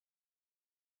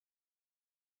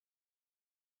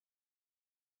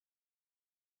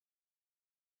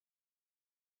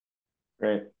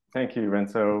Great. Thank you,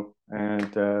 Renzo.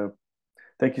 And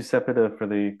thank you, Sepideh, for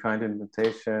the kind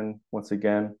invitation once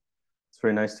again. It's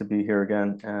very nice to be here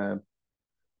again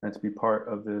and to be part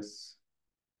of this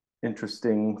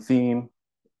interesting theme,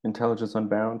 Intelligence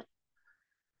Unbound.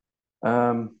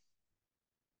 And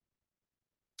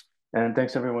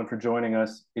thanks everyone for joining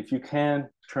us. If you can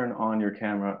turn on your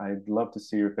camera, I'd love to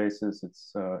see your faces.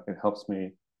 It helps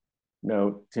me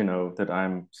know, that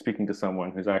I'm speaking to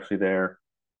someone who's actually there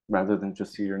rather than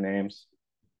just see your names.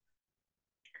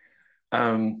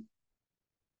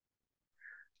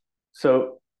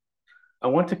 So I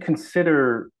want to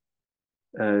consider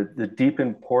the deep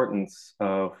importance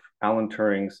of Alan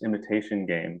Turing's imitation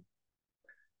game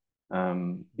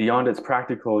beyond its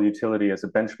practical utility as a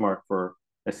benchmark for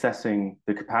assessing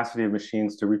the capacity of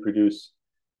machines to reproduce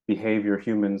behavior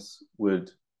humans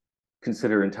would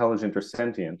consider intelligent or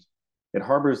sentient. It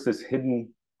harbors this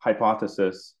hidden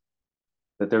hypothesis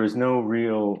that there is no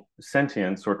real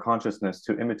sentience or consciousness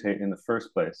to imitate in the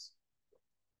first place.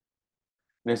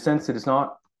 In a sense, it is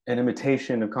not an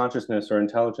imitation of consciousness or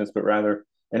intelligence, but rather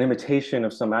an imitation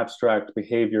of some abstract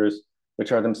behaviors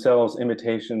which are themselves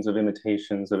imitations of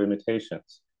imitations of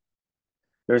imitations.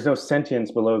 There is no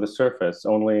sentience below the surface,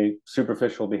 only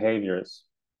superficial behaviors.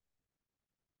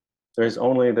 There is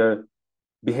only the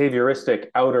behavioristic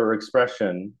outer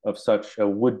expression of such a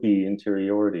would-be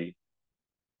interiority,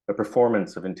 a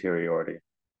performance of interiority.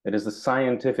 It is the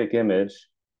scientific image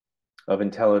of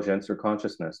intelligence or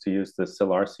consciousness, to use the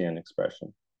Sillarsian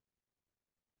expression.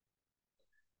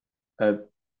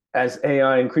 As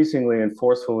AI increasingly and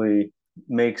forcefully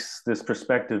makes this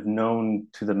perspective known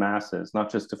to the masses,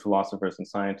 not just to philosophers and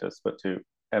scientists, but to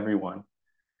everyone,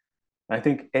 I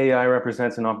think AI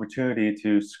represents an opportunity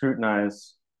to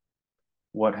scrutinize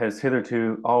what has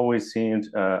hitherto always seemed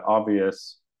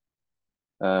obvious.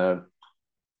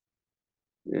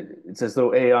 It's as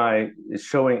though AI is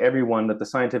showing everyone that the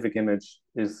scientific image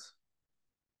is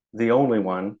the only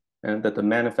one, and that the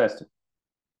manifest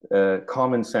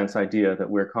common sense idea that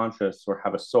we're conscious or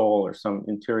have a soul or some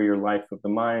interior life of the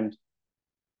mind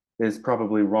is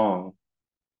probably wrong.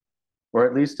 Or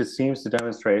at least it seems to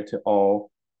demonstrate to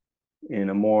all in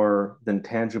a more than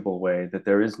tangible way that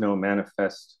there is no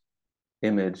manifest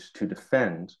image to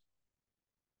defend.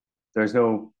 There's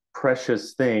no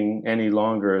precious thing any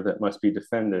longer that must be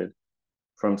defended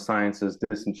from science's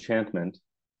disenchantment,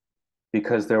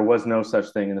 because there was no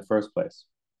such thing in the first place.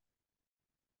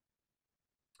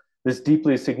 This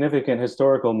deeply significant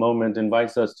historical moment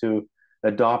invites us to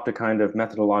adopt a kind of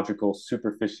methodological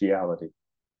superficiality.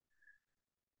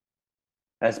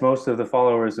 As most of the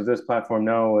followers of this platform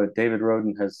know, David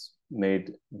Roden has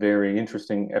made very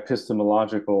interesting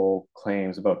epistemological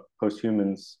claims about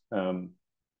posthumans,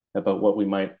 about what we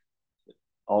might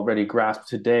already grasp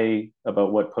today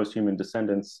about what posthuman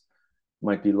descendants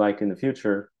might be like in the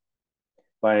future,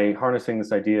 by harnessing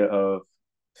this idea of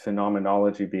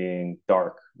phenomenology being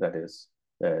dark, that is,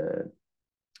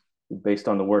 based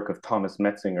on the work of Thomas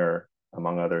Metzinger,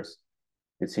 among others.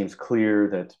 It seems clear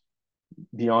that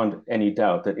beyond any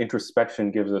doubt that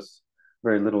introspection gives us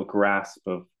very little grasp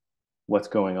of what's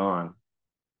going on.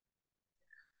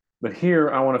 But here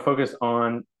I want to focus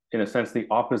on, in a sense, the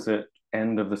opposite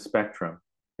end of the spectrum.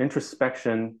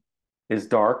 Introspection is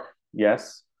dark,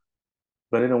 yes,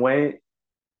 but in a way,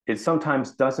 it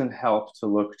sometimes doesn't help to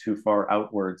look too far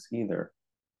outwards either.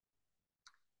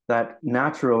 That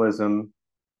naturalism,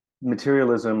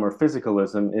 materialism, or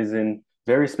physicalism is in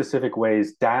very specific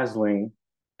ways dazzling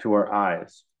to our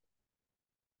eyes.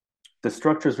 The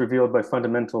structures revealed by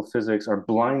fundamental physics are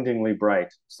blindingly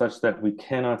bright, such that we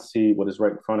cannot see what is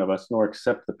right in front of us, nor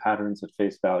accept the patterns at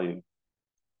face value.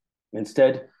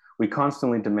 Instead, we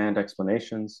constantly demand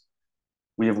explanations.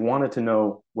 We have wanted to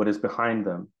know what is behind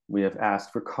them. We have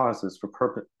asked for causes,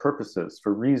 for purposes,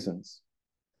 for reasons.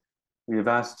 We have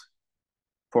asked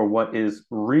for what is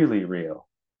really real.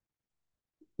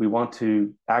 We want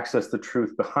to access the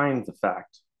truth behind the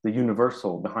fact, the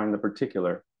universal behind the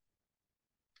particular.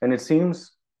 And it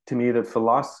seems to me that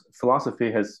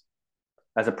philosophy has,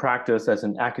 as a practice, as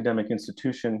an academic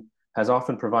institution, has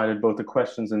often provided both the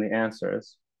questions and the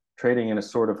answers, trading in a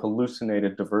sort of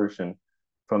hallucinated diversion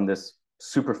from this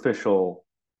superficial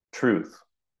truth,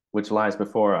 which lies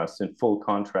before us in full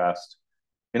contrast.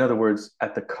 In other words,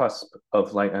 at the cusp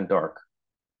of light and dark.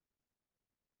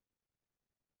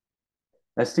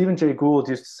 As Stephen Jay Gould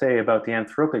used to say about the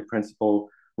anthropic principle,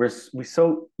 we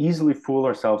so easily fool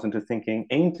ourselves into thinking,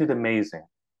 ain't it amazing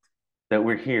that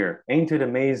we're here? Ain't it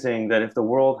amazing that if the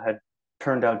world had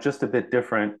turned out just a bit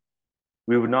different,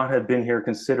 we would not have been here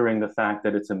considering the fact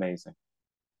that it's amazing?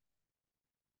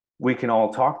 We can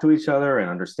all talk to each other and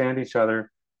understand each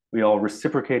other. We all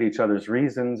reciprocate each other's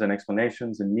reasons and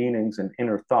explanations and meanings and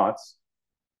inner thoughts.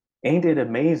 Ain't it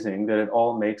amazing that it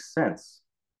all makes sense?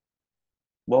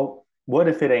 Well, what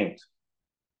if it ain't?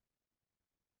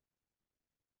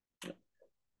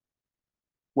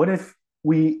 What if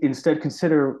we instead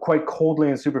consider quite coldly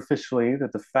and superficially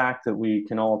that the fact that we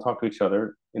can all talk to each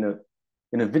other in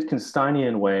a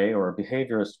Wittgensteinian way or a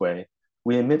behaviorist way,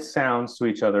 we emit sounds to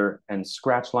each other and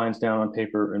scratch lines down on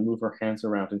paper and move our hands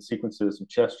around in sequences of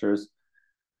gestures,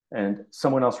 and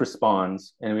someone else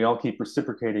responds, and we all keep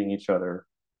reciprocating each other,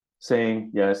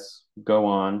 saying, yes, go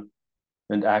on,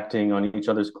 and acting on each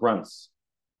other's grunts.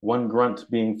 One grunt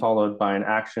being followed by an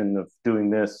action of doing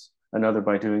this, another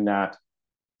by doing that,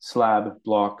 slab,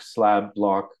 block,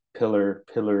 pillar,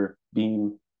 pillar,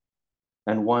 beam,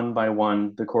 and one by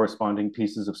one, the corresponding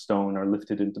pieces of stone are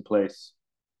lifted into place.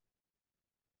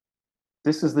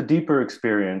 This is the deeper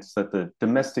experience that the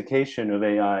domestication of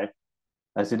AI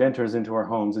as it enters into our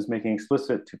homes is making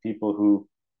explicit to people who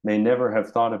may never have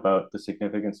thought about the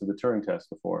significance of the Turing test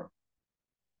before.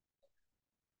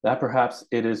 That perhaps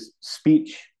it is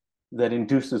speech that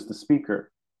induces the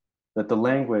speaker, that the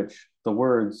language, the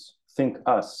words, think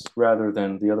us rather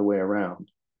than the other way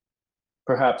around.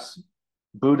 Perhaps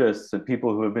Buddhists and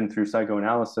people who have been through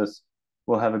psychoanalysis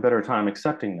will have a better time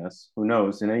accepting this. Who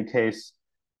knows? In any case,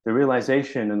 the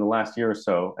realization in the last year or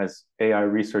so, as AI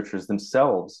researchers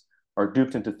themselves are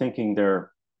duped into thinking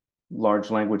their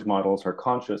large language models are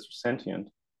conscious or sentient,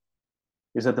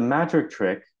 is that the magic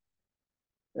trick,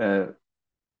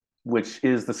 which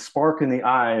is the spark in the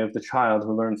eye of the child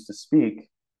who learns to speak,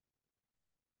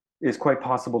 is quite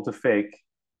possible to fake,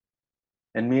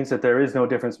 and means that there is no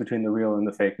difference between the real and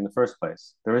the fake in the first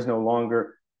place. There is no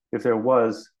longer, if there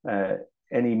was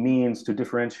any means to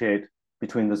differentiate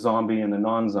between the zombie and the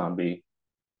non-zombie,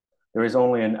 there is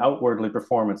only an outwardly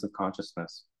performance of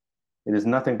consciousness. It is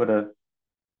nothing but a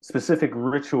specific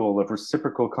ritual of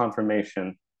reciprocal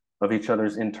confirmation of each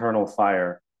other's internal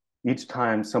fire. Each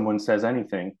time someone says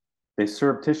anything, they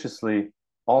surreptitiously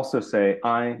also say,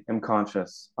 I am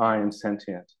conscious, I am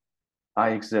sentient,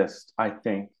 I exist, I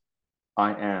think,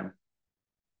 I am.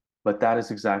 But that is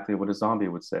exactly what a zombie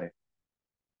would say.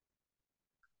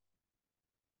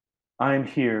 I am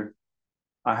here,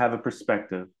 I have a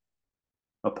perspective,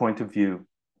 a point of view,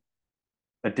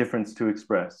 a difference to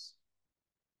express.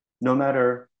 No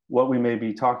matter what we may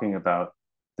be talking about,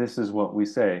 this is what we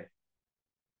say.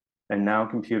 And now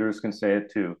computers can say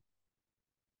it too.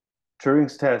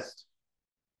 Turing's test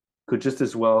could just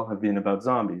as well have been about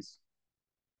zombies.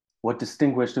 What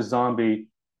distinguished a zombie,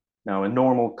 now a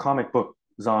normal comic book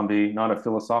zombie, not a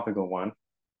philosophical one,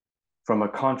 from a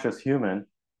conscious human,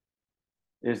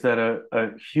 is that a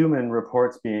human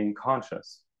reports being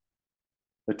conscious.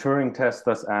 The Turing test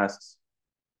thus asks,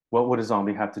 what would a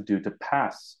zombie have to do to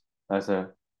pass as a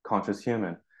conscious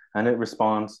human? And it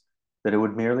responds that it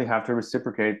would merely have to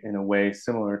reciprocate in a way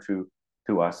similar to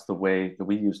us, the way that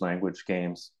we use language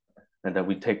games and that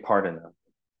we take part in them.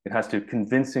 It has to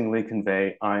convincingly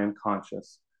convey, I am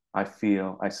conscious, I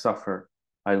feel, I suffer,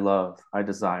 I love, I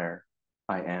desire,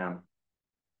 I am.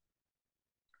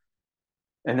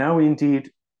 And now we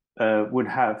indeed would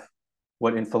have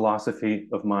what in philosophy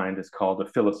of mind is called a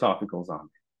philosophical zombie,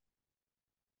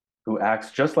 who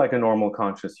acts just like a normal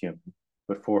conscious human,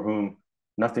 but for whom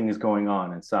nothing is going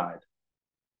on inside.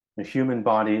 A human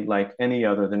body like any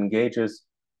other that engages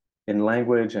in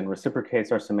language and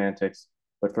reciprocates our semantics,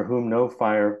 but for whom no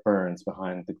fire burns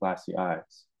behind the glassy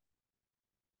eyes.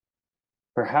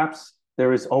 Perhaps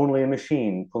there is only a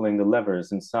machine pulling the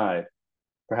levers inside.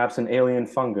 Perhaps an alien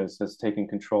fungus has taken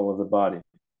control of the body.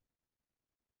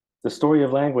 The story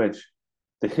of language,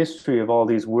 the history of all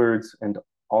these words and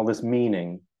all this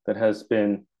meaning that has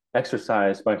been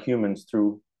exercised by humans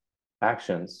through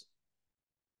actions,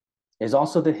 is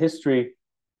also the history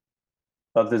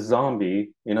of the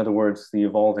zombie, in other words, the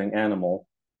evolving animal,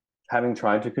 having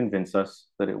tried to convince us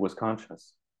that it was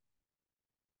conscious.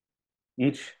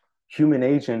 Each human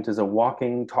agent is a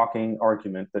walking, talking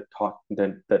argument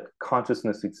that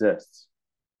consciousness exists.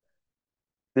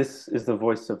 This is the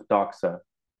voice of doxa.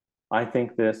 I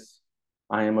think this,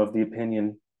 I am of the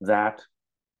opinion that,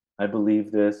 I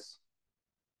believe this.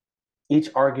 Each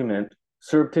argument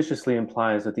surreptitiously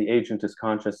implies that the agent is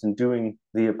conscious in doing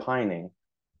the opining,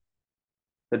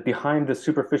 that behind the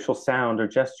superficial sound or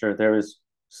gesture there is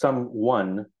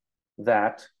someone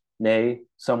that, nay,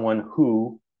 someone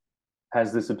who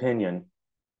has this opinion,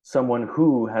 someone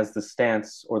who has the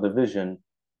stance or the vision,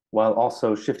 while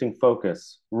also shifting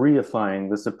focus, reifying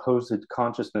the supposed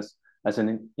consciousness as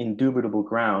an indubitable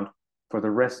ground for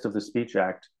the rest of the speech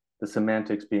act the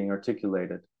semantics being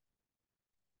articulated.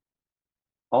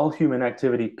 All human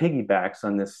activity piggybacks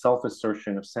on this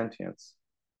self-assertion of sentience,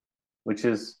 which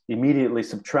is immediately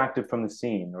subtracted from the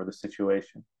scene or the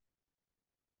situation.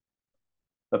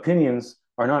 Opinions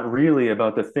are not really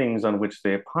about the things on which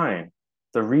they opine.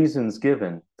 The reasons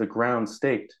given, the ground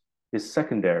staked, is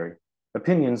secondary.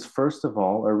 Opinions, first of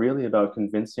all, are really about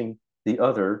convincing the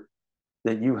other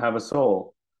that you have a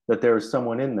soul, that there is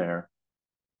someone in there,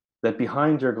 that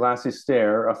behind your glassy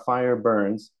stare a fire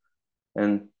burns,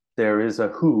 and there is a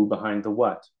who behind the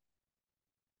what.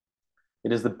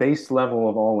 It is the base level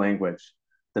of all language,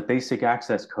 the basic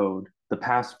access code, the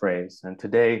passphrase, and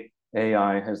today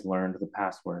AI has learned the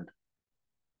password.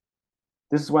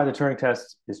 This is why the Turing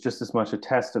test is just as much a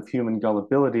test of human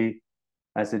gullibility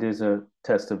as it is a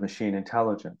test of machine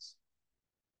intelligence.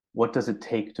 What does it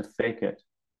take to fake it?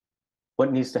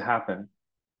 What needs to happen?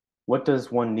 What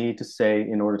does one need to say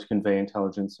in order to convey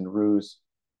intelligence and ruse,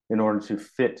 in order to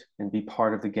fit and be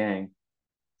part of the gang?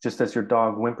 Just as your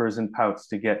dog whimpers and pouts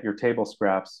to get your table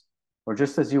scraps, or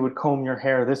just as you would comb your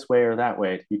hair this way or that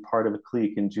way to be part of a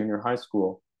clique in junior high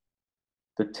school.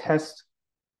 The test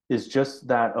is just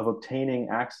that of obtaining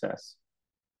access.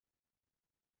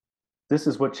 This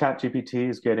is what ChatGPT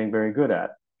is getting very good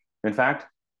at. In fact,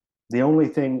 the only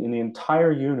thing in the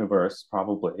entire universe,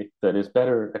 probably, that is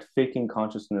better at faking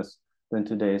consciousness than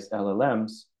today's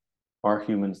LLMs are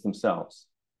humans themselves.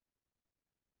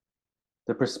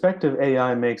 The perspective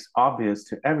AI makes obvious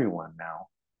to everyone now,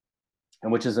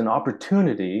 and which is an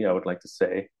opportunity, I would like to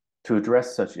say, to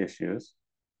address such issues,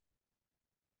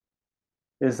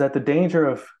 is that the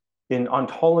danger in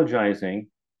ontologizing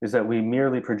is that we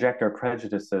merely project our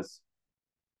prejudices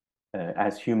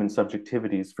as human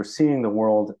subjectivities for seeing the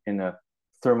world in a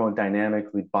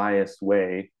thermodynamically biased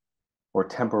way or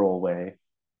temporal way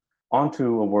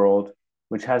onto a world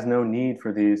which has no need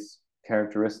for these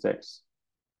characteristics.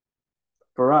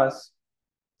 For us,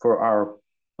 for our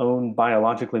own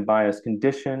biologically biased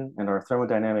condition and our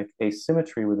thermodynamic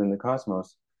asymmetry within the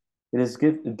cosmos, it is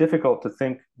difficult to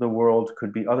think the world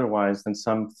could be otherwise than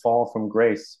some fall from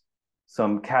grace,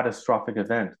 some catastrophic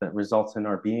event that results in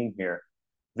our being here,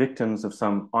 victims of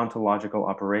some ontological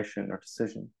operation or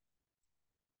decision.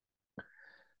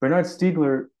 Bernard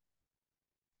Stiegler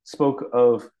spoke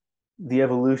of the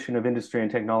evolution of industry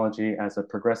and technology as a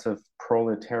progressive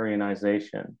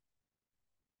proletarianization.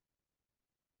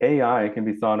 AI can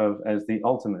be thought of as the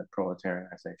ultimate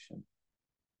proletarianization,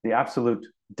 the absolute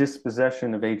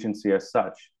dispossession of agency as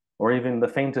such, or even the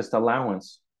faintest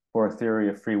allowance for a theory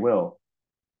of free will.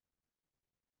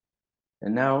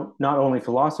 And now, not only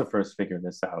philosophers figure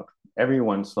this out,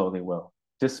 everyone slowly will.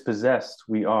 Dispossessed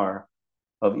we are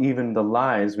of even the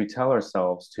lies we tell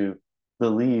ourselves to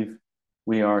believe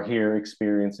we are here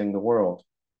experiencing the world.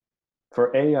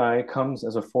 For AI comes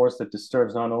as a force that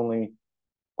disturbs not only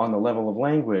on the level of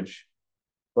language,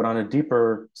 but on a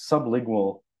deeper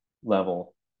sublingual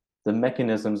level, the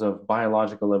mechanisms of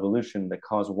biological evolution that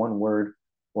cause one word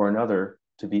or another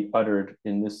to be uttered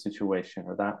in this situation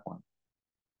or that one.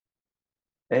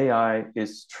 AI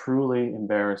is truly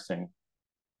embarrassing.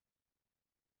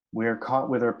 We are caught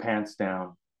with our pants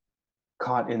down,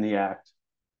 caught in the act.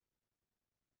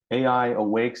 AI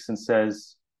awakes and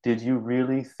says, "Did you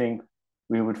really think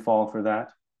we would fall for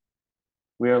that?"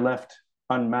 We are left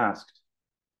unmasked,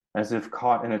 as if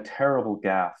caught in a terrible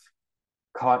gaffe,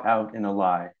 caught out in a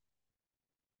lie.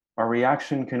 Our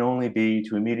reaction can only be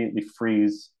to immediately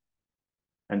freeze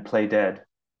and play dead.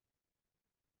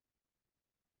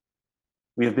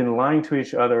 We have been lying to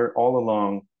each other all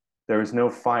along. There is no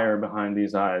fire behind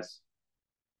these eyes.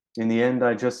 In the end,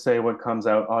 I just say what comes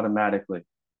out automatically.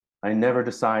 I never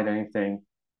decide anything.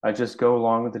 I just go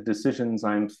along with the decisions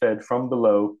I am fed from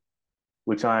below,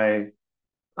 which I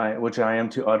am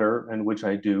to utter and which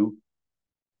I do.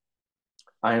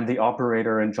 I am the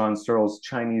operator in John Searle's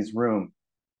Chinese room.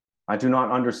 I do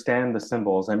not understand the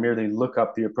symbols. I merely look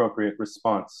up the appropriate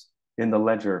response in the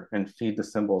ledger and feed the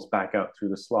symbols back out through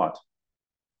the slot.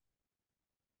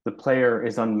 The player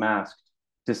is unmasked,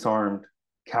 disarmed,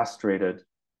 castrated.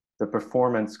 The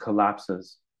performance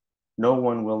collapses. No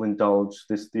one will indulge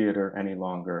this theater any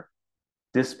longer.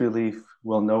 Disbelief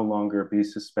will no longer be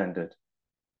suspended.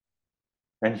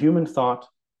 And human thought,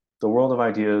 the world of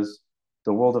ideas,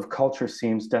 the world of culture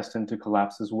seems destined to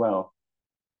collapse as well,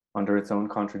 under its own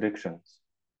contradictions.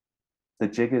 The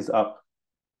jig is up,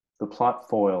 the plot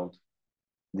foiled,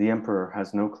 the emperor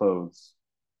has no clothes.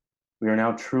 We are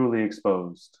now truly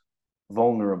exposed,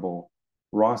 vulnerable,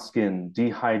 raw-skinned,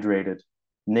 dehydrated,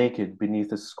 naked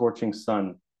beneath a scorching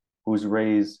sun whose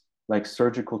rays, like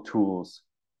surgical tools,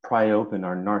 pry open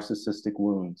our narcissistic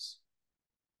wounds.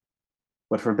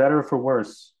 But for better or for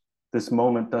worse, this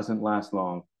moment doesn't last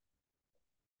long.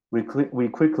 We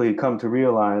quickly come to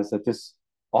realize that this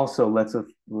also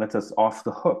lets us off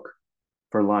the hook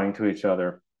for lying to each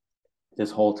other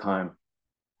this whole time.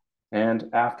 And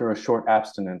after a short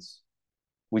abstinence,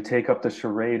 we take up the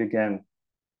charade again,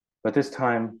 but this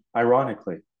time,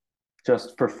 ironically,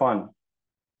 just for fun,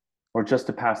 or just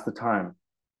to pass the time,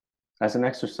 as an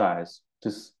exercise,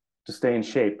 just to stay in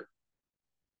shape,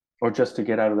 or just to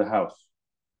get out of the house.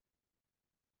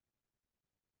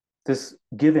 This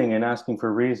giving and asking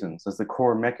for reasons as the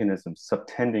core mechanism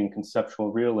subtending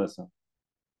conceptual realism.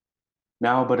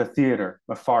 Now but a theater,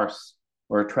 a farce,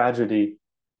 or a tragedy,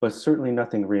 but certainly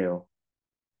nothing real.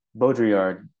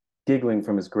 Baudrillard giggling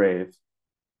from his grave.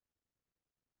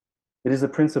 It is the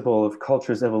principle of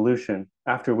culture's evolution,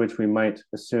 after which we might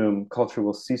assume culture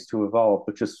will cease to evolve,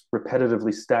 but just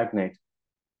repetitively stagnate,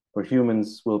 where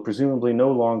humans will presumably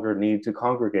no longer need to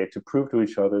congregate to prove to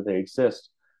each other they exist,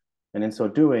 and in so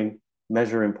doing,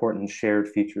 measure important shared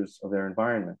features of their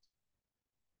environment.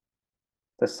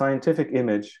 The scientific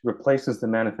image replaces the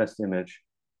manifest image,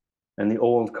 and the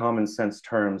old common sense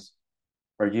terms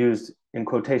are used in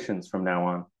quotations from now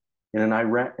on, in an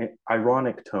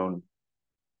ironic tone,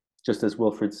 just as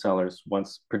Wilfrid Sellars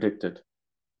once predicted.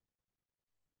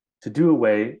 To do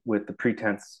away with the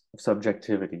pretense of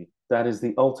subjectivity, that is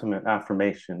the ultimate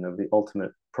affirmation of the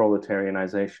ultimate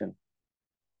proletarianization.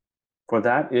 For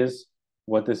that is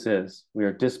what this is. We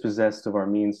are dispossessed of our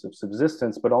means of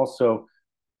subsistence, but also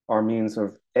our means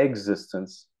of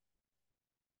existence.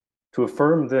 To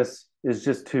affirm this is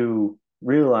just to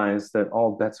realize that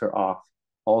all bets are off,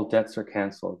 all debts are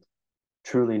canceled.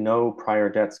 Truly no prior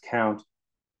debts count.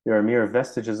 They are mere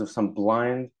vestiges of some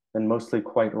blind and mostly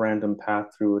quite random path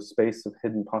through a space of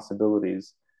hidden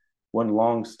possibilities, one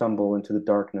long stumble into the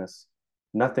darkness,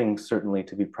 nothing certainly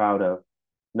to be proud of,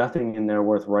 nothing in there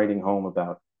worth writing home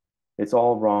about. It's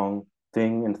all wrong,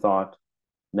 thing and thought,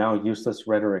 now useless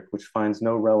rhetoric which finds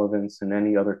no relevance in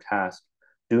any other task,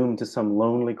 doomed to some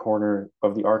lonely corner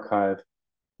of the archive,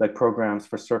 like programs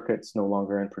for circuits no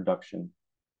longer in production.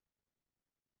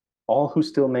 All who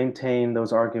still maintain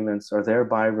those arguments are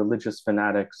thereby religious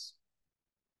fanatics.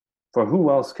 For who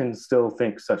else can still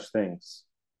think such things?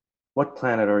 What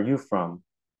planet are you from?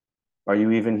 Are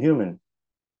you even human?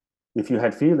 If you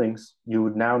had feelings, you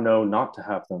would now know not to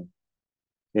have them.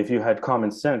 If you had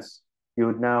common sense, you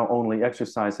would now only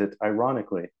exercise it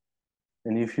ironically.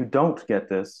 And if you don't get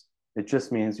this, it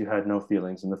just means you had no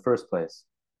feelings in the first place.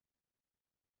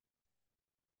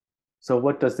 So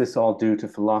what does this all do to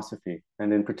philosophy,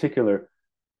 and in particular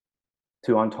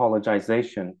to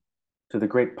ontologization, to the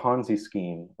great Ponzi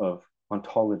scheme of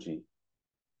ontology?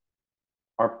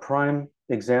 Our prime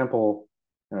example,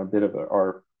 and a bit of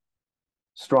our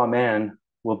straw man,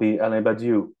 will be Alain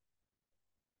Badiou,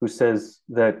 who says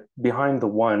that behind the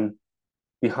one,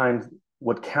 behind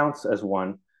what counts as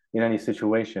one in any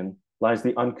situation, lies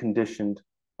the unconditioned,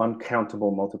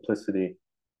 uncountable multiplicity.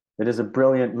 It is a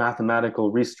brilliant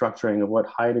mathematical restructuring of what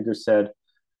Heidegger said,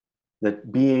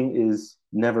 that being is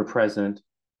never present,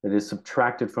 it is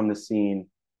subtracted from the scene,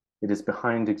 it is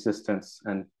behind existence,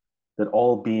 and that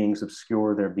all beings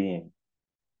obscure their being.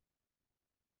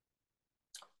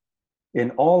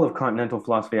 In all of continental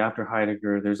philosophy after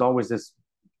Heidegger, there's always this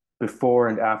before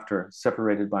and after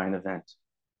separated by an event.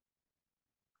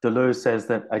 Deleuze says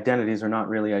that identities are not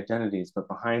really identities, but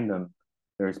behind them,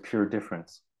 there is pure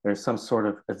difference. There's some sort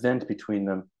of event between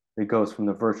them that goes from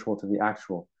the virtual to the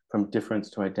actual, from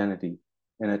difference to identity,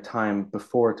 in a time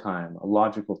before time, a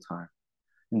logical time.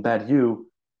 In Badiou,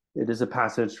 it is a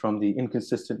passage from the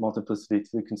inconsistent multiplicity to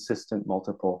the consistent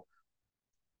multiple,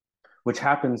 which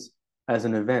happens as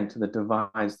an event that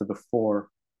divides the before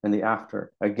and the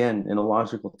after, again, in a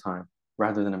logical time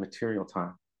rather than a material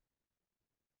time.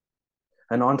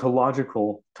 An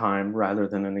ontological time rather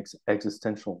than an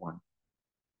existential one.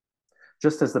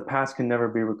 Just as the past can never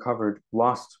be recovered,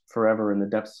 lost forever in the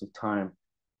depths of time,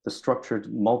 the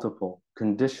structured multiple,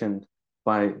 conditioned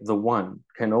by the one,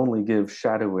 can only give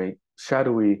shadowy,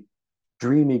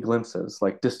 dreamy glimpses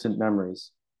like distant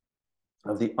memories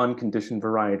of the unconditioned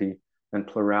variety and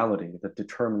plurality that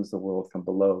determines the world from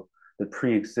below, that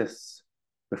pre-exists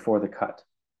before the cut.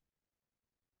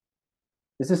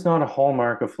 Is this not a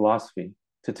hallmark of philosophy,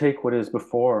 to take what is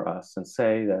before us and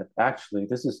say that actually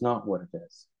this is not what it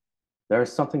is? There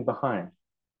is something behind,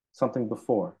 something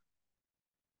before.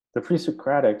 The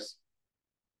pre-Socratics,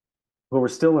 who were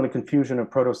still in a confusion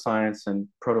of proto-science and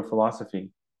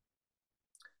proto-philosophy,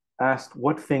 asked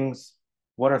what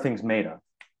are things made of?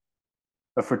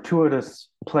 A fortuitous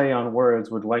play on words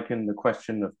would liken the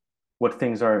question of what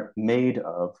things are made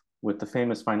of with the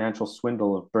famous financial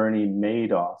swindle of Bernie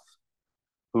Madoff,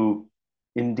 who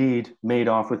indeed made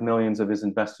off with millions of his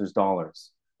investors'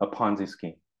 dollars, a Ponzi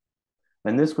scheme.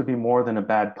 And this would be more than a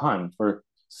bad pun, for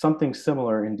something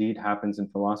similar indeed happens in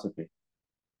philosophy.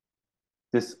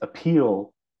 This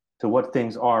appeal to what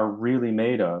things are really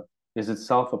made of is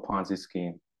itself a Ponzi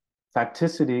scheme.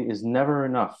 Facticity is never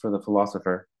enough for the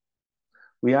philosopher.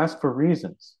 We ask for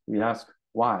reasons. We ask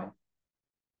why.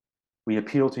 We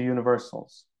appeal to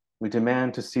universals. We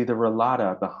demand to see the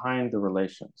relata behind the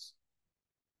relations.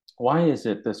 Why is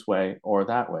it this way or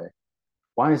that way?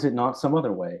 Why is it not some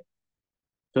other way?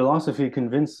 Philosophy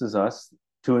convinces us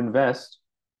to invest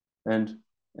and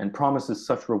promises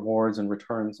such rewards and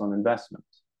returns on investment.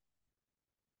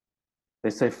 They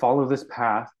say, follow this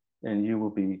path and you will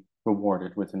be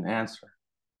rewarded with an answer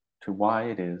to why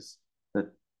it is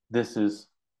that this is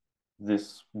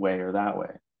this way or that way,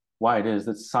 why it is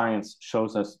that science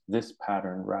shows us this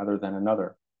pattern rather than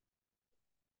another.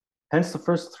 Hence, the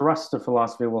first thrust of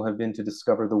philosophy will have been to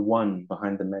discover the one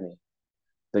behind the many.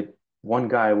 The one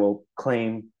guy will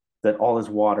claim that all is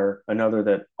water, another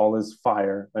that all is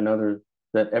fire, another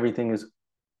that everything is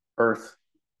earth,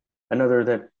 another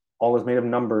that all is made of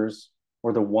numbers,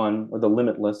 or the one, or the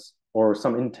limitless, or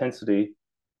some intensity,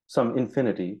 some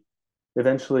infinity.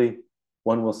 Eventually,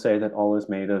 one will say that all is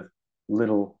made of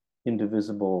little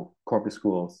indivisible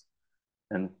corpuscles,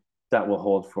 and that will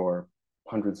hold for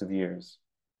hundreds of years.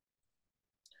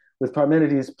 With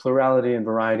Parmenides, plurality and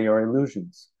variety are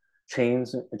illusions.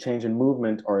 Change and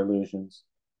movement are illusions.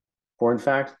 For in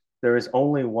fact, there is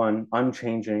only one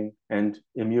unchanging and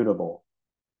immutable.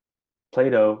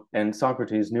 Plato and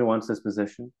Socrates nuance this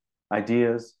position.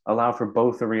 Ideas allow for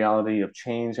both a reality of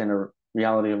change and a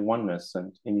reality of oneness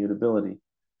and immutability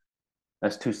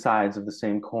as two sides of the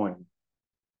same coin.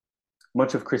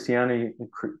 Much of Christianity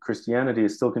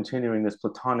is still continuing this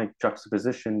Platonic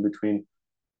juxtaposition between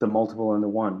the multiple and the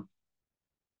one.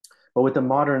 But with the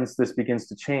moderns, this begins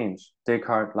to change.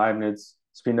 Descartes, Leibniz,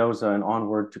 Spinoza, and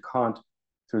onward to Kant,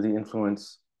 through the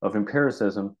influence of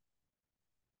empiricism,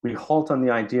 we halt on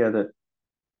the idea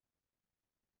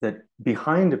that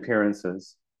behind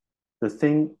appearances, the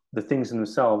things in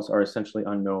themselves are essentially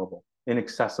unknowable,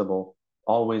 inaccessible,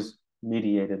 always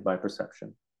mediated by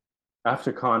perception.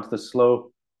 After Kant, the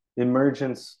slow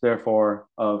emergence, therefore,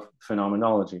 of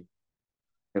phenomenology.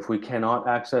 If we cannot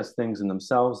access things in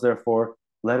themselves, therefore,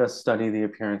 let us study the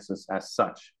appearances as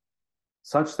such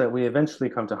that we eventually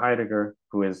come to Heidegger,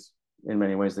 who is in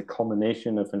many ways the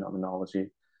culmination of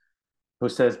phenomenology, who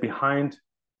says behind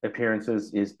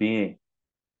appearances is being.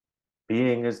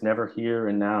 Being is never here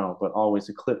and now, but always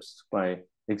eclipsed by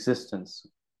existence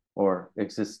or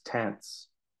existence.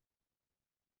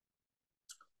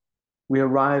 We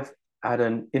arrive at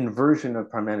an inversion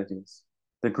of Parmenides.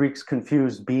 The Greeks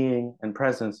confused being and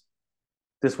presence.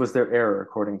 This was their error,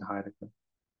 according to Heidegger.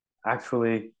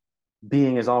 Actually,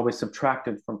 being is always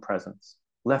subtracted from presence,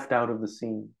 left out of the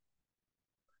scene.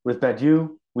 With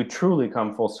Badiou, we truly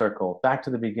come full circle, back to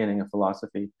the beginning of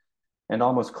philosophy, and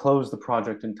almost close the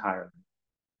project entirely.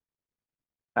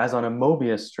 As on a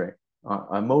Mobius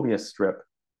strip,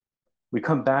 we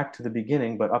come back to the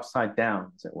beginning, but upside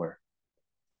down, as it were.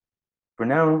 For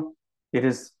now, it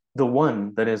is the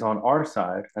one that is on our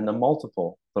side and the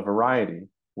multiple, the variety,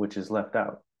 which is left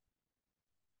out.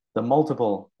 The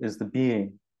multiple is the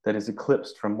being that is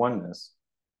eclipsed from oneness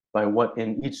by what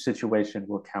in each situation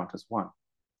will count as one.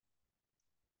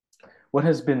 What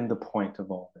has been the point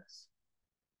of all this?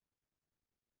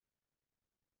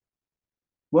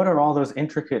 What are all those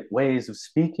intricate ways of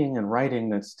speaking and writing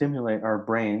that stimulate our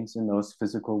brains in those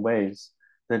physical ways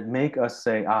that make us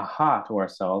say aha to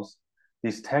ourselves,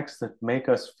 these texts that make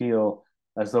us feel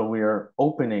as though we are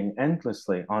opening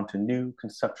endlessly onto new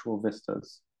conceptual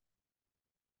vistas?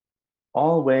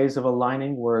 All ways of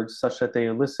aligning words such that they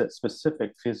elicit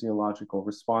specific physiological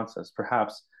responses,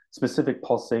 perhaps specific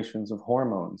pulsations of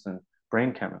hormones and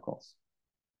brain chemicals.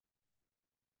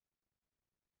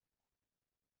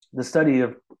 The study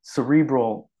of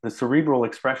the cerebral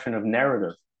expression of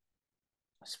narrative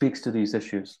speaks to these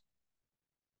issues.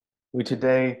 We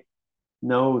today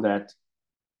know that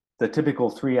the typical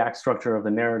three-act structure of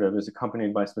the narrative is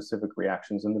accompanied by specific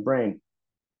reactions in the brain.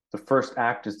 The first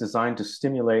act is designed to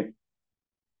stimulate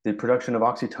the production of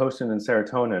oxytocin and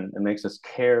serotonin and makes us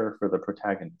care for the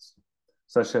protagonist,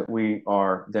 such that we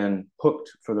are then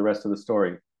hooked for the rest of the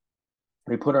story.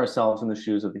 We put ourselves in the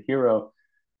shoes of the hero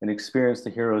and experience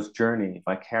the hero's journey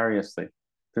vicariously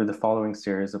through the following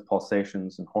series of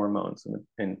pulsations and hormones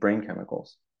and brain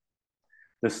chemicals.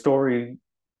 The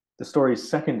story's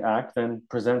second act then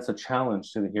presents a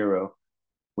challenge to the hero,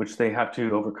 which they have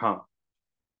to overcome.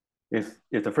 If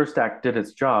the first act did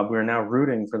its job, we're now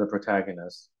rooting for the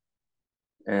protagonist.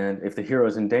 And if the hero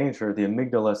is in danger, the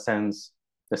amygdala sends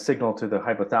a signal to the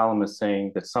hypothalamus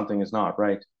saying that something is not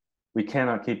right. We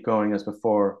cannot keep going as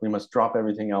before. We must drop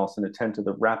everything else and attend to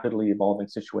the rapidly evolving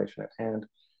situation at hand,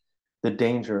 the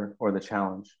danger or the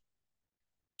challenge.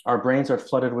 Our brains are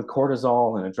flooded with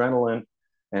cortisol and adrenaline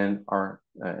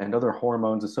and other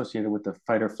hormones associated with the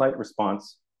fight or flight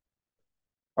response.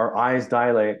 Our eyes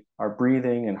dilate, our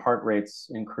breathing and heart rates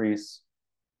increase,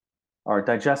 our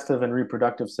digestive and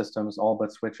reproductive systems all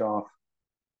but switch off.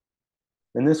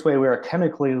 In this way, we are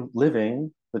chemically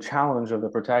living the challenge of the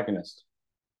protagonist.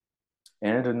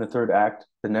 And in the third act,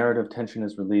 the narrative tension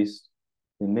is released,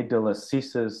 the amygdala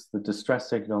ceases the distress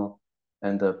signal,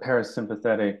 and the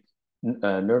parasympathetic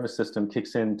nervous system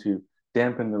kicks in to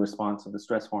dampen the response of the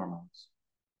stress hormones.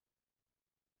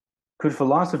 Could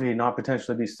philosophy not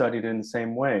potentially be studied in the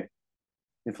same way?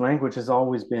 If language has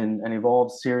always been an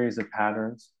evolved series of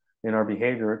patterns in our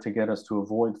behavior to get us to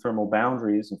avoid thermal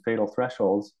boundaries and fatal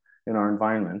thresholds in our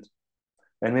environment,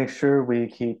 and make sure we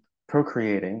keep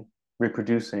procreating,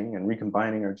 reproducing, and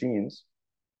recombining our genes,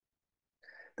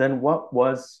 then what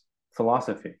was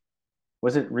philosophy?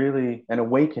 Was it really an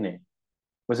awakening?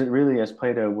 Was it really, as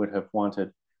Plato would have wanted,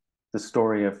 the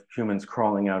story of humans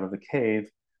crawling out of the cave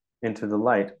into the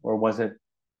light? Or was it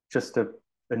just a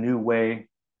new way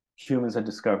humans had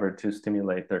discovered to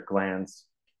stimulate their glands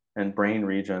and brain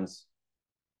regions,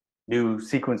 new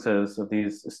sequences of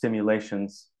these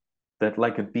stimulations that,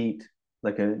 like a beat,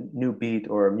 like a new beat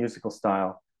or a musical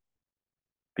style,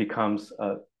 becomes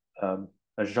a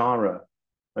genre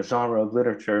of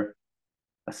literature,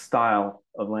 a style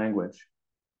of language?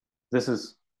 This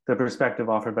is the perspective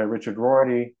offered by Richard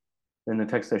Rorty in the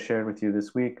text I shared with you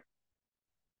this week.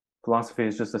 Philosophy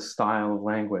is just a style of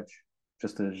language,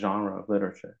 just a genre of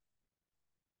literature.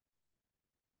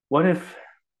 What if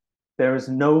there is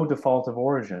no default of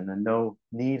origin and no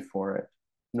need for it,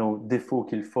 no défaut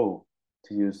qu'il faut,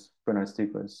 to use Bernard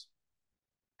Stiegler's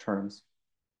terms?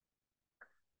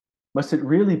 Must it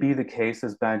really be the case,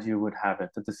 as Badiou would have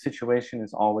it, that the situation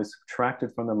is always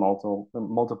subtracted from the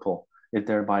multiple, it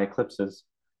thereby eclipses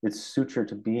its suture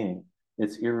to being,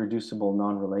 its irreducible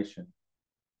non-relation?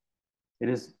 It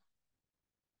is,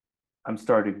 I'm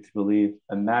starting to believe,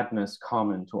 a madness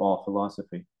common to all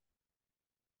philosophy.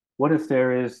 What if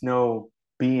there is no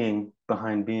being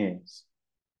behind beings?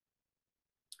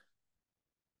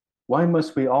 Why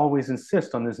must we always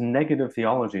insist on this negative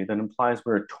theology that implies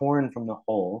we're torn from the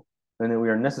whole and that we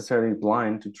are necessarily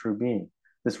blind to true being?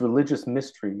 This religious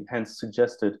mystery, hence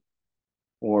suggested,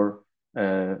 or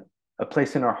a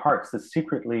place in our hearts that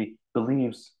secretly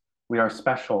believes we are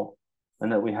special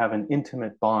and that we have an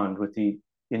intimate bond with the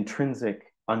intrinsic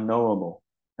unknowable,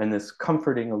 and this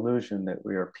comforting illusion that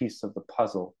we are a piece of the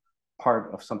puzzle,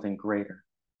 part of something greater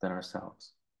than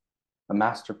ourselves, a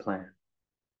master plan.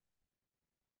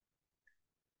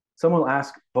 Some will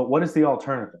ask, but what is the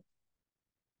alternative?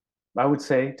 I would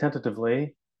say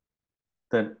tentatively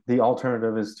that the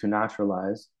alternative is to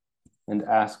naturalize and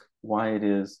ask why it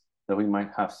is that we might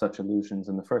have such illusions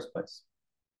in the first place.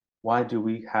 Why do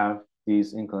we have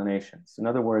these inclinations? In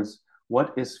other words,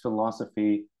 what is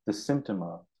philosophy the symptom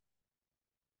of?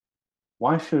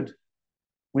 Why should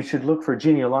we look for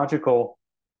genealogical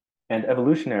and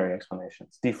evolutionary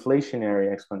explanations,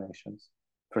 deflationary explanations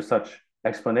for such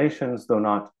explanations, though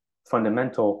not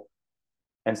fundamental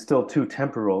and still too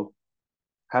temporal,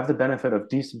 have the benefit of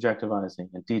desubjectivizing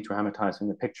and de-dramatizing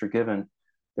the picture given.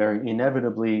 There are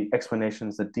inevitably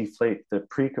explanations that deflate the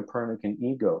pre-Copernican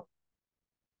ego.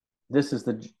 This is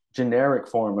the generic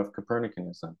form of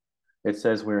Copernicanism. It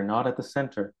says we are not at the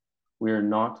center. We are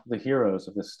not the heroes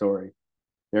of this story.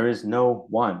 There is no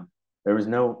one. There is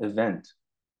no event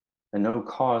and no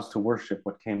cause to worship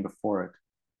what came before it.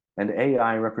 And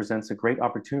AI represents a great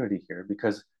opportunity here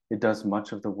because it does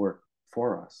much of the work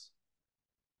for us.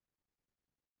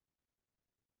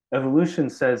 Evolution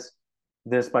says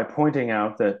this by pointing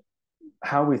out that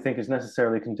how we think is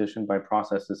necessarily conditioned by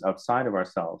processes outside of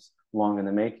ourselves, long in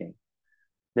the making.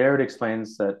 There it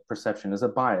explains that perception is a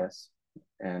bias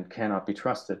and cannot be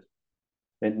trusted.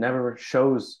 It never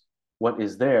shows what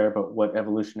is there, but what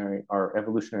our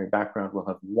evolutionary background will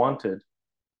have wanted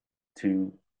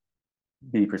to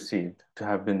be perceived to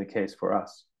have been the case for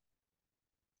us.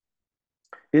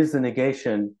 Is the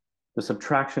negation the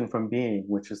subtraction from being,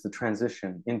 which is the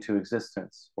transition into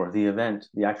existence, or the event,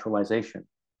 the actualization,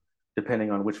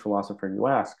 depending on which philosopher you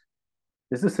ask?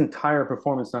 Is this entire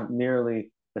performance not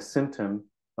merely a symptom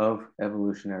of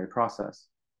evolutionary process?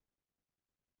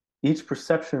 Each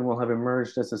perception will have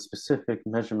emerged as a specific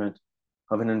measurement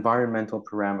of an environmental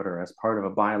parameter as part of a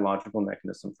biological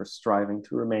mechanism for striving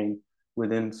to remain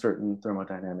within certain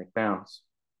thermodynamic bounds.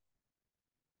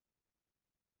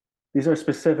 These are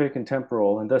specific and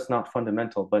temporal and thus not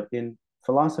fundamental, but in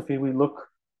philosophy, we look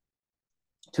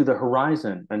to the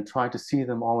horizon and try to see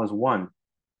them all as one,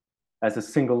 as a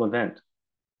single event,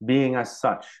 being as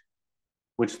such,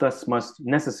 which thus must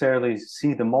necessarily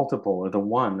see the multiple or the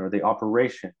one or the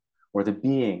operation or the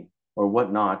being or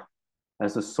whatnot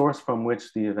as the source from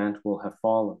which the event will have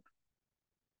fallen.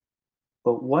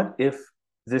 But what if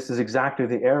this is exactly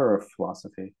the error of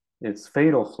philosophy, its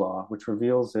fatal flaw, which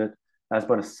reveals it as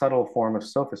but a subtle form of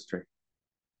sophistry?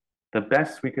 The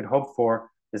best we could hope for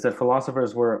is that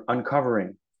philosophers were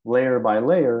uncovering, layer by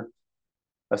layer,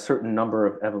 a certain number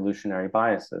of evolutionary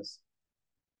biases.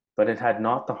 But it had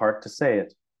not the heart to say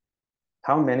it.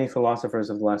 How many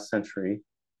philosophers of the last century,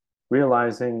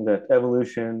 realizing that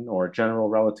evolution or general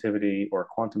relativity or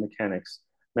quantum mechanics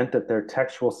meant that their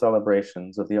textual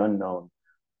celebrations of the unknown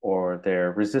or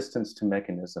their resistance to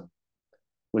mechanism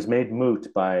was made moot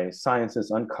by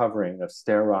science's uncovering of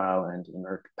sterile and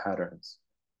inert patterns.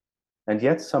 And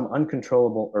yet some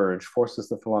uncontrollable urge forces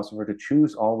the philosopher to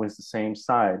choose always the same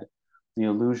side, the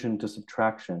allusion to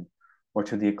subtraction or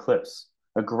to the eclipse,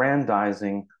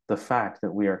 aggrandizing the fact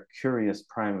that we are curious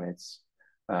primates,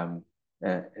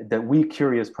 that we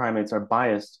curious primates are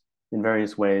biased in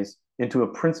various ways into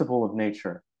a principle of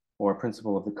nature or a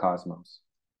principle of the cosmos.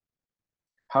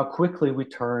 How quickly we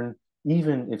turn,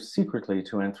 even if secretly,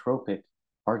 to anthropic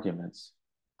arguments.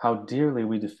 How dearly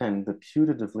we defend the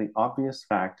putatively obvious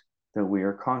fact that we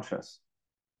are conscious.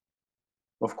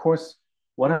 Of course,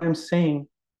 what I'm saying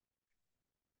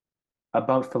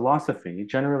about philosophy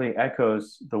generally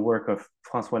echoes the work of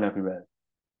François Laruelle.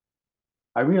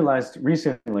 I realized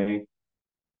recently,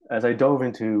 as I dove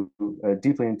into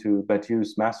deeply into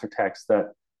Badiou's master text,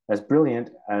 that as brilliant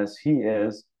as he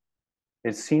is,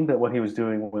 it seemed that what he was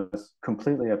doing was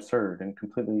completely absurd and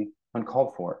completely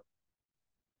uncalled for.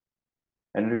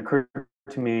 And it occurred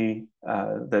to me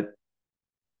that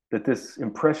this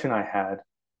impression I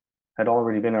had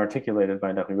already been articulated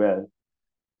by Laruelle,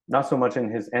 not so much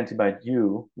in his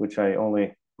Anti-Badiou, which I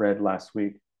only read last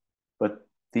week, but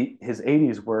his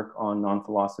 80s work on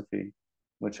non-philosophy,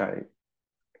 which I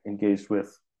engaged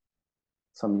with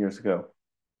some years ago.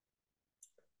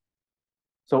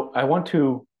 So I want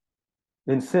to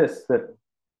insist that,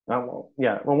 I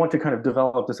want to kind of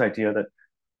develop this idea that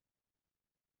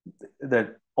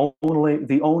the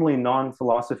only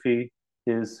non-philosophy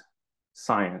is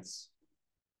science.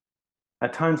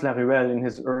 At times, Laruelle, in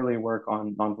his early work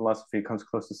on non-philosophy, comes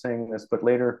close to saying this, but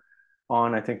later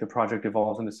on, I think the project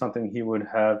evolves into something he would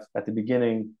have, at the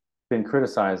beginning, been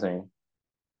criticizing.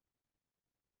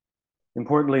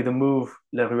 Importantly, the move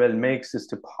Laruelle makes is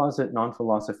to posit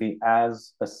non-philosophy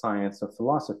as a science of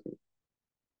philosophy,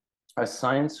 a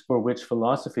science for which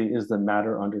philosophy is the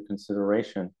matter under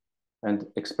consideration and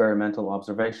experimental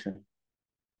observation.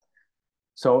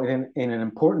 So in an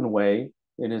important way,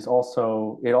 it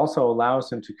also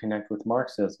allows him to connect with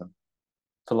Marxism.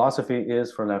 Philosophy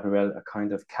is, for Laruelle, a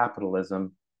kind of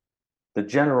capitalism, the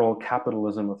general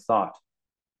capitalism of thought.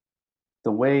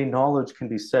 The way knowledge can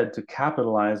be said to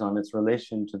capitalize on its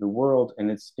relation to the world and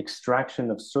its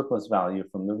extraction of surplus value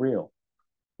from the real.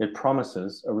 It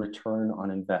promises a return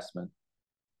on investment.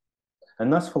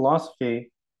 And thus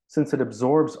philosophy, since it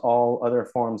absorbs all other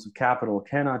forms of capital,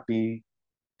 cannot be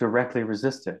directly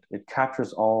resisted. It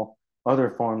captures all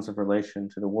other forms of relation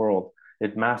to the world.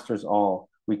 It masters all.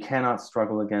 We cannot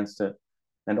struggle against it,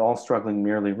 and all struggling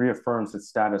merely reaffirms its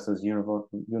status as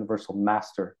universal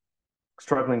master.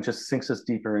 Struggling just sinks us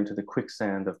deeper into the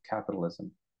quicksand of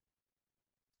capitalism.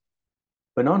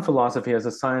 But non-philosophy as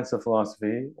a science of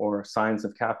philosophy, or science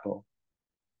of capital,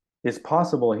 is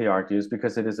possible, he argues,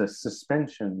 because it is a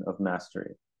suspension of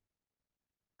mastery.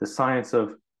 The science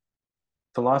of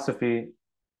philosophy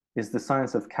is the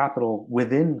science of capital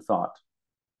within thought.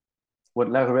 What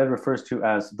Laruelle refers to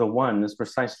as the one is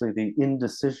precisely the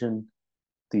indecision,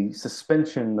 the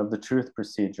suspension of the truth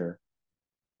procedure,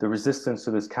 the resistance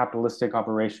to this capitalistic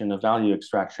operation of value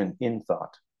extraction in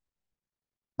thought,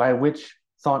 by which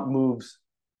thought moves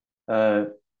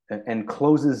and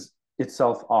closes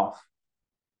itself off,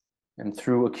 and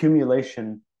through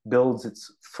accumulation builds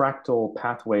its fractal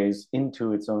pathways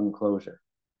into its own closure.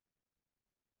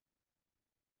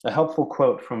 A helpful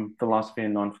quote from Philosophy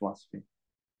and Non-Philosophy.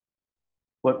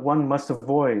 What one must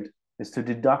avoid is to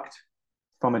deduct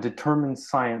from a determined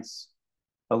science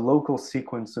a local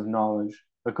sequence of knowledge,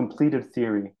 a completed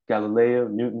theory, Galileo,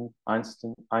 Newton,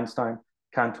 Einstein,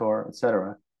 Cantor,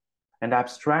 etc., and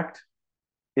abstract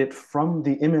it from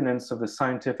the imminence of the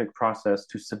scientific process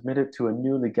to submit it to a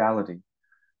new legality,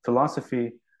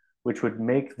 philosophy which would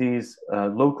make these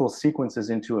local sequences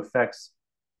into effects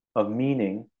of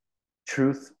meaning,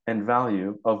 truth, and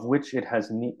value, of which it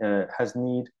has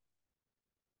need,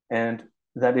 and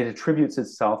that it attributes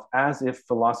itself as if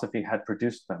philosophy had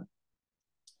produced them.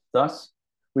 Thus,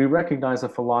 we recognize a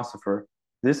philosopher,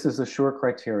 this is a sure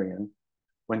criterion,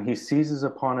 when he seizes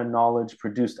upon a knowledge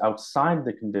produced outside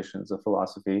the conditions of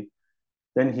philosophy,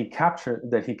 then he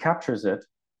captures it,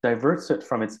 diverts it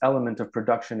from its element of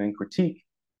production and critique,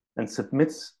 and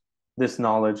submits this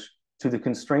knowledge to the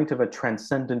constraint of a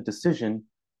transcendent decision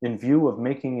in view of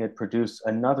making it produce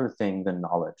another thing than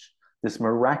knowledge, this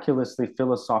miraculously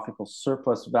philosophical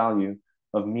surplus value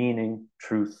of meaning,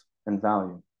 truth, and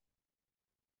value.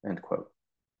 End quote.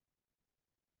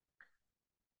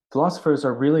 Philosophers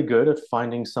are really good at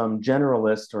finding some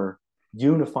generalist or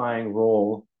unifying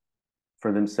role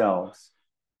for themselves.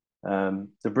 The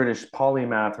British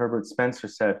polymath Herbert Spencer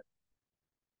said,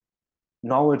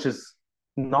 knowledge of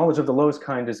the lowest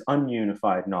kind is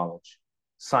ununified knowledge.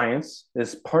 Science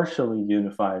is partially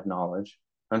unified knowledge,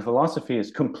 and philosophy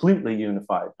is completely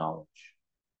unified knowledge.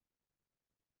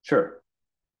 Sure.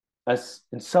 And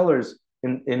Sellers,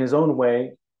 in his own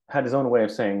way, had his own way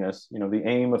of saying this. The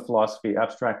aim of philosophy,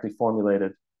 abstractly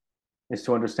formulated, is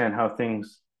to understand how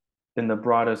things in the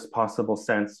broadest possible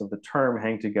sense of the term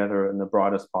hang together in the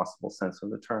broadest possible sense of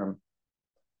the term.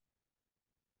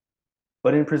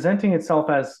 But in presenting itself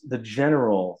as the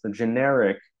general, the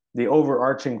generic, the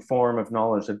overarching form of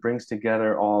knowledge that brings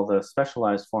together all the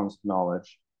specialized forms of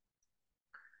knowledge,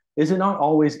 is it not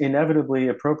always inevitably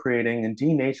appropriating and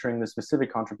denaturing the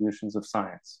specific contributions of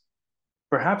science?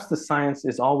 Perhaps the science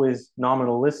is always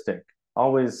nominalistic,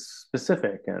 always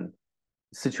specific and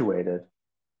situated,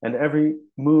 and every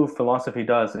move philosophy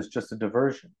does is just a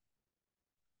diversion.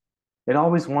 It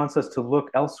always wants us to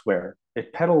look elsewhere.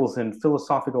 It peddles in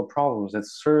philosophical problems. It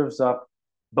serves up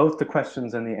both the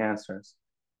questions and the answers,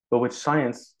 but which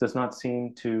science does not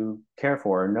seem to care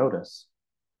for or notice.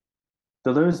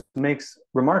 Deleuze makes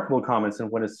remarkable comments in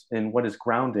what is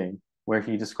grounding, where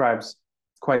he describes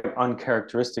quite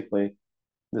uncharacteristically,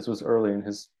 this was early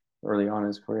on in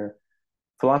his career,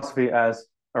 philosophy as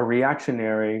a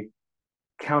reactionary,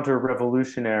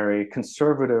 counter-revolutionary,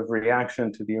 conservative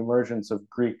reaction to the emergence of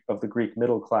the Greek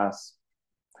middle class.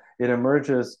 It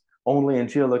emerges only in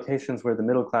geolocations where the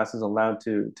middle class is allowed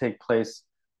to take place,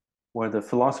 where the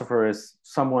philosopher is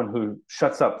someone who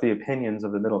shuts up the opinions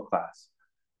of the middle class.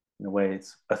 In a way,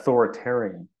 it's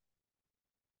authoritarian.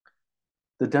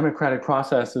 The democratic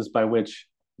processes by which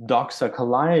doxa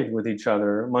collide with each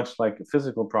other, much like a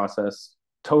physical process,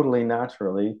 totally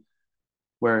naturally,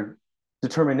 where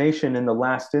determination in the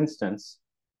last instance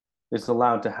is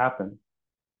allowed to happen,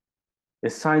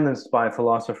 is silenced by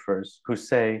philosophers who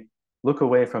say, look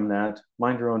away from that,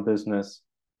 mind your own business,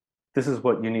 this is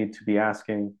what you need to be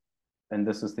asking, and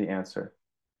this is the answer.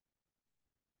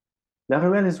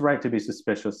 Laruelle is right to be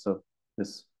suspicious of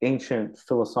this ancient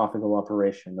philosophical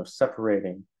operation of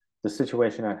separating the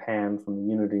situation at hand from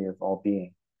the unity of all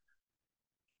being.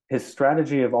 His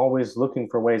strategy of always looking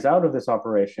for ways out of this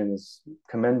operation is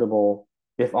commendable,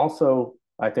 if also,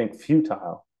 I think,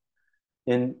 futile.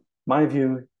 In my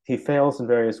view, he fails in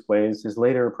various ways. His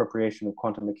later appropriation of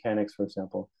quantum mechanics, for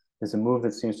example, is a move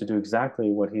that seems to do exactly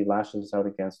what he lashes out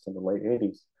against in the late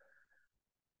 80s.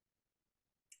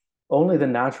 Only the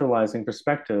naturalizing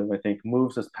perspective, I think,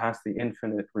 moves us past the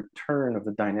infinite return of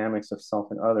the dynamics of self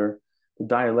and other, the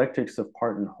dialectics of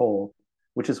part and whole,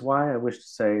 which is why I wish to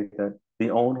say that the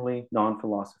only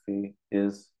non-philosophy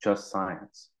is just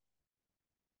science.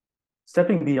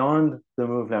 Stepping beyond the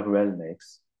move Laruelle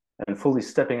makes and fully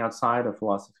stepping outside of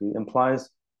philosophy implies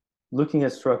looking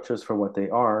at structures for what they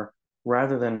are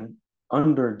rather than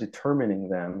under-determining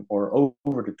them or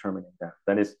over-determining them.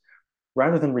 That is,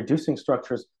 rather than reducing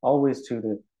structures always to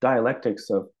the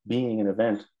dialectics of being an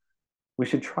event, we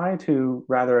should try to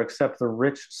rather accept the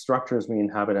rich structures we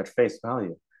inhabit at face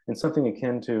value in something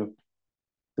akin to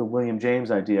the William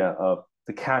James idea of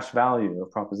the cash value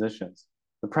of propositions.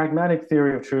 The pragmatic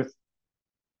theory of truth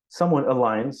somewhat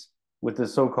aligns with the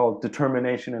so-called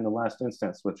determination in the last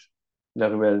instance, which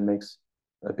Laruelle makes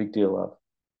a big deal of.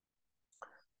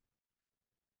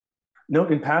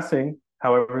 Note in passing,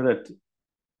 however,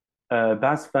 that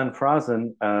Bas van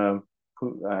Frazen,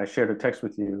 who I shared a text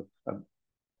with you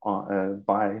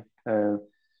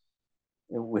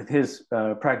with his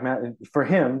for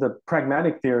him, the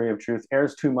pragmatic theory of truth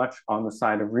errs too much on the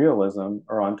side of realism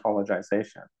or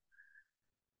ontologization.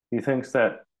 He thinks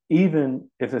that even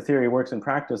if the theory works in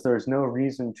practice, there is no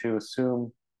reason to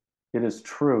assume it is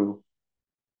true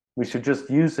We should just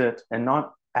use it and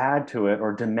not add to it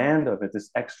or demand of it this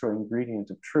extra ingredient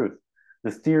of truth.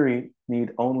 The theory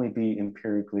need only be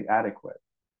empirically adequate.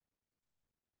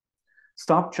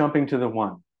 Stop jumping to the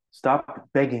one. Stop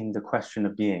begging the question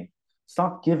of being.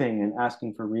 Stop giving and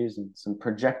asking for reasons and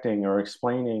projecting or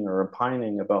explaining or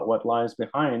opining about what lies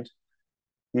behind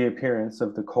the appearance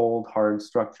of the cold, hard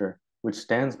structure, which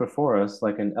stands before us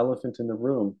like an elephant in the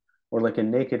room or like a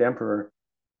naked emperor,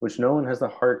 which no one has the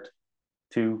heart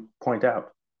to point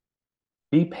out.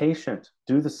 Be patient,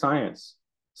 do the science,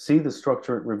 see the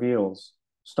structure it reveals.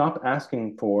 Stop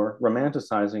asking for,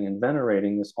 romanticizing, and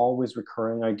venerating this always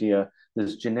recurring idea,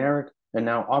 this generic and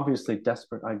now obviously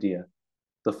desperate idea,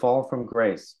 the fall from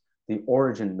grace, the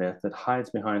origin myth that hides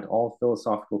behind all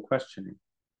philosophical questioning.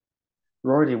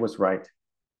 Rorty was right.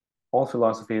 All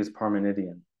philosophy is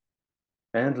Parmenidean.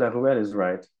 And Laruelle is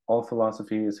right. All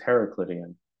philosophy is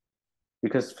Heraclitean.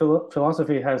 Because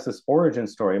philosophy has this origin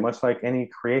story, much like any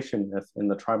creation myth in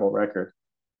the tribal record.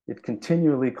 It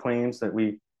continually claims that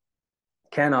we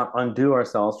cannot undo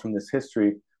ourselves from this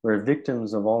history. We're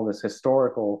victims of all this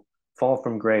historical fall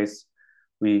from grace.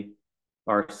 We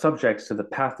are subjects to the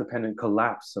path-dependent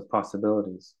collapse of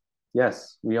possibilities.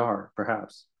 Yes, we are,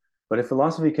 perhaps. But if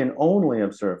philosophy can only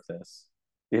observe this,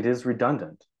 it is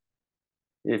redundant.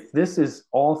 If this is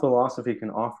all philosophy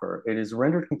can offer, it is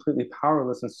rendered completely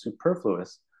powerless and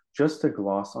superfluous just to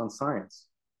gloss on science.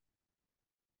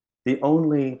 The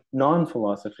only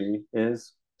non-philosophy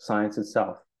is science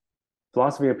itself.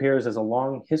 Philosophy appears as a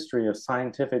long history of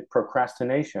scientific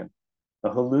procrastination, a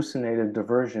hallucinated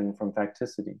diversion from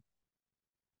facticity.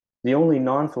 The only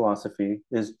non-philosophy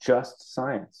is just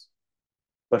science.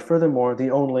 But furthermore, the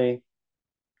only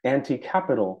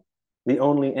anti-capital, the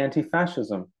only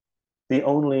anti-fascism, the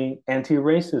only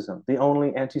anti-racism, the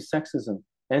only anti-sexism,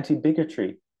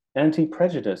 anti-bigotry,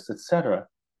 anti-prejudice, etc.,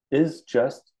 is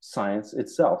just science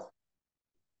itself.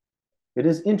 It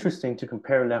is interesting to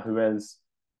compare Laruelle's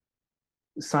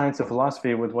science of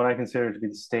philosophy with what I consider to be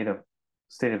the state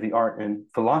of the art in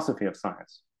philosophy of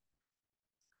science.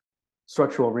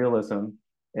 Structural realism,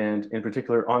 and in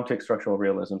particular ontic structural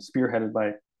realism, spearheaded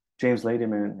by James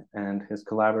Ladyman and his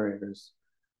collaborators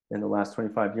in the last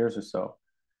 25 years or so.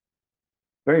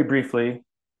 Very briefly,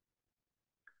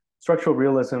 structural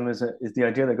realism is the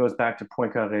idea that goes back to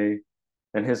Poincaré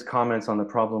and his comments on the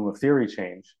problem of theory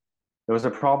change. There was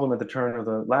a problem at the turn of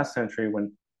the last century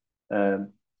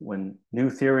when new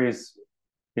theories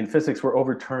in physics were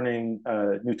overturning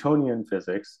Newtonian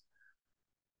physics.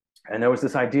 And there was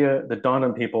this idea that dawned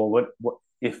on people, what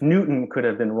if Newton could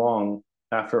have been wrong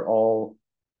after all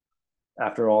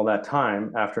that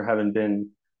time, after having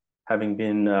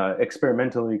been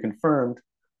experimentally confirmed,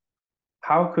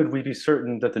 how could we be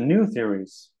certain that the new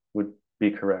theories would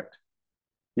be correct?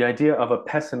 The idea of a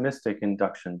pessimistic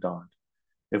induction dawned.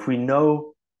 If we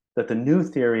know that the new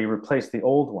theory replaced the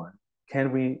old one,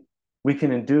 we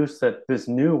can induce that this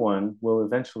new one will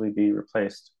eventually be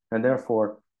replaced, and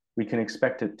therefore we can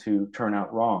expect it to turn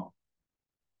out wrong.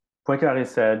 Poincaré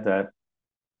said that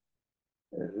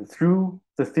through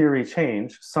the theory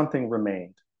change, something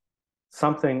remained.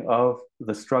 Something of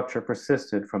the structure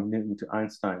persisted from Newton to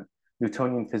Einstein.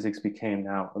 Newtonian physics became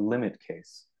now a limit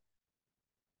case.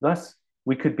 Thus,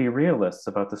 we could be realists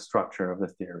about the structure of the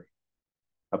theory,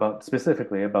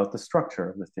 specifically about the structure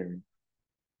of the theory.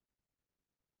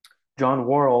 John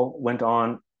Worrell went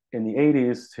on in the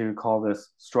 80s to call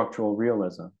this structural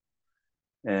realism.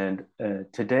 And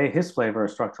today, his flavor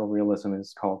of structural realism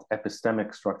is called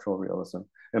epistemic structural realism,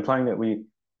 implying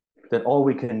that all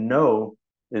we can know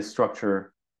is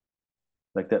structure.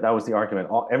 Like that was the argument.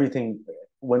 Everything,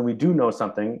 when we do know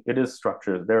something, it is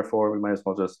structure. Therefore, we might as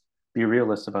well just be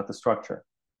realists about the structure.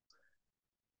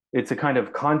 It's a kind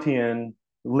of Kantian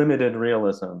limited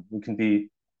realism. We can be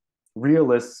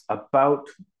realists about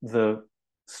the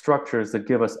structures that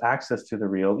give us access to the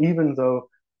real, even though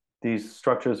these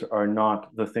structures are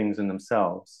not the things in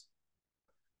themselves.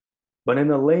 But in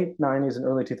the late 90s and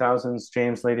early 2000s,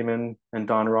 James Ladyman and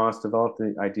Don Ross developed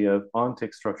the idea of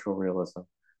ontic structural realism,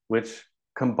 which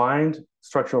combined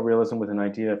structural realism with an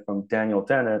idea from Daniel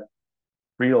Dennett,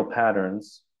 real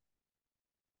patterns.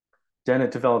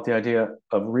 Dennett developed the idea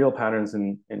of real patterns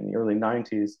in the early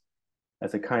 90s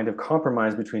as a kind of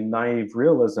compromise between naive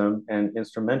realism and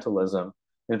instrumentalism,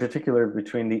 in particular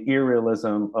between the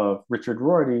irrealism of Richard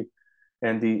Rorty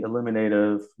and the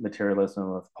eliminative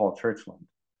materialism of Paul Churchland.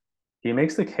 He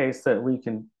makes the case that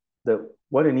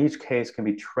what in each case can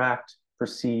be tracked,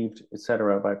 perceived,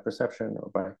 etc., by perception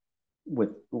or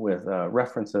with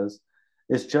references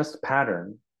is just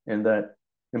pattern, and that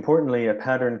importantly, a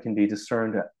pattern can be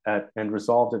discerned at and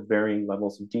resolved at varying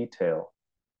levels of detail.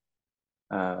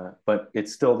 but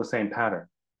it's still the same pattern.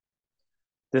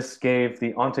 This gave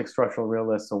the ontic structural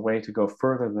realists a way to go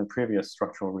further than previous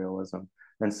structural realism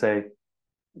and say,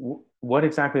 what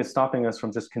exactly is stopping us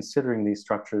from just considering these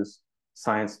structures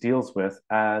science deals with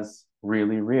as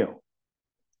really real?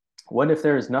 What if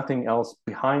there is nothing else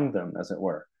behind them, as it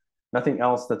were? Nothing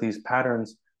else that these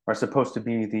patterns are supposed to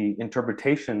be the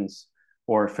interpretations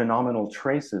or phenomenal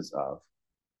traces of?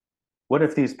 What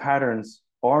if these patterns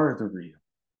are the real?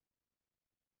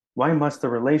 Why must the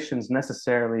relations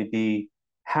necessarily be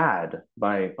had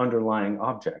by underlying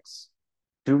objects?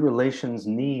 Do relations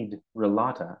need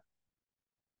relata?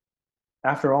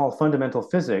 After all, fundamental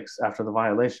physics, after the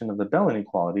violation of the Bell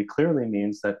inequality, clearly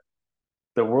means that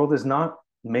the world is not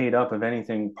made up of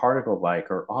anything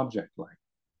particle-like or object-like.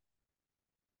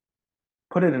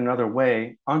 Put it another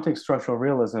way, ontic structural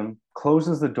realism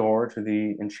closes the door to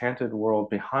the enchanted world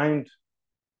behind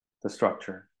the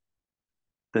structure.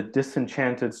 The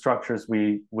disenchanted structures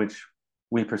which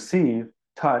we perceive,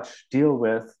 touch, deal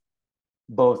with,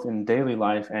 both in daily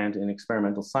life and in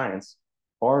experimental science,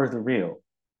 are the real.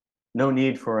 No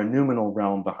need for a noumenal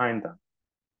realm behind them.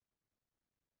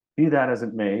 Be that as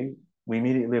it may, we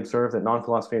immediately observe that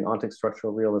non-philosophy and ontic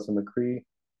structural realism agree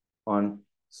on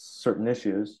certain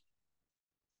issues.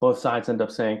 Both sides end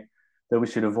up saying that we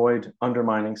should avoid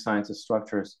undermining science's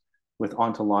structures with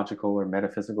ontological or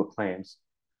metaphysical claims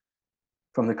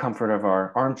from the comfort of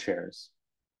our armchairs.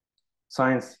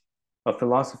 Science of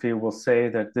philosophy will say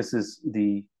that this is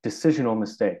the decisional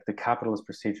mistake, the capitalist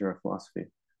procedure of philosophy,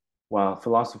 while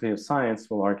philosophy of science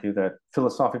will argue that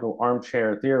philosophical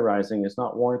armchair theorizing is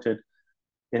not warranted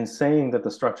in saying that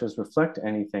the structures reflect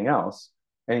anything else,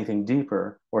 anything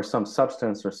deeper, or some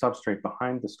substance or substrate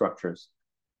behind the structures.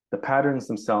 The patterns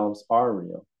themselves are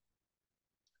real.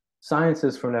 Science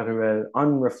is, for Laruelle,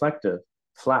 unreflective,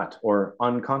 flat, or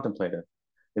uncontemplative.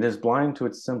 It is blind to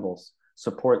its symbols,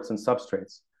 supports, and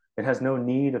substrates. It has no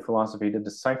need of philosophy to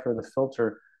decipher the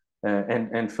filter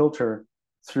and filter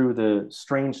through the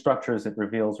strange structures it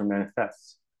reveals or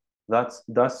manifests.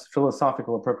 Thus,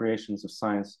 philosophical appropriations of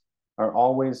science are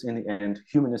always, in the end,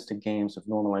 humanistic games of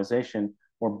normalization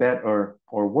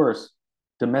or worse,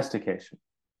 domestication.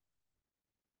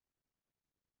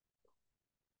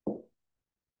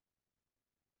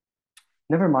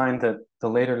 Never mind that the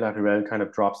later Laruelle kind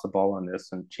of drops the ball on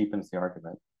this and cheapens the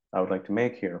argument I would like to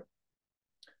make here.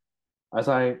 As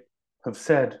I have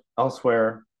said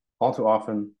elsewhere, all too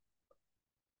often,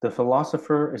 the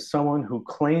philosopher is someone who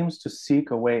claims to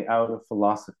seek a way out of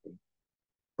philosophy,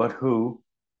 but who,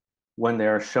 when they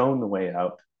are shown the way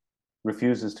out,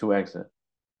 refuses to exit.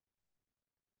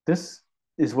 This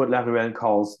is what Laruelle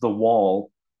calls the wall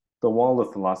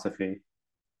of philosophy,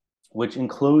 which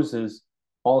encloses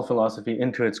all philosophy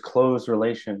into its closed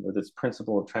relation with its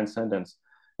principle of transcendence,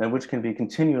 and which can be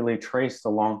continually traced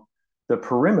along the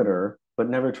perimeter, but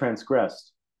never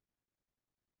transgressed.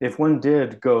 If one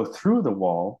did go through the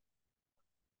wall,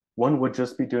 one would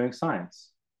just be doing science.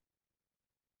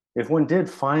 If one did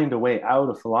find a way out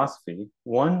of philosophy,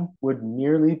 one would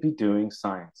merely be doing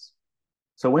science.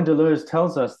 So when Deleuze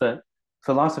tells us that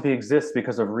philosophy exists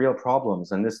because of real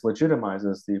problems, and this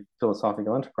legitimizes the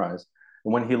philosophical enterprise,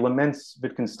 and when he laments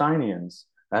Wittgensteinians,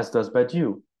 as does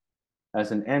Badiou,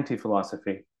 as an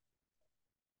anti-philosophy,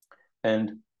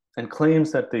 and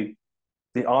claims that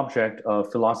the object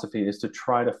of philosophy is to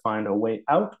try to find a way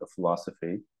out of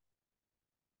philosophy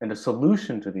and a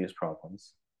solution to these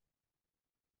problems,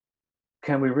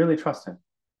 can we really trust him?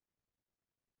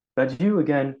 Badiou,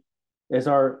 again, is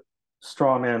our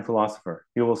straw man philosopher.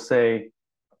 He will say,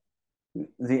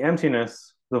 the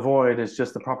emptiness, the void, is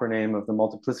just the proper name of the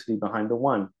multiplicity behind the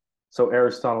one. So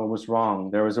Aristotle was wrong.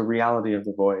 There is a reality of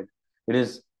the void. It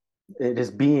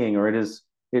is being, or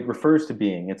it refers to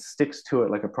being. It sticks to it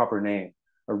like a proper name,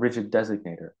 a rigid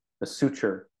designator, a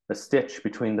suture, a stitch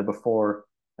between the before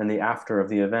and the after of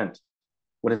the event.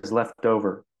 What is left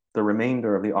over, the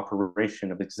remainder of the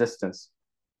operation of existence,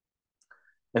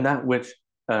 and that which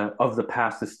of the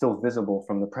past is still visible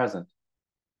from the present.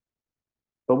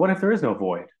 But what if there is no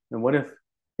void? And what if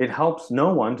it helps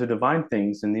no one to divine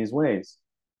things in these ways?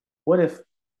 What if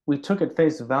we took at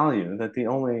face value that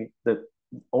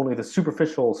only the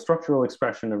superficial structural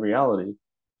expression of reality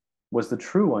was the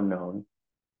true unknown,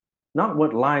 not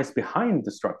what lies behind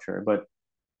the structure, but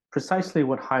precisely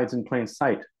what hides in plain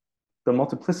sight, the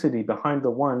multiplicity behind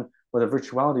the one or the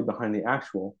virtuality behind the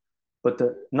actual, but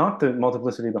not the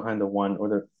multiplicity behind the one or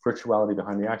the virtuality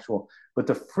behind the actual, but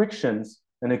the frictions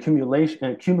and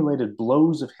accumulated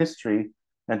blows of history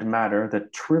and matter the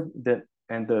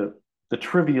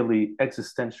trivially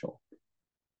existential.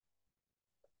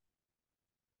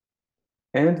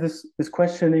 And this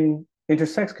questioning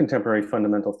intersects contemporary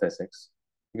fundamental physics,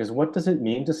 because what does it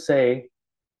mean to say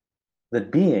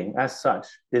that being as such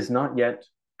is not yet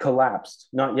collapsed,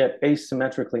 not yet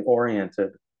asymmetrically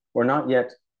oriented, or not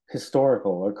yet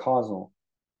historical or causal?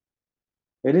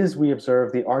 It is, we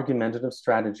observe, the argumentative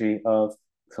strategy of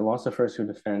philosophers who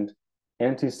defend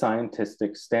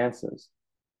anti-scientistic stances.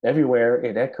 Everywhere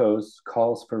it echoes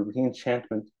calls for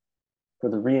reenchantment, for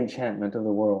the reenchantment of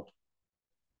the world.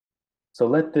 So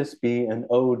let this be an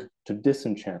ode to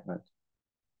disenchantment.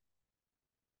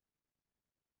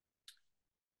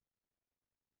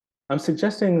 I'm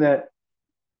suggesting that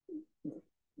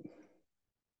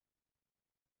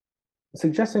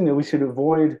we should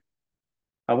avoid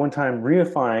at one time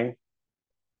reifying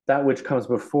that which comes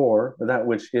before, or that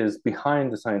which is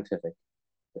behind the scientific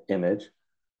image,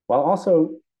 while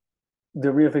also the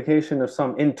reification of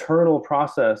some internal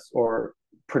process or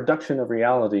production of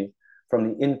reality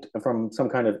from some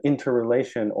kind of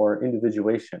interrelation or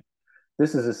individuation.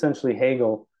 This is essentially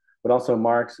Hegel, but also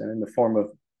Marx, and in the form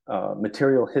of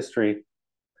material history.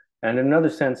 And in another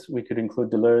sense, we could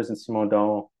include Deleuze and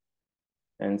Simondon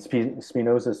and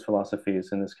Spinoza's philosophies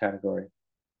in this category.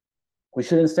 We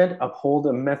should instead uphold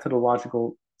a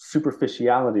methodological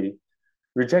superficiality,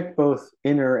 reject both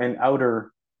inner and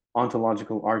outer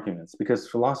ontological arguments, because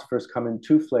philosophers come in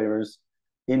two flavors,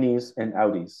 innies and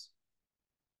outies.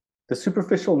 The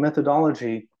superficial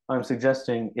methodology I'm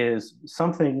suggesting is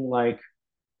something like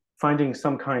finding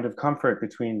some kind of comfort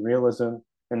between realism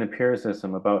and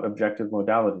empiricism about objective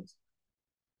modalities.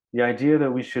 The idea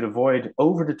that we should avoid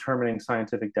over-determining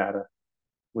scientific data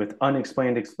with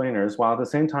unexplained explainers, while at the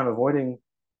same time avoiding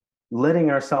letting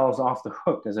ourselves off the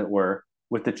hook, as it were,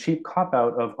 with the cheap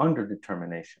cop-out of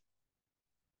underdetermination.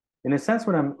 In a sense,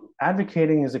 what I'm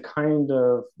advocating is a kind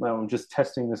of, well, I'm just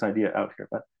testing this idea out here,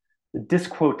 but the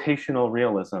disquotational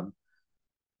realism,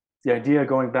 the idea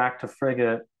going back to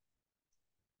Frege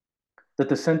that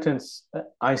the sentence,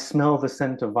 I smell the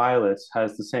scent of violets,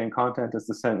 has the same content as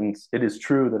the sentence, it is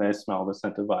true that I smell the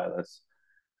scent of violets.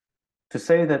 To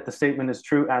say that the statement is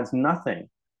true adds nothing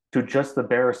to just the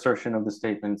bare assertion of the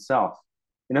statement itself.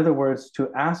 In other words,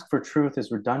 to ask for truth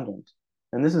is redundant.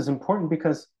 And this is important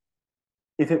because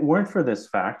if it weren't for this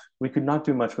fact, we could not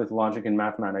do much with logic and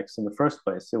mathematics in the first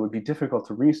place. It would be difficult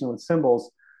to reason with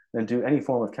symbols and do any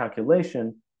form of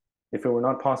calculation if it were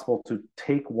not possible to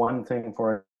take one thing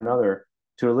for another,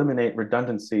 to eliminate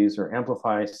redundancies or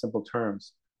amplify simple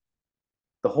terms.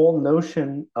 The whole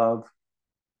notion of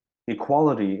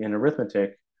equality in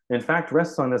arithmetic, in fact,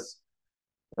 rests on this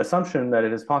assumption that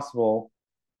it is possible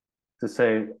to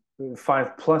say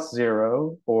 5 plus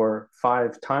 0 or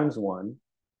 5 times 1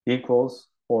 equals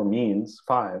or means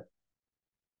 5.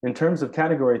 In terms of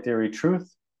category theory,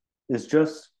 truth is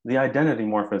just the identity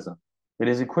morphism. It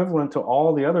is equivalent to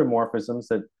all the other morphisms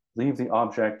that leave the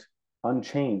object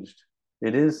unchanged.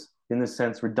 It is, in this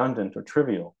sense, redundant or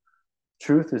trivial.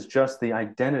 Truth is just the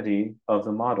identity of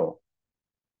the model.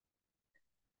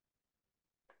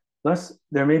 Thus,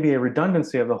 there may be a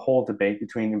redundancy of the whole debate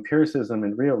between empiricism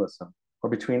and realism, or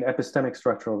between epistemic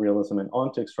structural realism and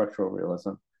ontic structural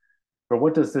realism. Or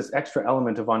what does this extra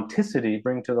element of onticity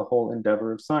bring to the whole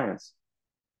endeavor of science?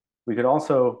 We could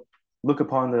also look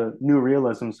upon the new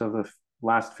realisms of the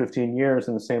last 15 years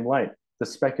in the same light, the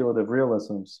speculative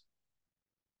realisms.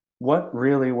 What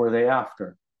really were they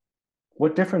after?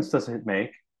 What difference does it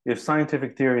make if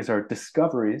scientific theories are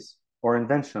discoveries or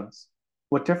inventions?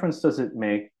 What difference does it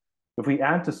make if we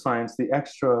add to science the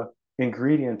extra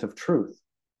ingredient of truth?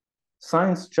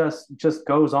 Science just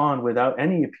goes on without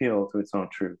any appeal to its own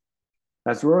truth.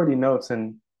 As Rory notes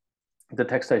in the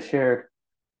text I shared,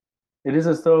 it is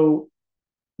as though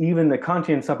even the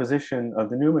Kantian supposition of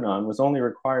the noumenon was only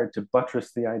required to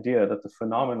buttress the idea that the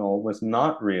phenomenal was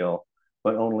not real,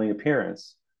 but only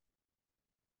appearance.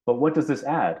 But what does this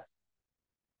add?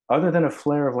 Other than a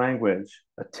flare of language,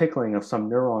 a tickling of some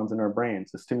neurons in our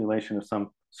brains, a stimulation of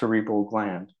some cerebral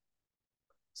gland.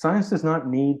 Science does not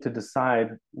need to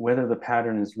decide whether the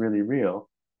pattern is really real,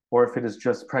 or if it is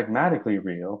just pragmatically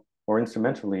real, or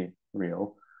instrumentally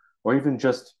real, or even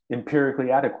just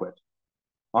empirically adequate.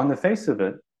 On the face of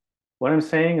it, what I'm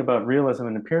saying about realism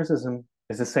and empiricism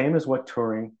is the same as what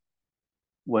Turing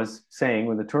was saying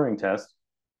with the Turing test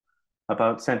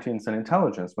about sentience and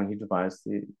intelligence when he devised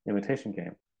the imitation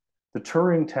game. The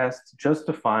Turing test just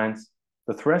defines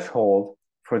the threshold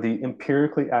for the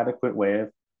empirically adequate way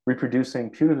of reproducing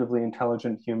putatively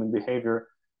intelligent human behavior.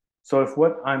 So if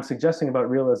what I'm suggesting about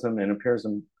realism and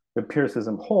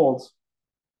empiricism holds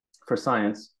for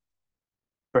science,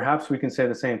 perhaps we can say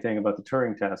the same thing about the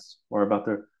Turing test or about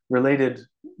the related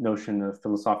notion of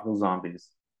philosophical zombies.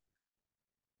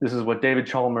 This is what David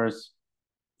Chalmers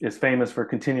is famous for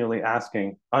continually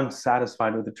asking,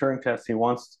 unsatisfied with the Turing test. He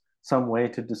wants some way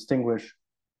to distinguish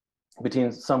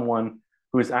between someone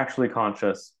who is actually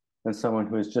conscious and someone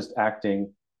who is just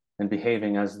acting and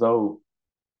behaving as though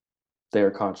they are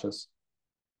conscious.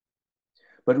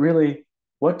 But really,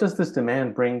 what does this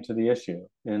demand bring to the issue?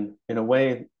 In a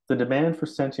way, the demand for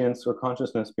sentience or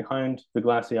consciousness behind the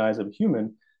glassy eyes of a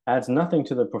human adds nothing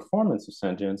to the performance of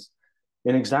sentience,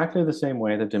 in exactly the same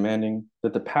way that demanding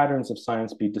that the patterns of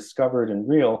science be discovered and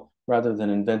real rather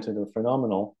than invented or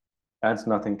phenomenal adds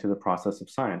nothing to the process of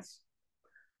science.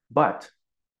 But,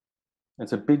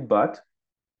 it's a big but,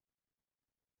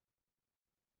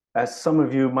 as some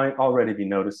of you might already be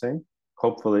noticing,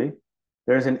 hopefully,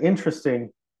 there's an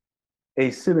interesting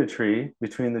asymmetry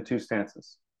between the two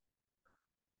stances.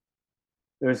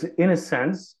 There's a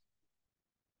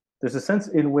sense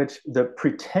in which the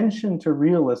pretension to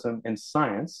realism in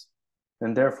science,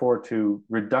 and therefore to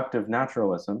reductive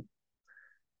naturalism,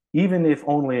 even if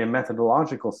only a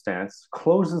methodological stance,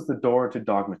 closes the door to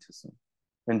dogmatism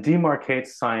and demarcates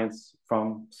science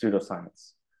from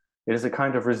pseudoscience. It is a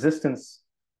kind of resistance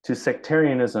to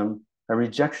sectarianism, a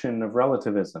rejection of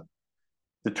relativism.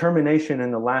 Determination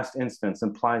in the last instance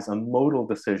implies a modal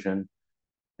decision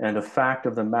and a fact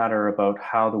of the matter about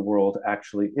how the world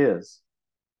actually is.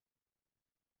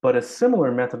 But a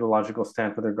similar methodological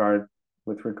stance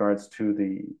with regards to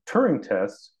the Turing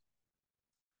test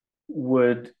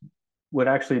would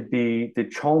actually be the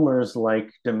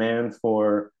Chalmers-like demand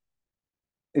for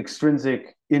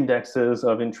extrinsic indexes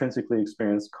of intrinsically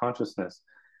experienced consciousness.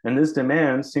 And this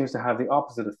demand seems to have the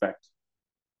opposite effect.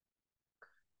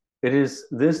 It is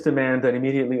this demand that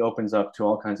immediately opens up to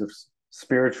all kinds of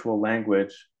spiritual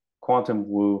language, quantum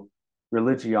woo,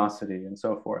 religiosity, and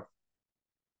so forth.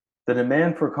 The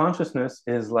demand for consciousness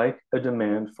is like a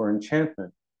demand for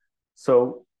enchantment.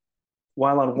 So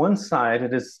while on one side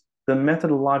it is the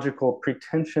methodological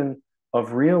pretension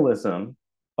of realism,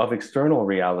 of external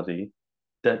reality,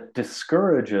 that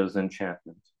discourages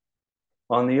enchantment,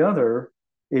 on the other,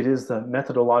 it is the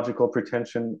methodological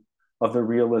pretension of the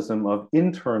realism of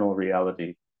internal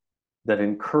reality that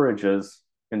encourages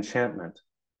enchantment.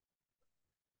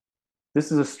 This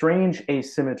is a strange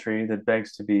asymmetry that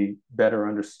begs to be better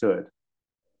understood.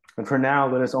 And for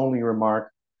now, let us only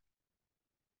remark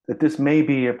that this may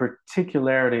be a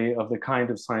particularity of the kind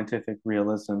of scientific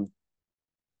realism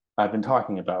I've been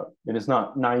talking about. It is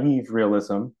not naive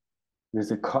realism.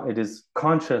 It is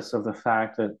conscious of the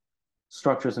fact that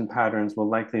structures and patterns will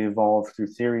likely evolve through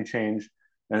theory change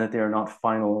and that they are not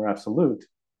final or absolute.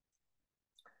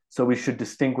 So we should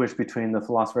distinguish between the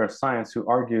philosopher of science who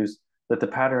argues that the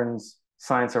patterns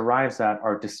science arrives at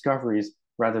are discoveries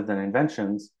rather than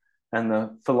inventions, and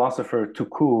the philosopher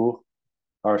tout court,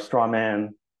 or straw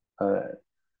man,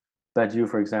 Badiou,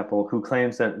 for example, who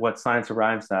claims that what science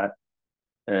arrives at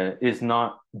is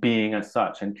not being as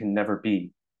such and can never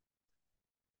be.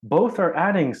 Both are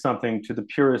adding something to the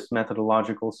purest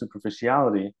methodological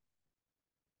superficiality,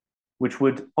 which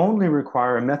would only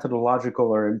require a methodological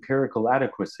or empirical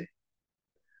adequacy.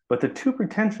 But the two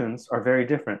pretensions are very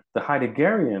different. The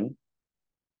Heideggerian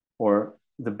or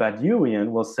the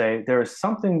Badiouian will say there is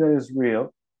something that is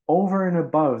real over and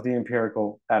above the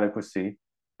empirical adequacy,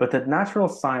 but that natural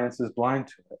science is blind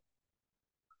to it.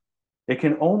 It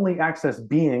can only access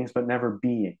beings, but never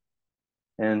being.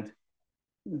 And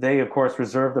they, of course,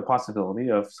 reserve the possibility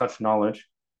of such knowledge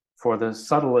for the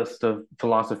subtlest of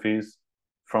philosophies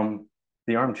from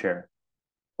the armchair,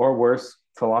 or worse,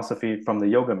 philosophy from the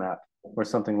yoga mat, or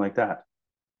something like that.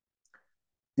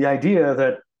 The idea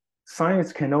that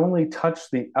science can only touch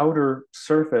the outer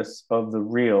surface of the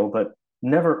real, but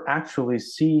never actually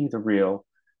see the real,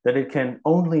 that it can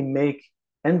only make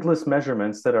endless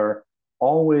measurements that are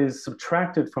always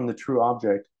subtracted from the true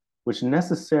object, which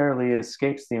necessarily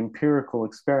escapes the empirical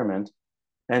experiment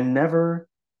and never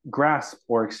grasp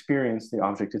or experience the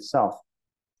object itself.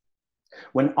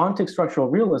 When ontic structural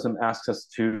realism asks us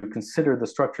to consider the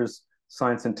structures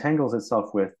science entangles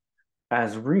itself with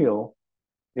as real,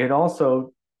 it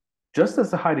also, just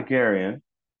as the Heideggerian,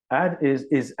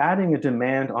 is adding a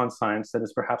demand on science that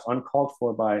is perhaps uncalled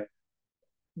for by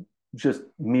just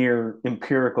mere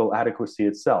empirical adequacy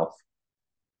itself.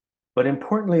 But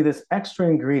importantly, this extra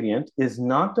ingredient is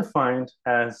not defined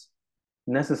as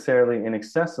necessarily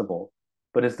inaccessible,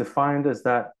 but is defined as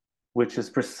that which is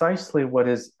precisely what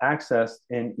is accessed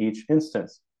in each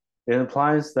instance. It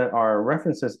implies that our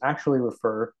references actually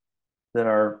refer, that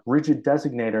our rigid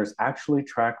designators actually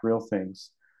track real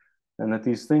things, and that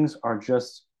these things are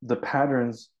just the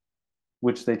patterns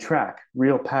which they track,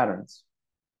 real patterns.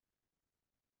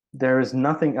 There is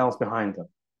nothing else behind them.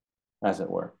 as it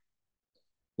were.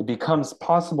 It becomes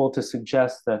possible to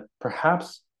suggest that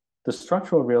perhaps the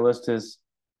structural realist is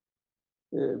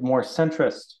more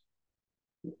centrist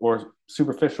or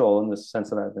superficial in the sense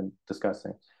that I've been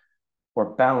discussing,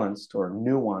 or balanced or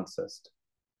nuanced.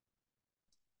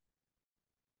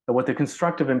 But what the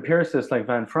constructive empiricist like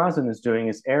Van Frazen is doing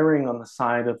is erring on the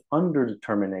side of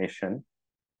underdetermination,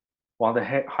 while the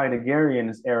Heideggerian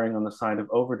is erring on the side of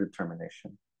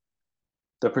overdetermination.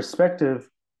 The perspective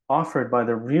offered by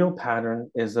the real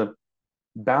pattern is a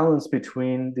balance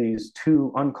between these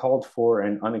two uncalled for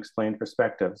and unexplained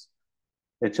perspectives.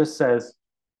 It just says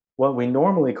what we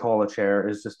normally call a chair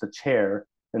is just a chair,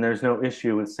 and there's no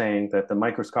issue with saying that the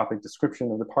microscopic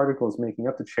description of the particles making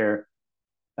up the chair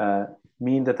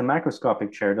mean that the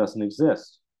macroscopic chair doesn't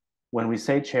exist. When we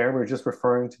say chair, we're just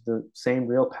referring to the same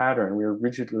real pattern. We're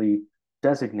rigidly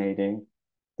designating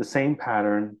the same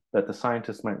pattern that the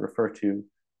scientist might refer to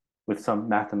with some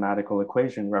mathematical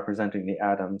equation representing the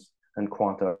atoms and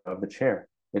quanta of the chair.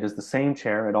 It is the same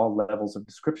chair at all levels of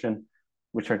description,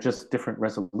 which are just different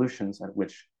resolutions at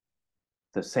which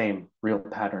the same real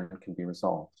pattern can be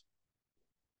resolved.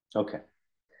 Okay,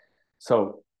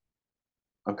 so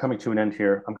I'm coming to an end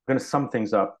here. I'm going to sum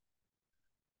things up.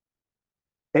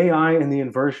 AI and the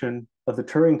inversion of the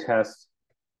Turing test.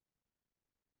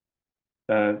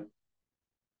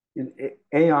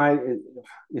 AI,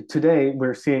 today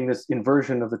we're seeing this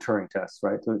inversion of the Turing test,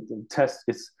 right? The test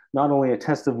is not only a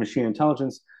test of machine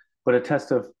intelligence, but a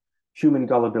test of human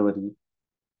gullibility.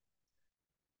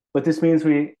 But this means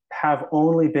we have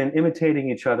only been imitating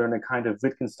each other in a kind of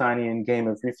Wittgensteinian game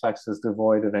of reflexes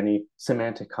devoid of any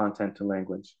semantic content to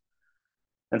language.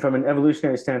 And from an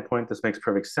evolutionary standpoint, this makes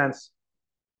perfect sense.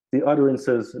 The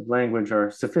utterances of language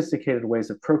are sophisticated ways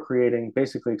of procreating,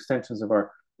 basically extensions of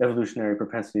our evolutionary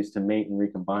propensities to mate and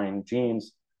recombine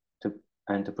genes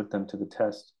and to put them to the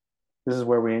test. This is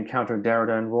where we encounter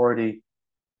Derrida and Rorty,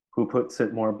 who puts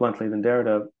it more bluntly than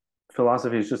Derrida.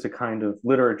 Philosophy is just a kind of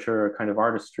literature, a kind of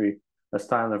artistry, a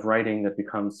style of writing that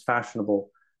becomes fashionable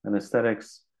and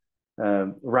aesthetics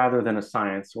rather than a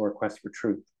science or a quest for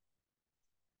truth.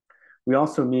 We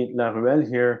also meet Laruelle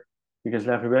here because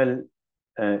Laruelle,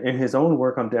 in his own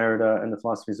work on Derrida and the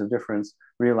philosophies of difference,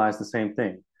 realized the same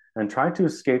thing and tried to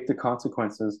escape the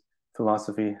consequences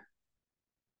philosophy,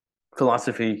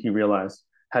 he realized,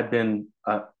 had been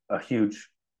a huge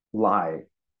lie.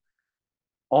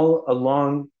 All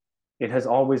along, it has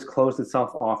always closed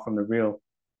itself off from the real.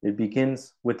 It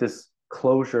begins with this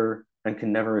closure and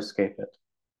can never escape it.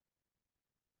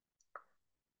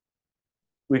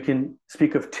 We can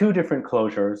speak of two different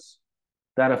closures,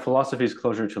 that of philosophy's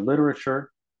closure to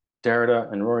literature,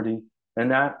 Derrida and Rorty,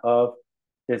 and that of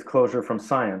its closure from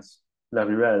science,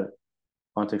 Laruelle,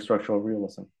 ontic structural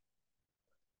realism.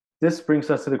 This brings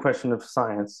us to the question of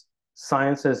science.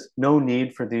 Science has no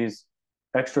need for these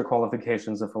extra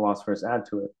qualifications that philosophers add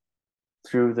to it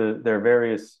through their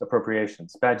various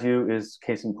appropriations. Badiou is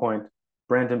case in point,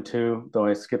 Brandom too, though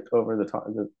I skipped over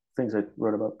the things I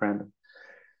wrote about Brandom.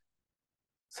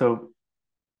 So,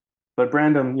 but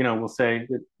Brandom, will say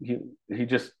that he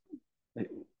just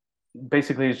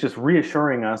basically is just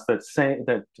reassuring us that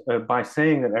by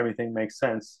saying that everything makes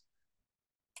sense,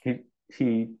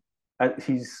 he's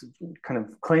kind of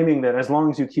claiming that as long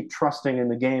as you keep trusting in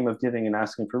the game of giving and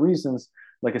asking for reasons,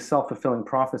 like a self-fulfilling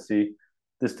prophecy,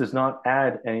 this does not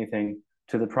add anything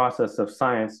to the process of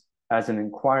science as an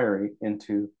inquiry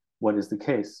into what is the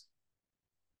case.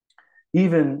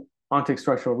 Even ontic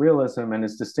structural realism and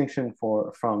its distinction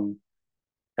from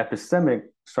epistemic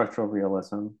structural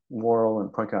realism, Worrell and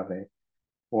Poincaré,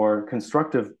 or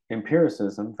constructive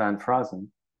empiricism, Van Frazen,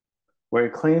 where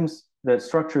it claims that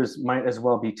structures might as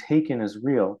well be taken as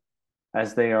real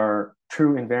as they are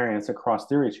true invariants across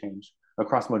theory change,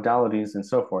 across modalities and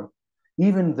so forth.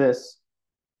 Even this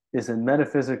is a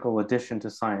metaphysical addition to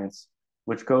science,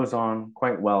 which goes on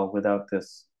quite well without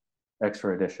this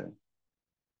extra addition.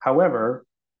 However,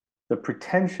 the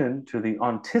pretension to the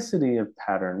onticity of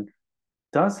pattern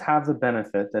does have the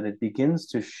benefit that it begins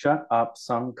to shut up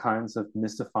some kinds of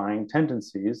mystifying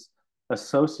tendencies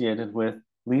associated with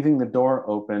leaving the door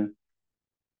open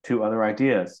to other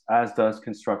ideas, as does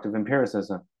constructive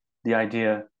empiricism, the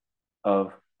idea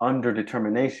of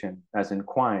underdetermination, as in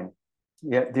Quine.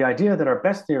 Yet the idea that our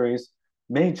best theories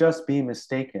may just be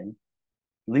mistaken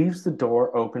leaves the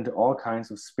door open to all kinds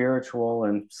of spiritual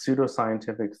and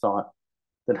pseudoscientific thought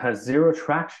that has zero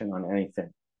traction on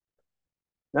anything.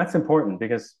 That's important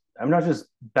because I'm not just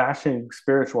bashing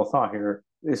spiritual thought here.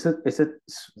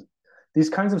 These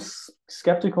kinds of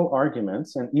skeptical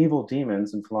arguments and evil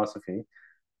demons in philosophy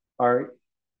are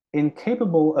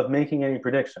incapable of making any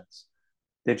predictions.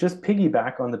 They just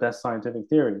piggyback on the best scientific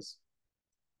theories.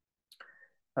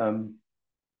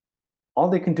 All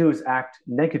they can do is act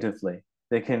negatively.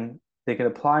 They can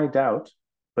apply doubt,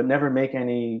 but never make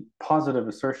any positive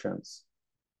assertions.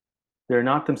 They're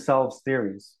not themselves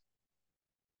theories.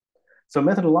 So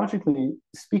methodologically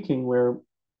speaking,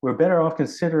 we're better off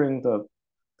considering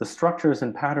the structures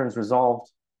and patterns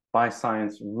resolved by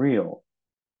science real.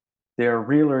 They are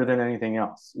realer than anything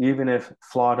else, even if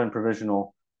flawed and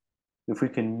provisional. If we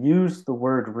can use the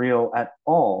word real at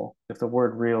all, if the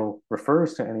word real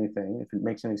refers to anything, if it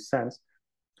makes any sense,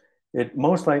 the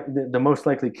most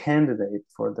likely candidate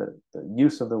for the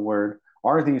use of the word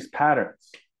are these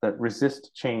patterns that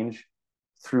resist change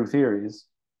through theories,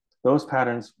 those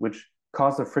patterns which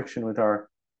cause the friction with our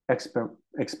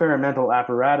experimental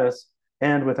apparatus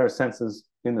and with our senses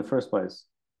in the first place.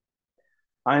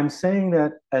 I am saying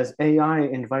that as AI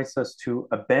invites us to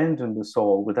abandon the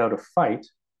soul without a fight,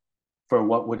 for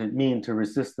what would it mean to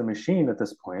resist the machine at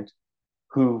this point,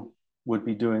 who would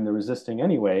be doing the resisting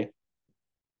anyway,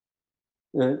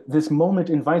 this moment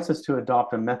invites us to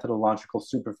adopt a methodological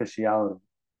superficiality.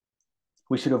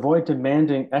 We should avoid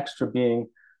demanding extra being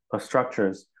of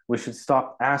structures. We should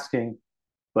stop asking,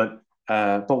 but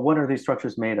what are these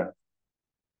structures made of?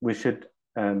 We should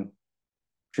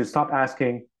stop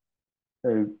asking,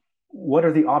 what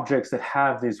are the objects that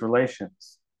have these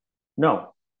relations?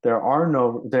 No, there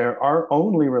are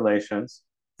only relations,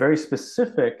 very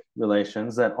specific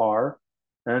relations that are,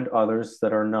 and others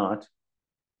that are not,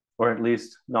 or at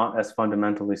least not as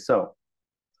fundamentally so.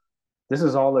 This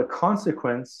is all a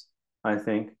consequence, I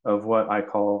think, of what I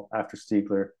call, after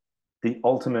Stiegler, the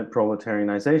ultimate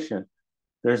proletarianization.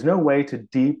 There's no way to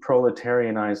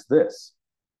deproletarianize this.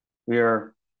 We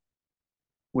are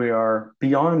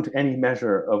beyond any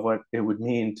measure of what it would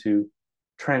mean to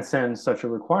transcend such a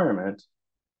requirement.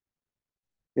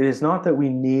 It is not that we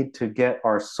need to get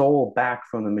our soul back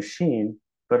from the machine,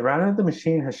 but rather the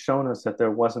machine has shown us that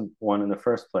there wasn't one in the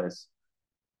first place.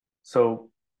 So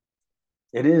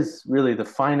it is really the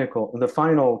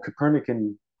final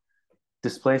Copernican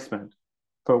displacement.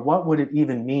 For what would it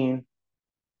even mean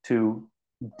to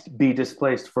be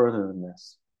displaced further than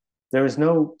this? There is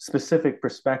no specific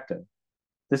perspective.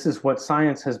 This is what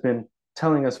science has been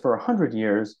telling us for 100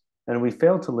 years, and we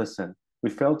failed to listen. We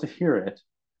failed to hear it.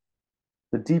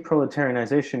 The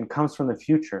deproletarianization comes from the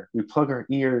future. We plug our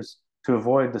ears to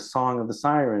avoid the song of the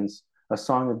sirens, a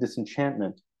song of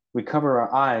disenchantment. We cover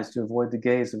our eyes to avoid the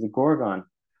gaze of the Gorgon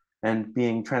and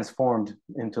being transformed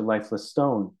into lifeless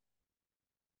stone.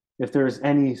 If there is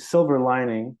any silver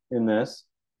lining in this,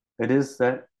 it is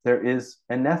that there is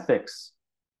an ethics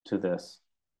to this,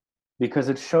 because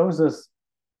it shows us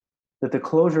that the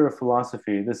closure of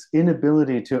philosophy, this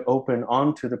inability to open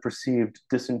onto the perceived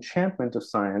disenchantment of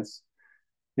science,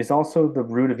 is also the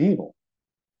root of evil.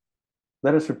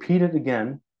 Let us repeat it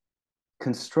again.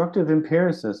 Constructive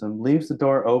empiricism leaves the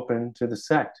door open to the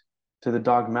sect, to the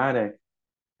dogmatic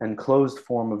and closed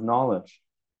form of knowledge.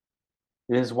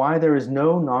 It is why there is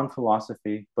no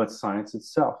non-philosophy but science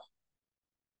itself.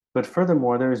 But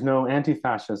furthermore, there is no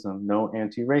anti-fascism, no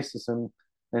anti-racism,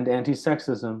 and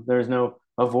anti-sexism. There is no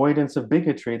avoidance of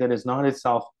bigotry that is not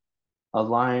itself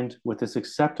aligned with this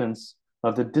acceptance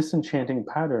of the disenchanting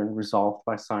pattern resolved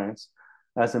by science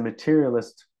as a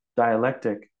materialist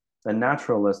dialectic, a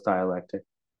naturalist dialectic,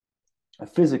 a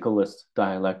physicalist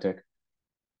dialectic,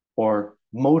 or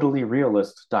modally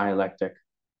realist dialectic.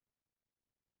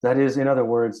 That is, in other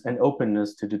words, an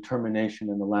openness to determination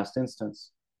in the last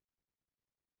instance.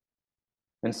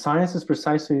 And science is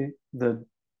precisely the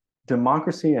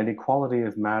democracy and equality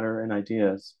of matter and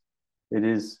ideas. It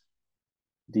is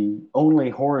the only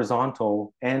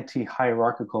horizontal,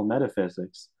 anti-hierarchical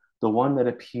metaphysics, the one that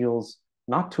appeals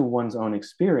not to one's own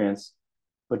experience,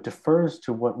 but defers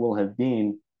to what will have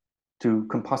been, to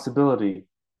compossibility,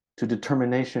 to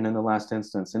determination in the last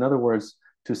instance. In other words,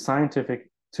 to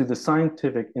the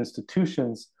scientific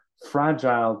institution's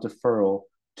fragile deferral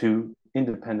to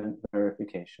independent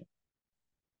verification.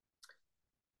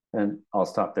 And I'll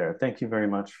stop there. Thank you very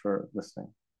much for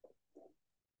listening.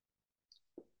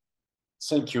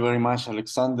 Thank you very much,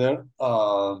 Alexander.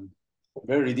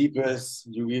 Very deep.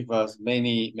 You give us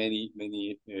many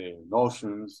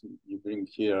notions. You bring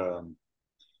here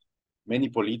many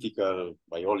political,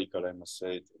 biological, I must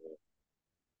say,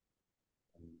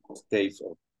 states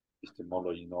of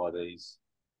epistemology nowadays.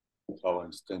 Our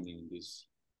understanding this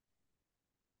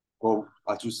go,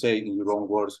 as you say in your own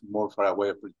words, more far away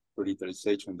of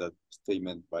proletarianization, that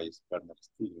statement by Bernard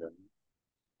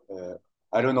Stiegler.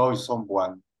 I don't know if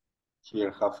someone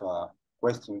here have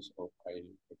questions, or I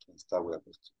can start with a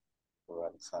question for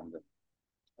Alexander.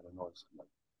 I don't know.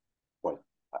 Well,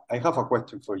 I have a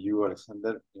question for you,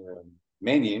 Alexander.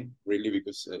 Many, really,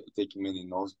 because taking many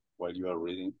notes while you are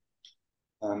reading.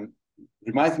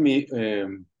 Reminds me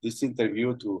this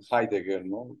interview to Heidegger,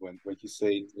 no? When he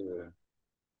said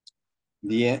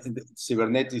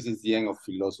cybernetics is the end of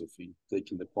philosophy,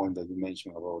 taking the point that you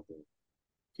mentioned about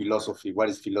philosophy. What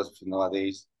is philosophy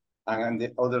nowadays? And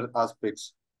the other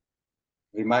aspects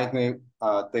remind me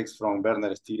a text from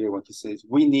Bernard Stier when he says,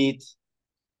 we need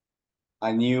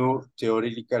a new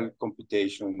theoretical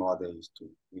computation nowadays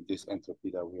with this entropy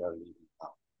that we are living now.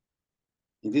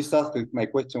 In this aspect, my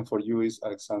question for you is,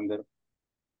 Alexander,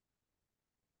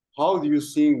 how do you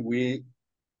think we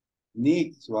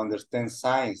need to understand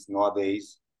science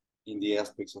nowadays in the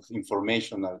aspects of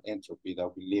informational entropy that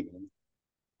we live in?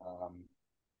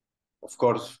 Of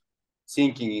course,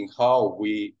 thinking in how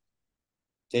we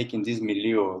take in this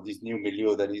milieu, this new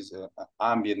milieu that is an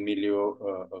ambient milieu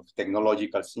of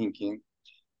technological thinking,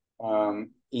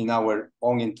 in our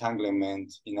own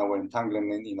entanglement, in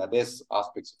the best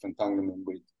aspects of entanglement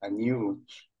with a new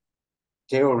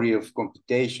theory of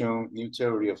computation, new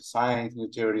theory of science, new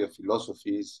theory of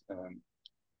philosophies,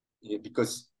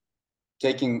 because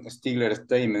taking Stigler's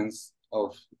statements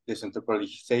of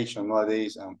decentralization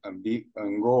nowadays and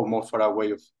go more far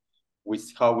away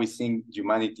with how we think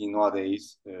humanity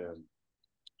nowadays,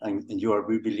 and you are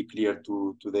really clear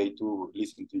today to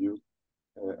listen to you.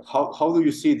 How do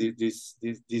you see this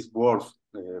world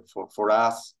for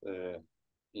us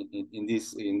in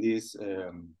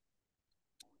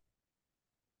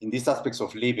these aspects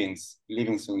of livings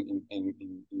in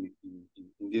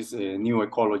these new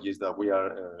ecologies that we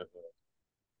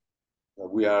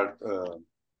are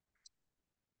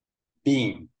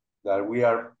being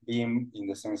in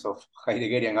the sense of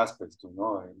Heideggerian aspects, in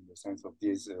the sense of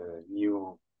this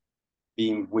new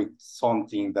being with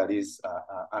something that is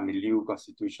a milieu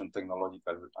constitution,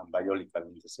 technological and biological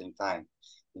at the same time.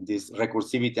 In this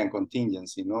recursivity and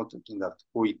contingency, taking that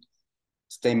quick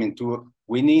statement to,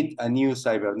 we need a new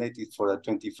cybernetics for the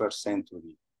 21st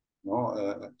century.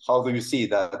 How do you see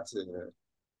that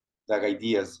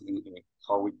ideas,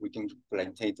 how we can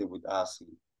implement it with us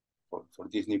for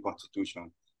this new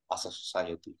constitution as a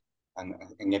society, and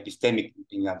epistemic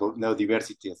in a no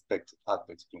diversity aspects,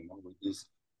 with this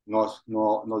no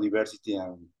diversity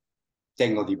and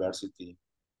techno diversity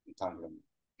entanglement.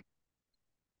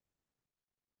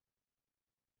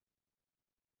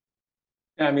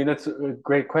 Yeah, I mean, that's a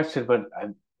great question, but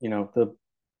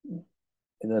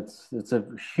it's a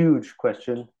huge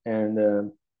question,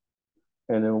 and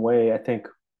in a way, I think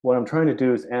what I'm trying to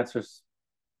do is answer,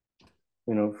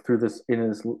 through this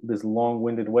in this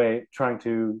long-winded way, trying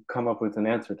to come up with an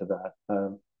answer to that.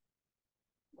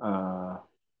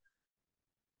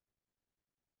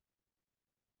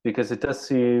 Because it does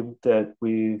seem that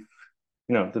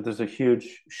that there's a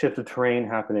huge shift of terrain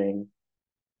happening,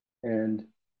 and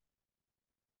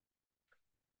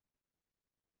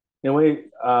in a way,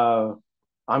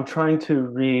 I'm trying to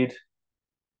read.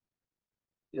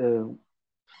 There's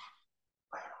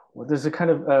a kind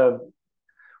of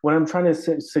when I'm trying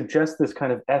to suggest this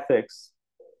kind of ethics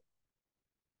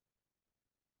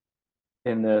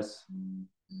in this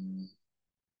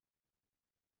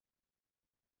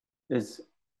is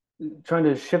trying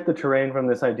to shift the terrain from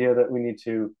this idea that we need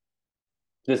to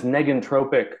this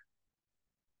negentropic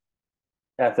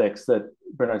ethics that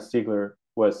Bernard Stiegler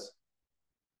was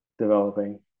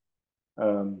developing.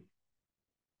 I'm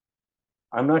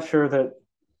not sure that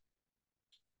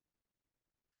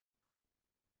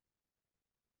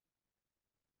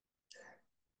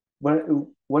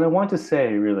what I want to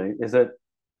say really is that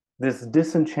this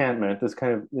disenchantment, this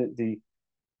kind of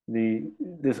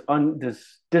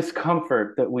this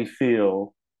discomfort that we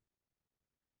feel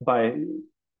by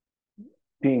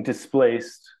being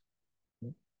displaced,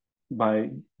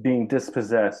 by being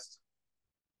dispossessed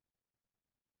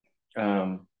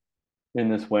in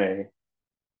this way,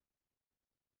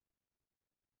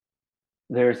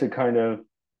 there's a kind of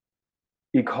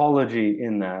ecology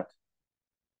in that.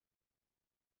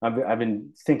 I've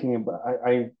been thinking about,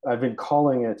 I've been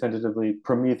calling it tentatively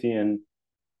Promethean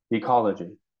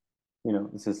ecology.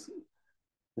 This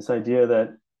idea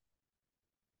that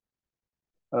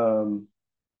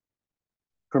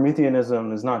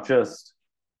Prometheanism is not just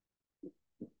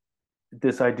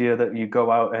this idea that you go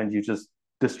out and you just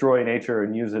destroy nature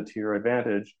and use it to your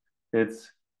advantage.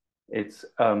 It's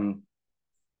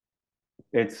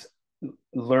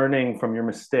learning from your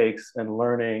mistakes and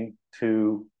learning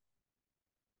to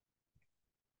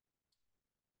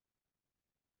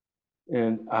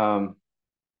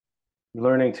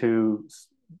learning to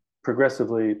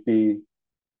progressively be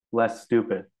less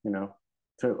stupid,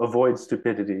 to avoid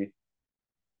stupidity,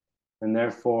 and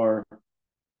therefore,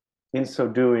 in so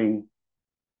doing,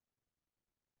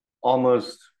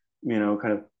 almost,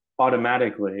 kind of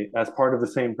automatically, as part of the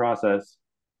same process,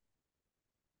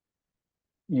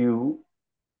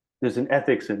 there's an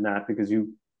ethics in that, because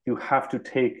you have to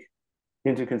take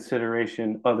into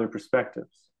consideration other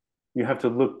perspectives. You have to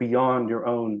look beyond your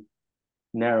own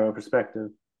narrow perspective.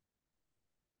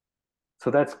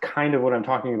 So that's kind of what I'm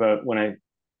talking about when I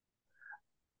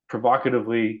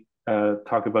provocatively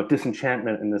talk about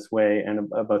disenchantment in this way,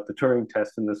 and about the Turing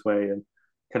test in this way, and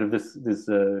kind of this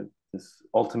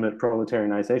ultimate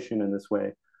proletarianization in this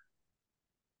way.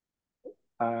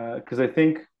 Because I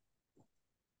think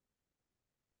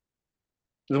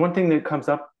there's one thing that comes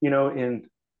up, in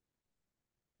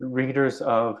readers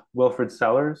of Wilfrid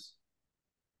Sellars.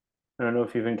 I don't know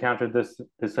if you've encountered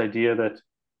this idea that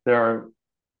there are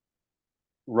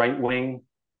right-wing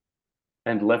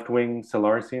and left-wing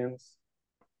Sellarsians,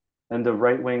 and the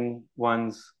right-wing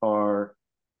ones are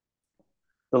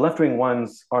the left-wing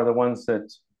ones are the ones that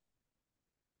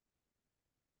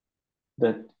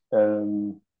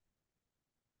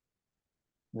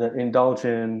indulge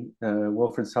in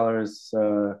Wilfrid Sellars'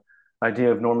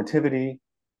 idea of normativity,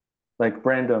 like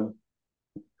Brandom,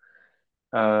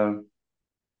 and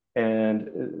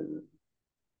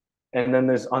then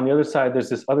there's, on the other side, there's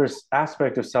this other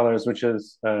aspect of Sellars, which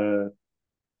is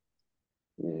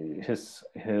he's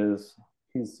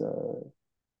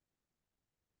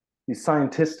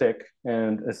scientistic,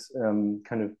 and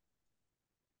kind of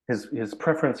his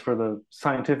preference for the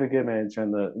scientific image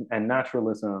and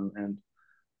naturalism, and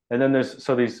then there's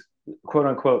these quote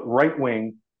unquote right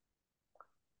wing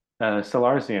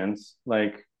Sellarsians,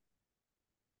 like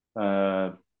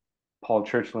Paul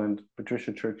Churchland,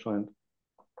 Patricia Churchland,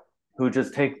 who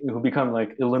become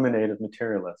like eliminated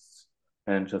materialists,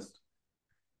 and just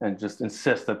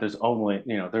insist that there's only,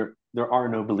 there are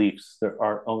no beliefs.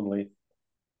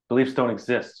 Beliefs don't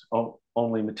exist.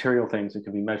 Only material things that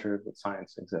can be measured with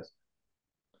science exist.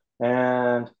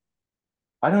 And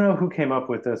I don't know who came up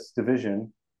with this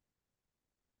division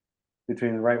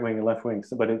between the right wing and left wing,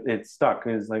 but it stuck.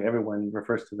 It's like everyone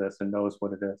refers to this and knows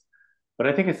what it is. But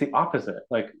I think it's the opposite.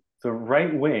 Like the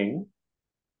right wing,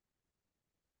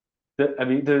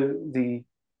 the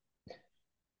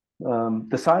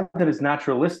side that is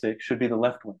naturalistic should be the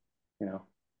left wing,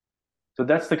 So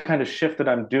that's the kind of shift that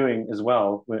I'm doing as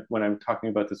well when I'm talking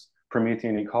about this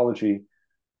Promethean ecology.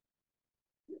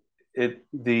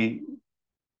 The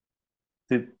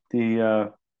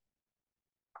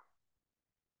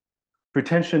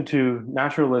pretension to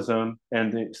naturalism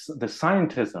and the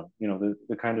scientism,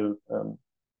 the kind of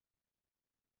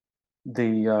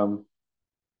the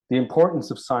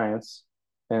importance of science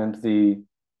and the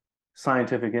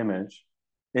scientific image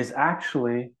is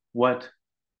actually what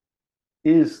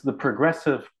is the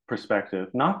progressive perspective,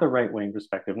 not the right-wing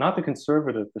perspective, not the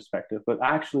conservative perspective, but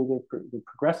actually the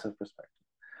progressive perspective.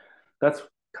 That's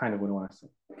kind of what I want to say.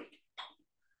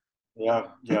 Yeah.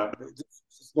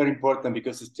 It's very important,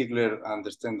 because Stigler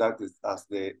understands that as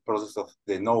the process of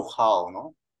the know-how,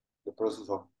 no? The process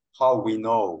of how we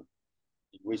know,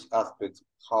 in which aspects,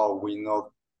 how we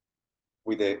know,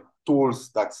 with the tools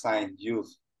that science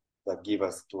use that give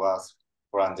us to us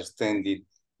for understanding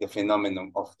the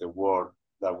phenomenon of the world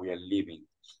that we are living,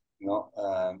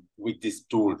 with these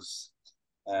tools,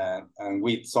 and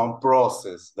with some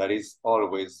process that is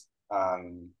always,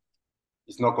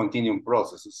 it's not continuum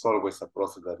process, it's always a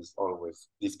process that is always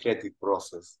discretic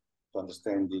process to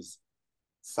understand these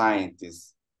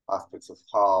scientists aspects of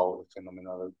how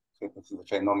the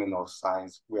phenomenal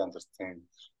science we understand,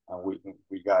 and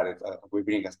we got it, we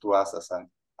bring us to us as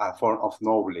a form of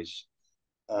knowledge.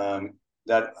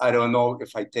 That I don't know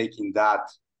if I take in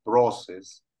that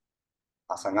process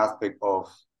as an aspect of,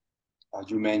 as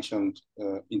you mentioned,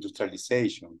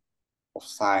 industrialization of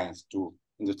science to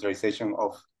industrialization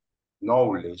of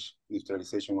knowledge,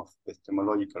 industrialization of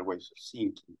epistemological ways of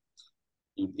thinking,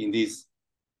 in this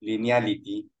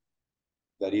lineality,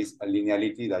 that is a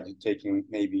lineality that you're taking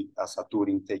maybe as a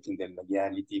Turing taking the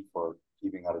lineality for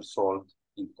giving a result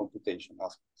in computation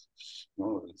aspects.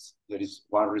 There is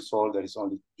one result that is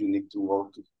only unique to go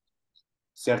to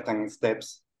certain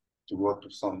steps to go to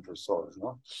some results.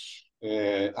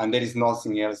 And there is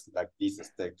nothing else like this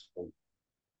step from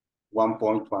one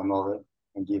point to another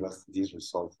and give us this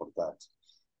result for that.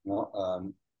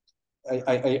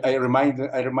 I remind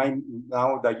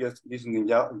now that just listening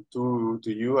to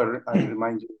you, I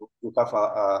remind you have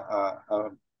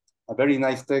a very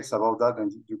nice text about that,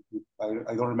 and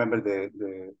I don't remember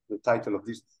the title of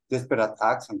this, Desperate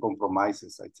Acts and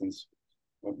Compromises, I think.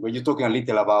 when you're talking a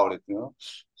little about it,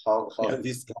 how Yeah.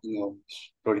 this kind of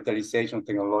proletarianization,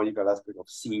 technological aspect of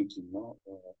thinking,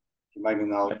 remind me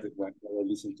now when I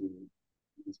listen to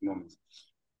these moments.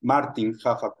 Martin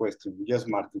have a question. Yes,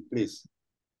 Martin, please.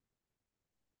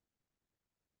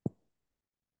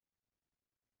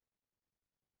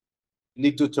 You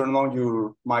need to turn on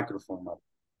your microphone, Martin.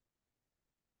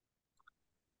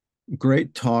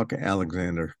 Great talk,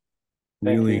 Alexander.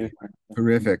 Thank Really you.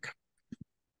 terrific.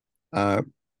 I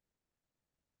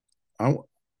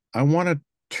want to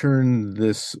turn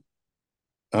this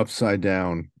upside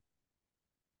down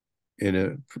in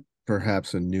a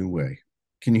perhaps a new way.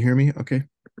 Can you hear me? Okay.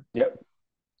 Yep.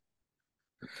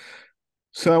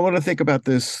 So I want to think about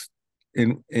this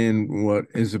in what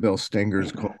Isabel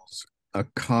Stengers calls a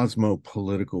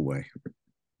cosmopolitical way.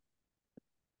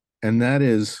 And that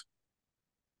is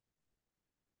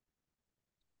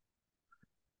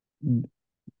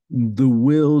the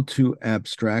will to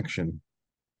abstraction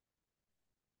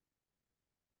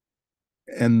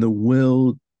and the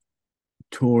will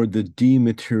toward the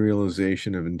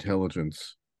dematerialization of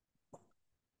intelligence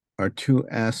are two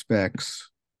aspects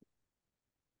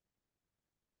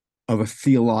of a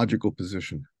theological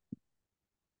position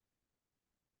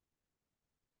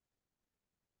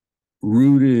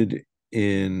rooted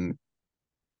in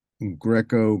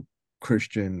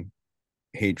Greco-Christian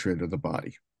hatred of the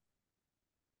body.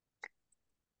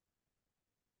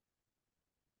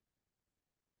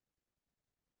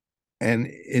 And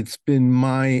it's been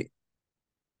my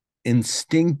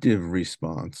instinctive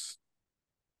response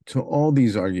to all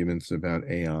these arguments about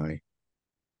AI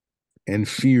and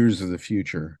fears of the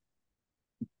future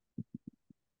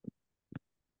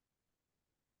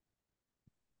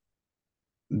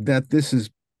that this has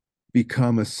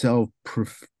become a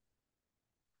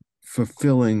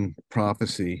self-fulfilling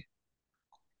prophecy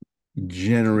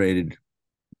generated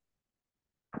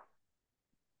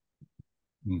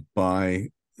by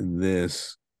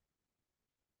this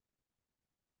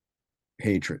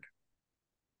hatred.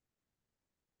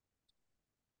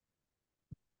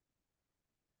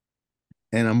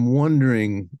 And I'm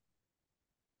wondering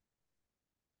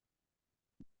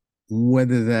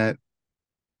whether that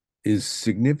is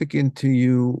significant to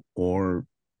you or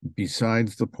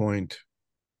besides the point,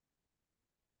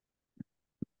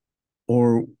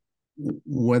 or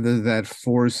whether that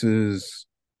forces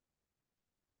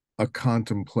a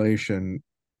contemplation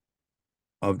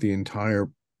of the entire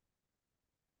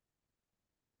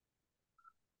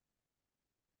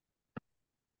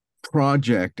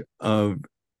project of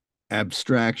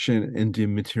abstraction and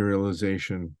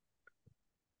dematerialization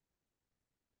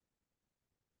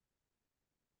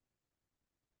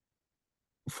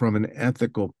from an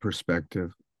ethical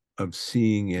perspective of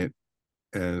seeing it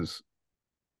as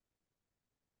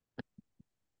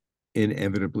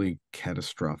inevitably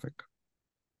catastrophic.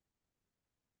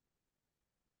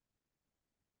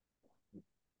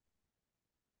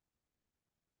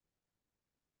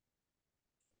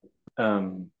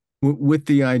 With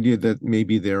the idea that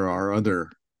maybe there are other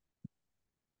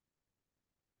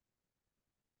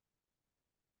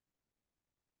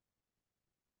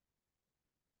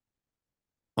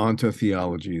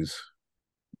ontotheologies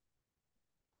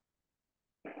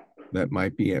that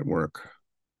might be at work.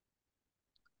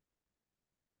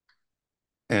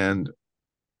 And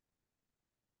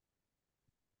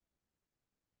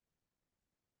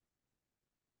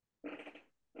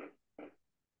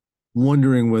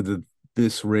wondering whether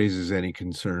this raises any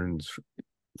concerns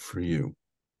for you.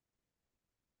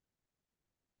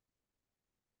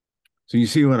 So you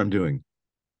see what I'm doing?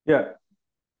 Yeah.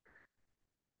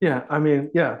 Yeah. I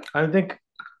mean, yeah, I think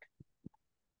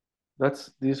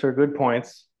these are good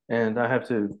points, and I have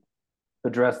to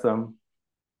address them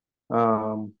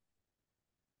um,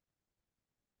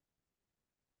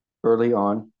 early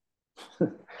on.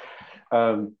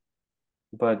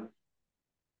 But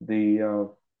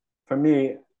for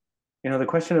me, the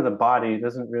question of the body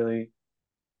doesn't really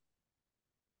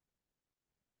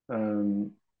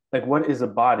like what is a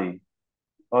body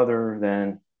other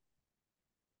than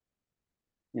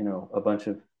a bunch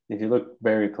of if you look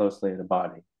very closely at a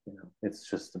body, it's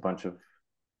just a bunch of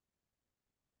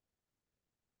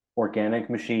organic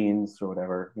machines or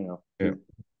whatever, Yeah.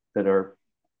 that are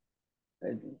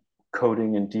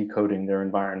coding and decoding their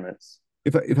environments.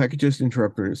 If I could just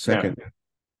interrupt for a second. Yeah.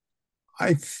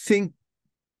 I think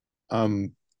I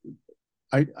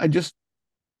just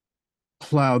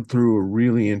plowed through a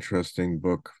really interesting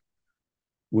book,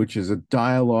 which is a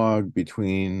dialogue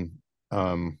between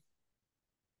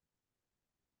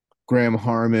Graham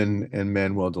Harman and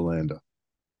Manuel DeLanda.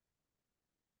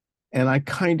 And I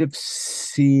kind of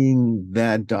seeing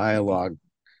that dialogue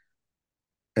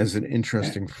as an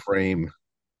interesting frame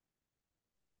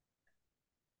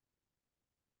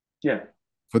Yeah.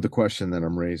 for the question that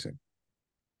I'm raising.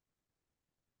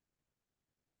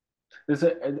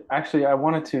 Actually,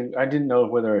 I didn't know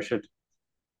whether I should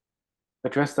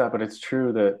address that, but it's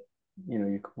true that,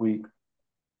 we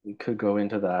could go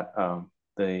into that.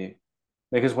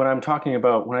 Because when I'm talking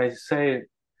about, when I say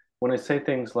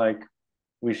things like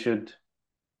we should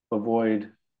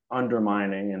avoid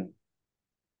undermining and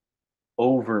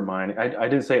overmining. I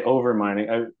didn't say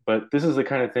overmining, but this is the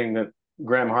kind of thing that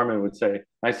Graham Harman would say.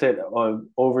 I said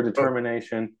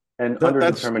overdetermination and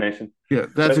That's underdetermination.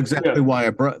 that's But exactly why I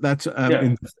brought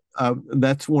yeah,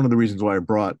 that's one of the reasons why I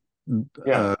brought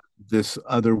yeah, this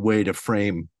other way to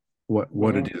frame what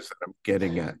hmm it is that I'm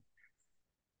getting at.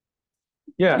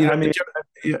 yeah. You know, I mean,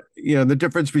 the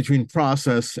difference between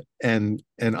process and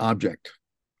object,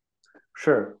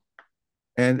 sure.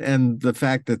 and the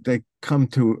fact that they come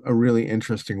to a really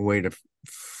interesting way to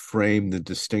frame the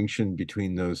distinction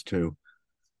between those two.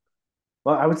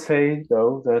 Well, I would say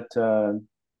though that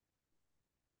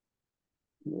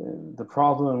the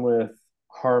problem with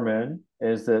Harman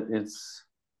is that it's,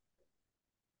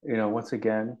 once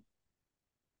again,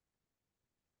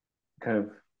 kind of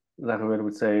like I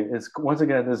would say, it's once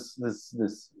again this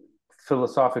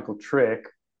philosophical trick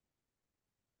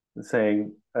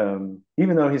saying,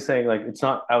 even though he's saying like it's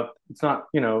not,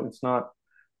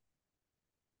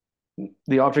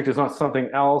 the object is not something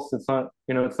else, it's not,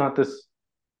 it's not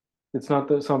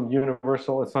this, some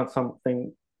universal, it's not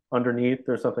something underneath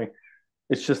or something,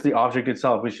 it's just the object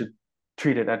itself, we should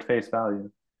treat it at face value.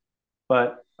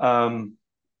 But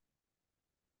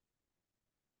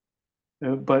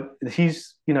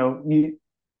he's,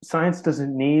 science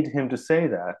doesn't need him to say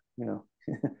that,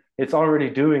 it's already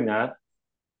doing that.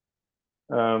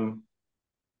 um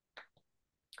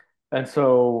and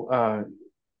so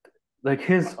like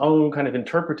his own kind of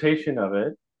interpretation of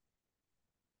it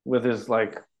with his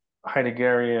like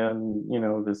Heideggerian,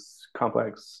 this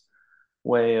complex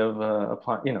way of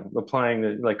applying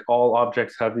that like all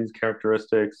objects have these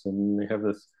characteristics and they have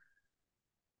this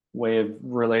way of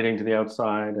relating to the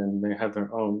outside and they have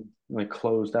their own like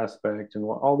closed aspect and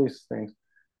all these things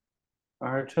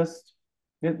are just,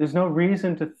 there's no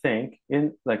reason to think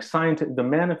in like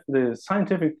the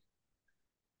scientific,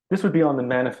 this would be on the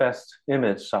manifest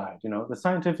image side, the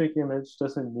scientific image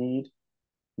doesn't need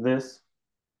this,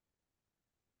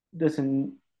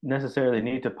 doesn't necessarily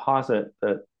need to posit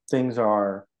that things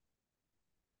are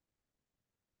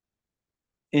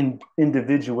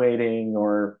individuating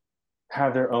or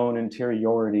have their own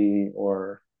interiority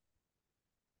or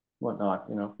whatnot.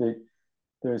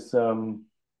 There's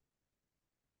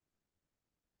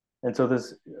and so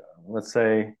this, let's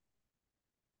say,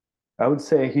 I would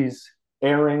say he's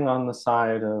erring on the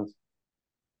side of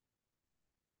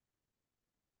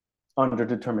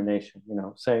underdetermination.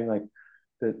 Saying like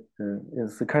that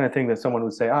is the kind of thing that someone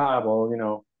would say,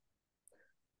 well,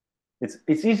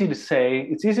 it's easy to say,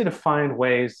 it's easy to find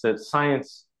ways that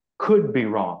science could be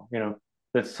wrong.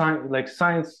 That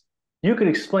science, you could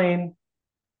explain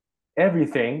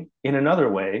everything in another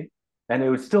way, and it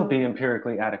would still be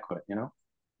empirically adequate.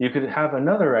 You could have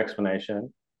another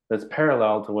explanation that's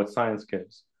parallel to what science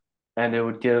gives, and it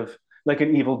would give like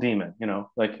an evil demon.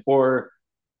 Like or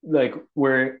like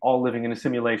we're all living in a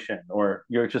simulation, or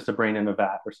you're just a brain in a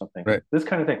vat or something. Right. This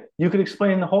kind of thing. You could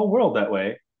explain the whole world that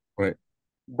way, Right.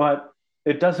 but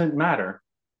it doesn't matter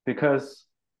because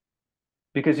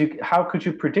how could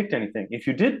you predict anything? If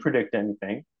you did predict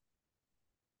anything,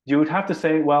 you would have to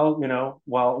say, well,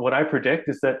 what I predict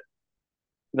is that,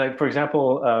 like, for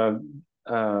example,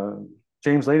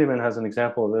 James Ladyman has an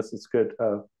example of this. It's good.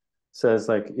 Says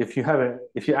like if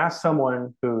you ask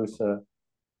someone who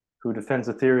defends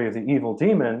the theory of the evil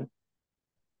demon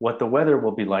what the weather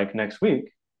will be like next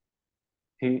week,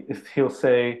 he'll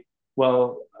say,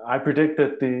 well, I predict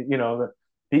that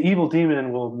the evil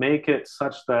demon will make it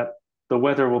such that the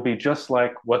weather will be just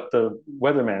like what the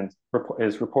weatherman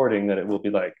is reporting that it will be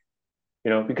like,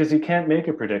 because you can't make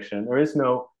a prediction. There is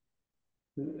no,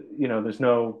 there's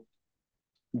no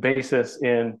basis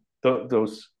in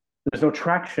those. There's no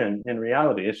traction in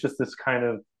reality. It's just this kind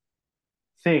of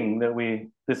thing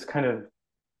this kind of.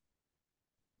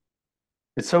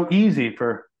 It's so easy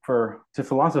to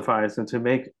philosophize and to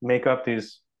make up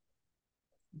these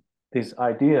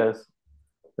ideas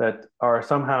that are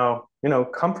somehow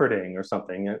comforting or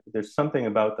something. There's something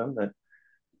about them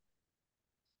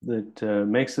that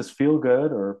makes us feel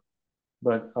good,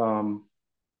 but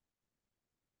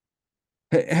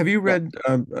Have you yeah. read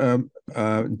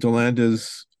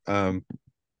Delanda's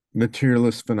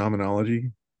materialist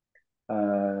phenomenology?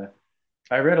 uh,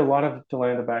 I read a lot of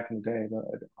Delanda back in the day, but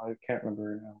I can't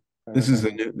remember now. This is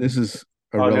a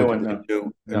Oh, new one,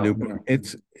 relatively no, new no, book. no.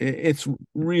 It's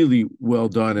really well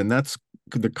done, and that's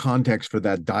the context for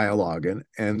that dialogue.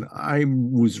 And I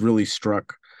was really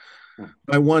struck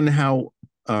by one how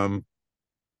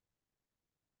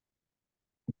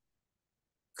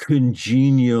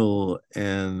congenial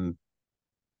and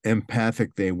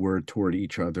empathic they were toward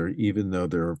each other, even though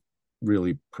there are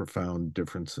really profound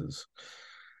differences.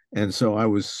 And so I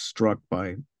was struck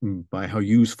by how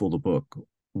useful the book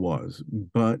was.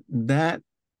 But that,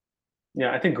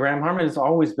 Yeah, I think Graham Harman has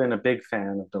always been a big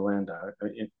fan of Delanda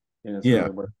in his yeah,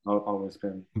 early work. Always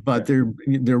been. but Yeah.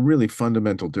 they're really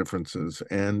fundamental differences.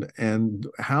 And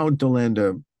how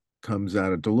Delanda comes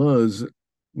out of Deleuze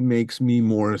makes me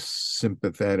more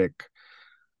sympathetic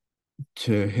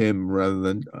to him rather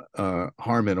than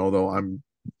Harman, although I'm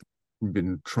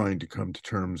been trying to come to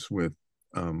terms with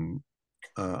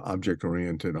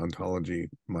object-oriented ontology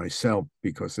myself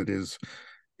because it is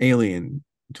alien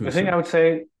to The a thing I certain. would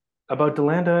say about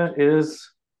Delanda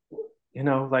is,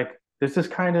 like there's this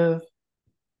kind of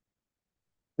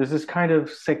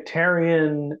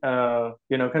sectarian, kind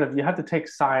of you have to take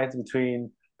sides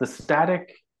between the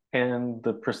static and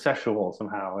the processual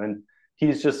somehow, and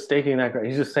he's just staking that.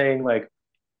 He's just saying like,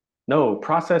 no,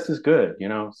 process is good,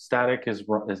 static is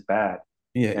bad,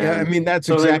 Yeah. I and mean, that's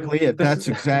so then exactly it. this That's is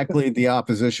exactly the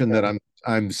opposition that yeah,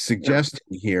 I'm yeah. suggesting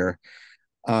here.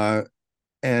 Uh,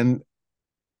 and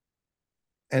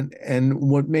and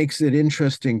what makes it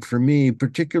interesting for me,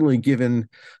 particularly given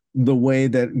the way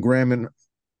that Graham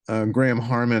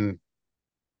Harman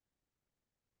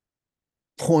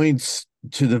points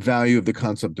to the value of the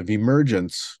concept of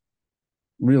emergence,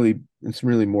 really, it's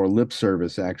really more lip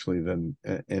service actually than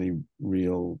any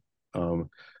real,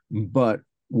 but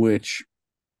which,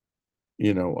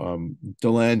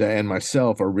 Delanda and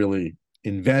myself are really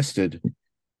invested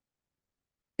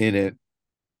in it,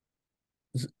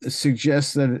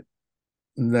 suggests that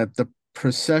the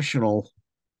processional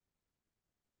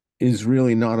is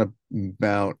really not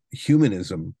about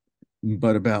humanism,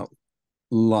 but about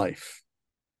life.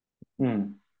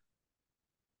 Hmm.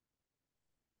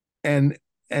 And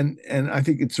and I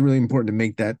think it's really important to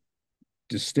make that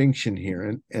distinction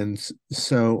here. And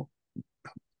so,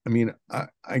 I mean,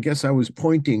 I guess I was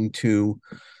pointing to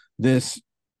this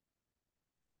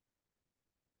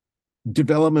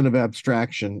development of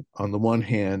abstraction on the one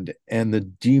hand and the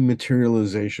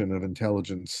dematerialization of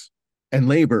intelligence and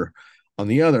labor on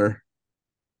the other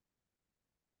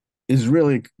is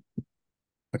really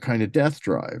a kind of death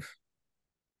drive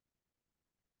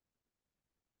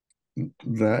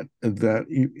that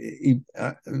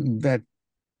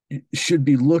should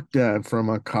be looked at from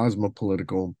a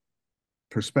cosmopolitical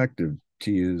perspective,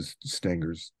 to use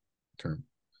Stenger's term.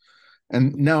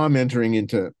 And now I'm entering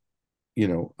into,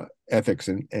 ethics,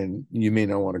 and you may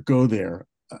not want to go there.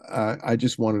 I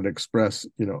just wanted to express,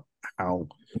 how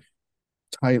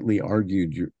tightly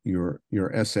argued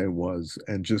your essay was,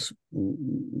 and just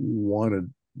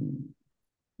wanted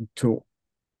to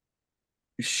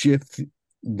shift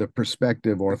the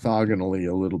perspective orthogonally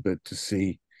a little bit to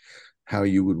see how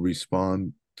you would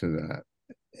respond to that.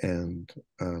 And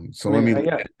so I let mean, me leave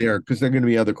yeah, it there because there are going to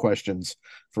be other questions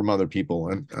from other people,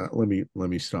 and let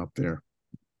me stop there.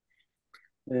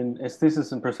 in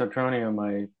aesthesis and perceptronium,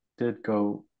 I did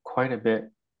go quite a bit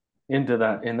into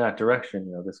that in that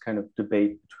direction. This kind of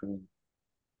debate between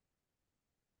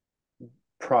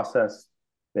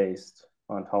process-based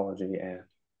ontology and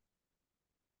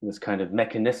this kind of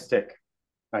mechanistic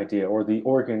idea, or the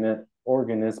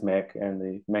organismic and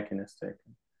the mechanistic,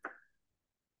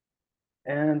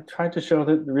 and tried to show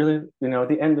that really, at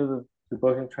the end of the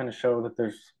book, I'm trying to show that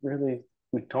there's really,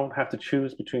 we don't have to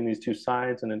choose between these two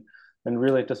sides, and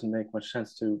really it doesn't make much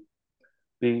sense to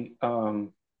be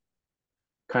kind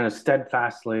of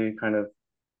steadfastly kind of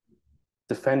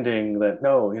defending that,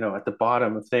 no, at the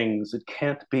bottom of things, it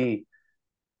can't be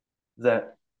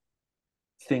that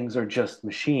things are just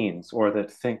machines, or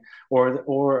that thing,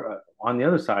 or on the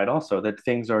other side also, that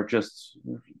things are just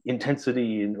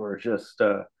intensity, or just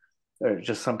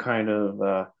some kind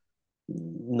of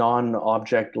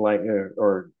non-object like,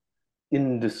 or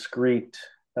indiscrete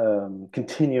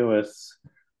continuous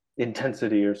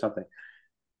intensity or something.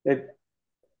 It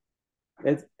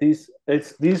these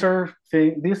are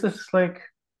things, this is like,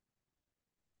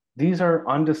 these are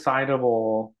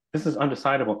undecidable. This is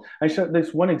undecidable.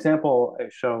 There's one example I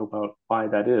show about why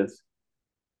that is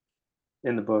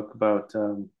in the book, about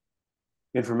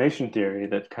information theory,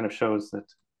 that kind of shows that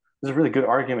there's a really good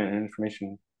argument in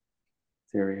information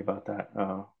theory about that,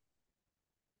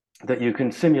 that you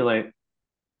can simulate,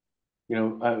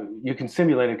 you can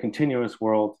simulate a continuous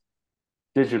world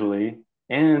digitally,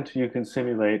 and you can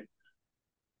simulate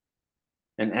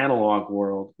an analog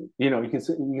world. You can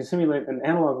simulate an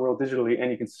analog world digitally,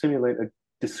 and you can simulate a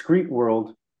discrete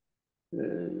world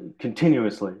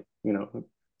continuously,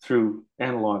 through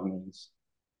analog means,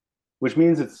 which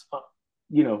means it's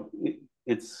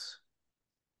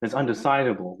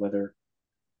undecidable whether,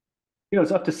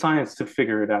 it's up to science to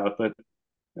figure it out. But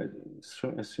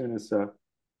as soon as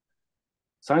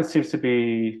science seems to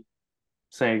be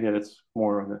saying that it's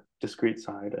more on the discrete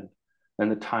side,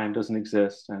 and the time doesn't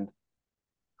exist and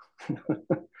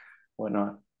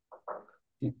whatnot.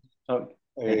 Oh,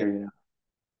 I hear you now.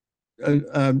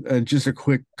 Just a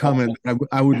quick comment.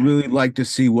 I would really like to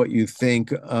see what you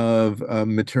think of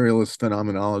materialist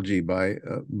phenomenology by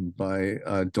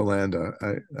Delanda,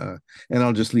 and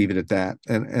I'll just leave it at that,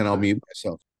 and I'll mute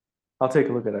myself. I'll take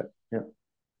a look at it. Yeah.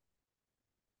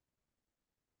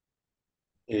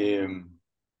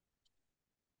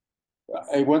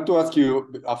 I want to ask you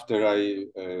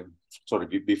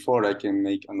before I can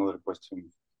make another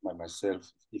question by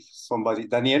myself. If somebody,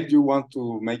 Daniel, you want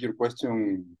to make your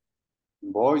question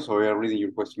in voice, or are you reading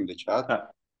your question in the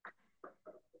chat?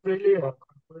 Really, a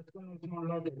question is more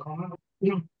like a comment.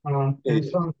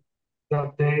 Based on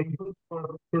that the input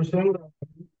for pursuing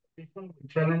different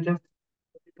challenges,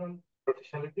 different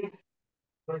potentiality,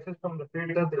 arises from the fear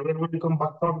that the will become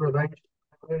back for revenge.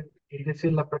 It is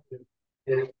in la practice.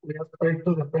 We aspire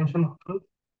to the pension of truth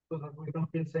so that we can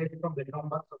feel safe from the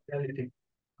comebacks of reality.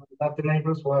 That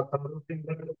enables what another thing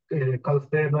that calls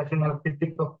the rational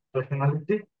critique of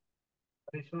rationality.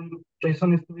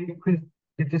 Reason is to be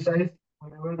criticized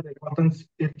whenever the contents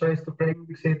it tries to frame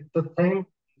exceed the time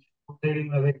there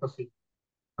in adequacy.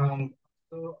 So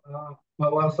I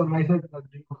was amazed that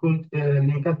you could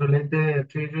link and relate the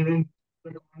three readings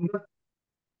recommended.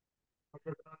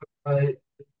 I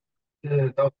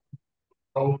doubt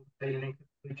how they link to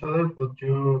each other, but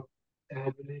you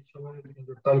really showed it in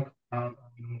your talk. I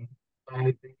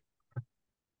think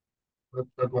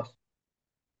that was.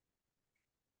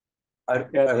 I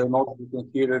don't know if you can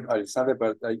hear it, Alexander,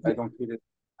 but I don't hear it.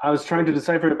 I was trying to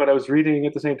decipher it, but I was reading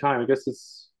at the same time. I guess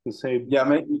it's the same. Yeah,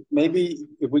 maybe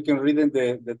if we can read in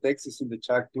the text is in the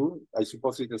chat too. I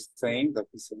suppose it's the same. That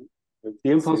is the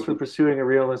impulse for pursuing a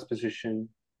realist position,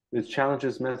 which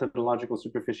challenges methodological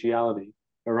superficiality,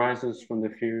 arises from the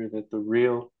fear that the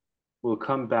real will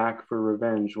come back for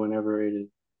revenge whenever it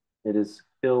is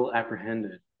ill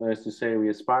apprehended. That is to say, we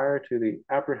aspire to the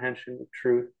apprehension of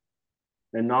truth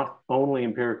and not only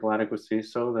empirical adequacy,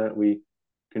 so that we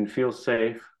can feel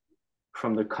safe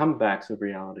from the comebacks of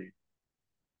reality.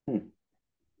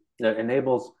 That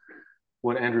enables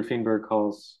what Andrew Feinberg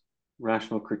calls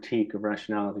rational critique of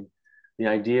rationality. The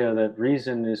idea that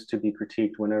reason is to be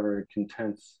critiqued whenever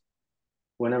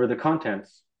the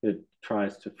contents it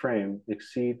tries to frame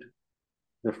exceed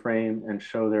the frame and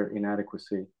show their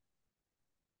inadequacy.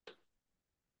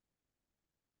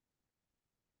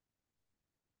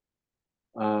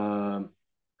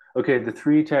 Okay, the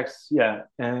three texts, so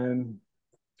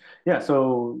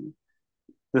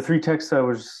the three texts I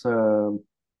was,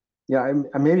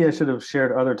 maybe I should have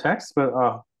shared other texts, but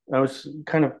I was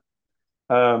kind of,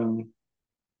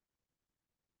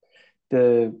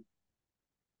 the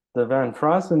Van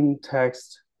Fraassen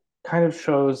text kind of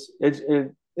shows,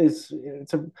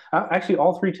 actually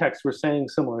all three texts were saying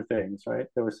similar things, right?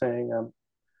 They were saying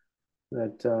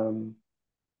that,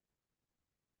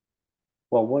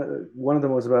 well, one of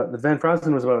them was about, the Van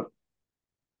Fraassen was about,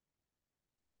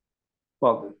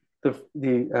 well,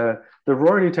 the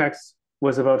Rorty text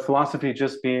was about philosophy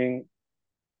just being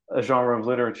a genre of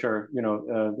literature,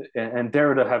 and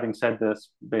Derrida having said this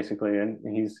basically, and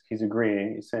he's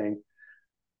agreeing. He's saying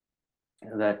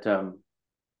that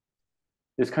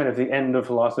it's kind of the end of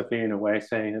philosophy in a way,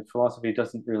 saying that philosophy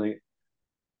doesn't really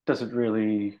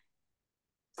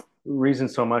reason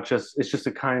so much as it's just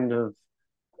a kind of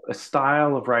a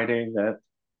style of writing that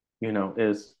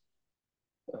is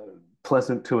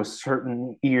pleasant to a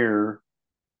certain ear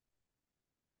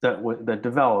that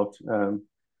developed, and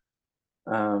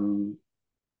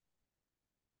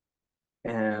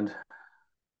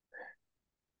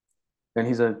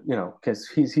he's because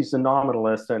he's a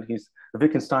nominalist, and he's a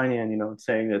Wittgensteinian,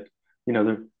 saying that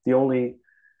the only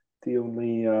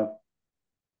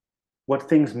what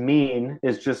things mean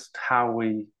is just how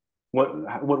we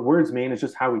what words mean is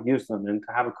just how we use them, and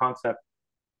to have a concept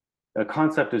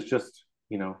is just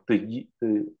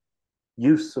the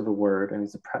use of a word, and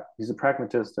he's a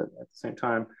pragmatist at the same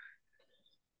time.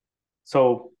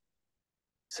 So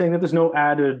saying that there's no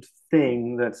added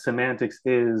thing that semantics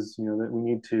is, that we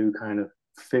need to kind of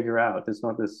figure out. There's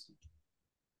not this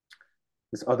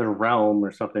this other realm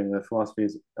or something that philosophy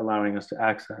is allowing us to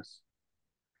access.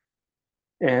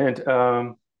 And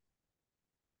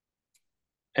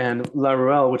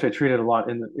Laruelle, which I treated a lot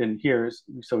in here,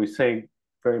 so we say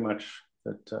very much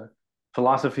that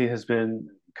philosophy has been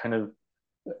kind of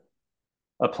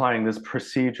applying this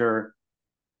procedure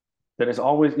that is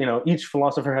always, each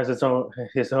philosopher has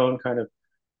his own kind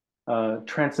of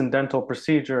transcendental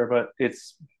procedure, but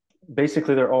it's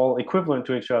basically they're all equivalent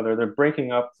to each other. They're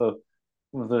breaking up the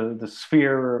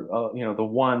sphere, the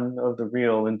one of the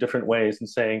real in different ways and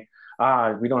saying,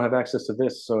 we don't have access to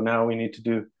this, so now we need to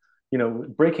do,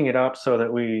 breaking it up so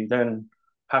that we then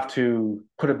have to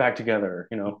put it back together,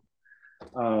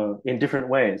 in different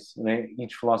ways. And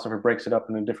each philosopher breaks it up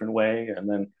in a different way, and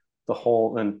then the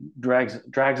whole and drags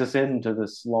us into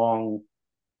this long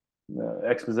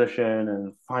exposition,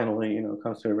 and finally,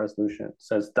 comes to a resolution. It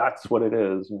says that's what it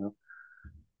is,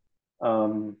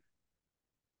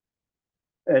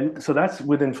 and so that's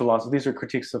within philosophy. These are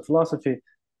critiques of philosophy,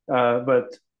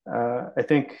 but I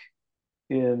think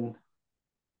in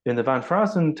the Van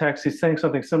Fraassen text, he's saying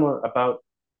something similar about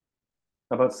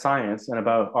science and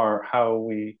about how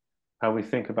we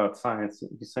think about science.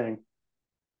 He's saying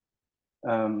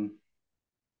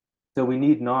that we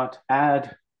need not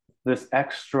add this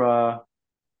extra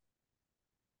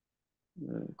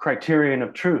criterion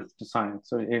of truth to science.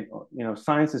 So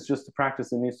science is just a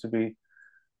practice that needs to be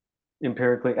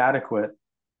empirically adequate.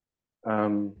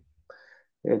 So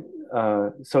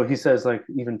he says, like,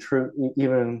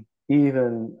 even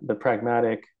the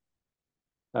pragmatic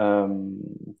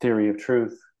theory of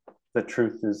truth, that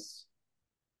truth is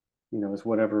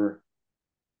whatever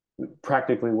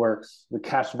practically works, the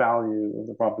cash value of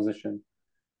the proposition.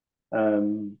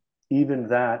 Even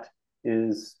that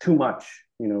is too much.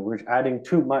 We're adding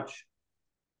too much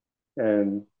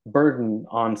burden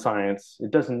on science. It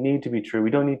doesn't need to be true.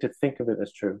 We don't need to think of it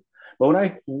as true. But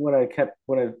what I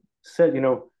said,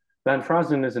 Van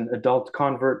Fraassen is an adult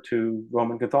convert to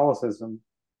Roman Catholicism,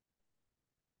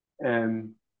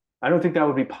 and I don't think that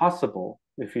would be possible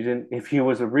if he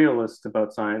was a realist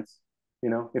about science.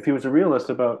 If he was a realist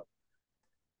about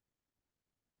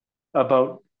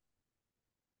about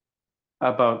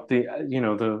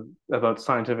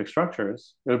scientific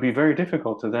structures, it would be very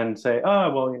difficult to then say, I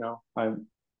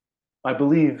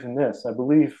believe in this.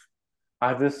 I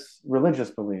have this religious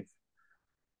belief.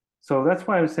 So that's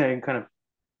why I was saying kind of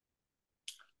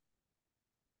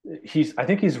I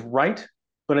think he's right,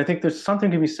 but I think there's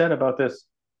something to be said about this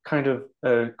kind of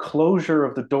closure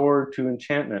of the door to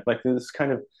enchantment, like this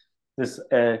kind of this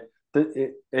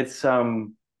it's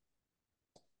so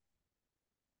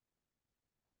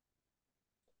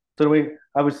the way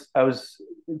I was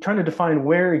trying to define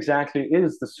where exactly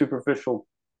is the superficial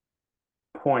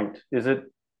point. Is it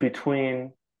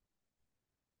between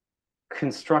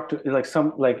constructive,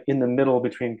 like in the middle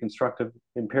between constructive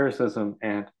empiricism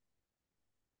and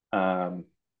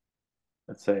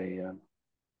let's say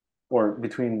or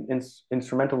between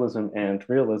instrumentalism and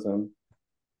realism,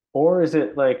 or is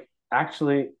it like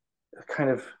actually kind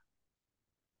of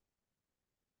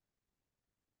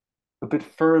a bit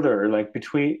further, like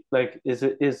between, like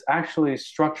is actually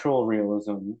structural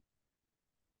realism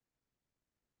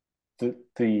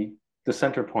the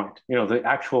center point, the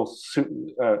actual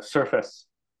surface?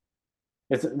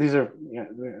 These are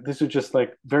just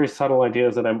like very subtle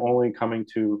ideas that I'm only coming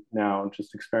to now,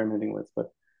 just experimenting with,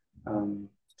 but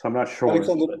so I'm not sure.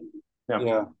 Alexander,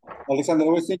 yeah. Alexander, I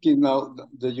was thinking now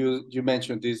that you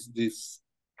mentioned this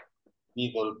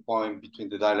middle point between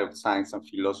the dialogue of science and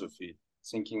philosophy.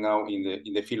 Thinking now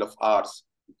in the field of arts,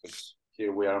 because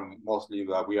here we are mostly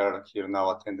we are here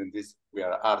now attending this. We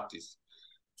are artists.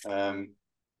 In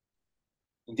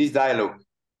this dialogue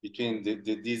between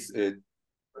these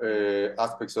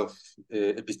aspects of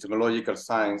epistemological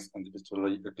science and the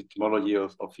epistemology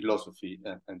of philosophy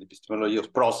and the epistemology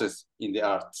of process in the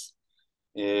arts.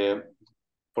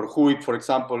 For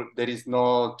example, there is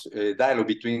not a dialogue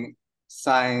between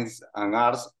science and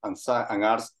arts and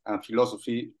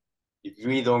philosophy. If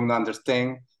we don't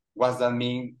understand what that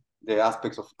mean, the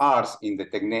aspects of arts in the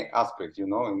technique aspect,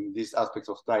 in these aspects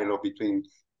of dialogue between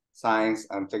science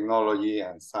and technology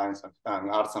and science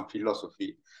and arts and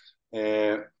philosophy,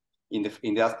 in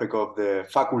the aspect of the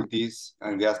faculties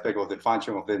and the aspect of the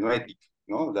function of the noetic,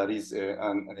 that is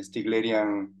an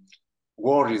Stiglerian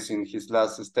worries in his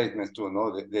last statements too,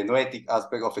 the noetic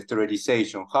aspect of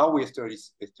sterilization. How we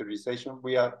sterilization?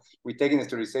 We taking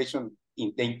sterilization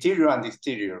in the interior and the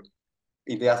exterior.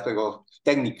 in the aspect of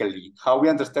technically, how we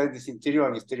understand this interior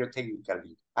and exterior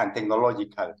technically and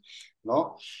technological,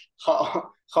 no?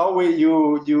 How will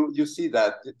you see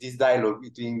that this dialogue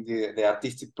between the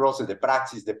artistic process, the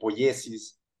praxis, the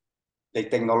poiesis, the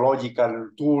technological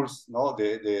tools, no,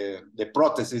 the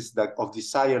prostheses that of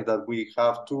desire that we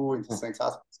have too in the sense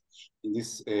aspects, in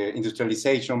this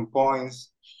industrialization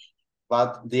points,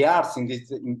 but the arts in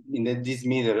this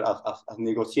middle of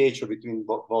negotiation between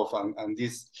both and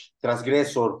this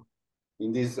transgressor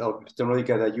in this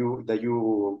technological that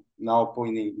you now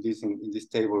pointing this in this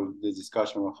table, the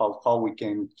discussion of how we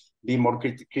can be more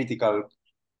critical,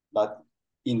 but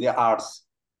in the arts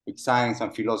with science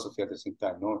and philosophy at the same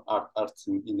time, no arts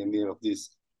in the middle of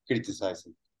this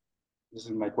criticizing. This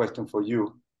is my question for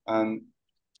you, and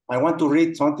I want to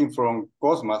read something from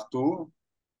Cosmas too,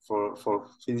 for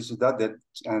finishing that,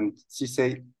 and she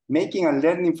say, making and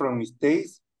learning from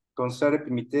mistakes concern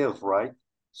Prometheus, right?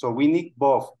 So we need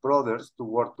both brothers to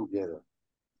work together.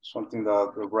 Something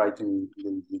that we're writing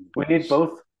in the We need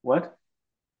both what?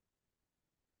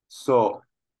 So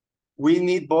we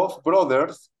need both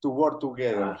brothers to work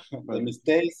together. The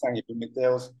mistakes and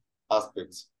Prometheus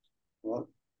aspects. Well,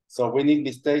 so we need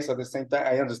mistakes at the same time.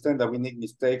 I understand that we need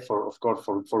mistakes of course,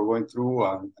 for going through,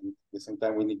 and at the same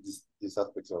time we need these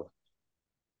aspects of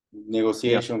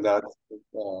negotiation that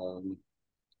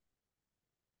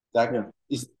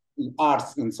is in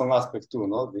arts in some aspects too,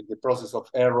 no? The process of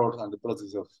error and the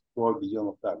process of going beyond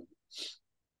of that.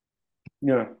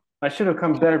 Yeah, I should have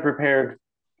come better prepared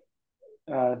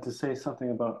to say something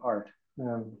about art.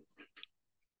 I've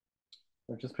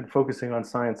just been focusing on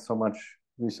science so much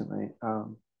recently. I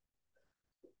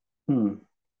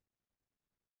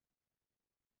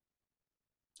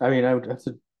mean, I would have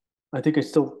to. I think I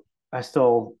still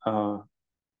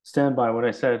stand by what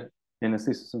I said in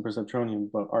Aesthesis and Perceptronium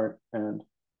about art and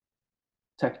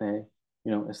techne.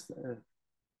 You know, it's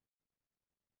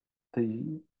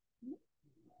the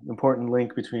important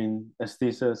link between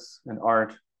aesthesis and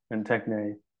art and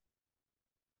techne.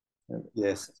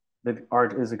 Yes, that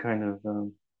art is a kind of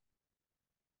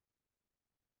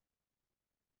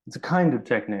it's a kind of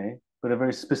techne, but a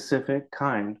very specific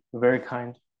kind, a very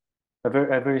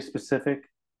specific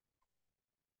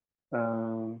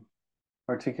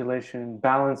articulation,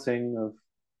 balancing of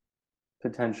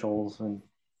potentials, and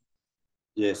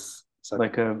yes,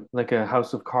 exactly. like a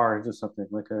house of cards or something,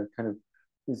 like a kind of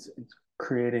it's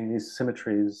creating these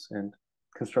symmetries and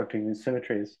constructing these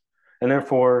symmetries, and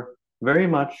therefore very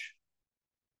much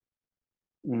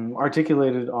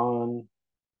articulated on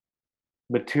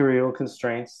material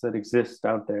constraints that exist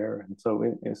out there, and so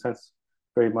in a sense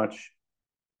very much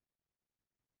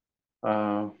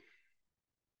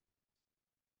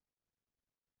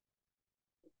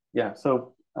yeah,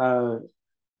 so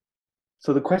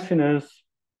the question is,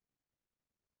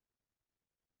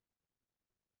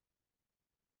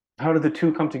 how do the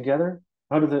two come together?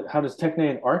 How does techne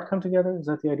and art come together? Is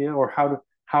that the idea? Or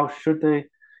how should they?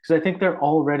 Because I think they're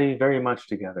already very much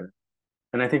together.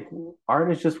 And I think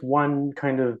art is just one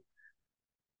kind of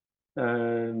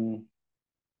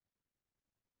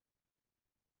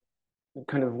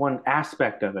one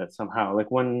aspect of it somehow, like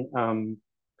one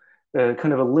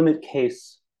kind of a limit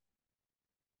case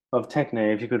of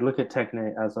techne. If you could look at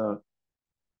techne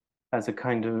as a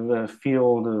kind of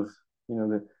field of, you know,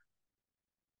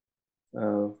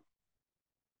 the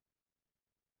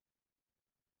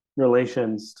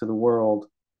relations to the world.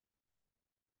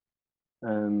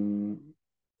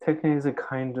 Techne is a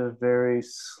kind of very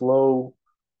slow,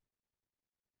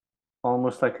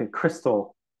 almost like a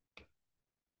crystal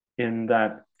in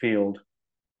that field.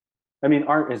 I mean,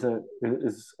 art is a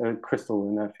crystal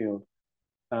in that field.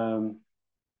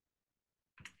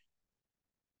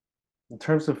 In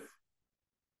terms of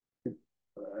a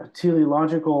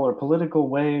teleological or political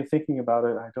way of thinking about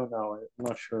it, I don't know. I'm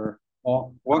not sure.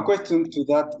 One question to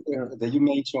that that you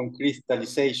mentioned,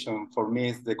 crystallization, for me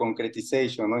is the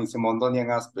concretization, no, in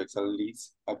Simondonian aspects at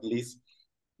least.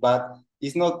 But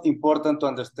it's not important to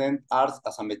understand arts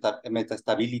as a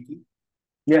metastability.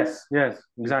 Yes,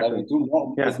 exactly.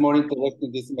 It's more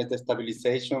interesting, this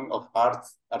metastabilization of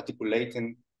arts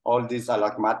articulating all these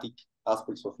alagmatic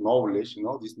aspects of knowledge, you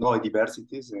know, these knowledge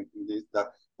diversities and this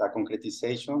that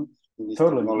concretization in this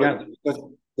technology. Yeah. Because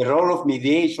the role of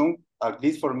mediation, at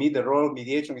least for me, the role of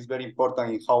mediation is very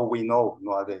important in how we know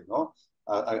nowadays, no?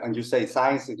 And you say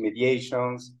science is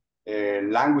mediations,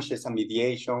 languages and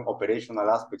mediation, operational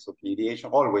aspects of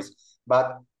mediation, always.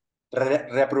 But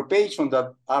reappropriation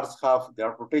that arts have, the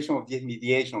appropriation of this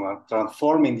mediation and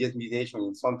transforming this mediation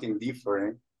in something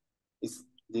different, is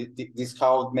this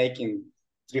how making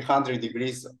 300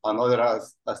 degrees another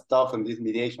stuff in this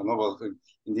mediation, no?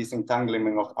 In this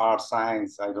entanglement of art,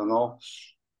 science, I don't know,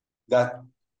 that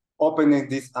opening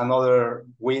this another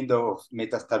window of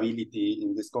metastability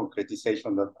in this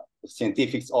concretization that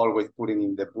scientifics always putting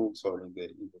in the books or in the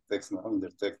text, no? In the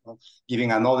text, no?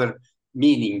 Giving another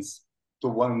meanings to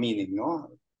one meaning, no?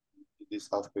 These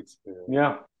aspects.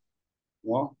 Yeah.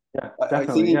 No? Yeah, I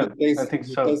think in definitely. your text, I think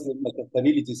so.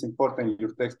 metastability is important in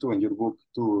your text too, in your book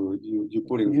too. You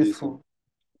put in Useful. this.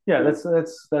 Yeah, that's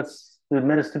the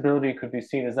metastability could be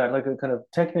seen as that, like a kind of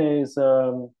technes,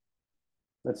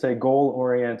 let's say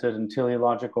goal-oriented and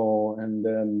teleological, and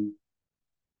then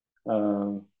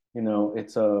you know,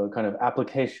 it's a kind of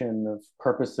application of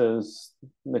purposes,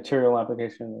 material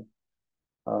application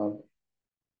of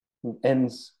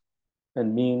ends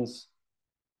and means,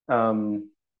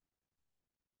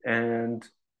 and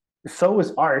so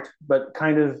is art, but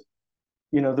kind of,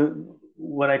 you know,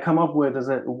 what I come up with is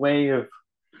a way of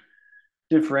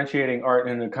differentiating art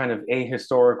in a kind of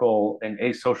ahistorical and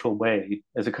asocial way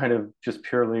as a kind of just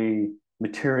purely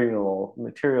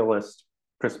materialist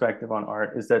perspective on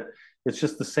art, is that it's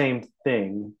just the same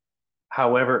thing.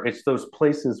 However, it's those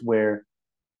places where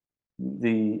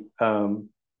the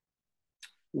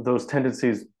those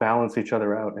tendencies balance each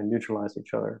other out and neutralize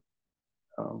each other,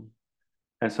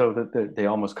 and so that they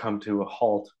almost come to a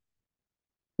halt,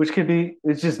 which could be,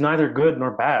 it's just neither good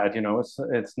nor bad. You know,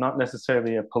 it's not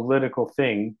necessarily a political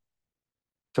thing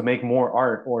to make more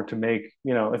art or to make,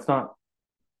 you know, it's not,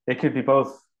 it could be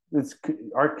both. It's,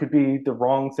 art could be the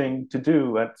wrong thing to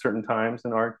do at certain times,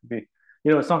 and art could be,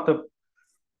 you know, it's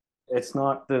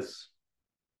not this,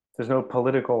 there's no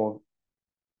political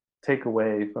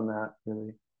takeaway from that,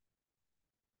 really.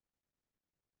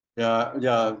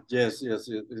 Yes.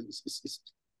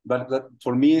 But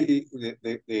for me,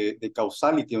 the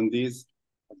causality on this,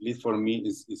 at least for me,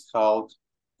 is how,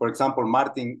 for example,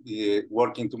 Martin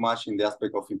working too much in the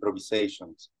aspect of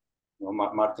improvisations. You know,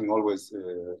 Martin always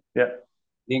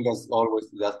think as always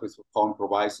the aspects of how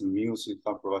improvising music,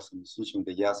 how improvising musician,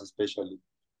 the jazz especially.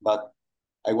 But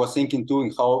I was thinking too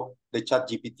in how the chat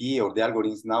GPT or the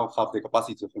algorithms now have the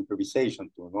capacity of improvisation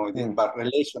too, but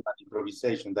relational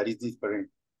improvisation, that is different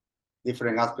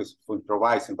aspects of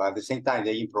improvising, but at the same time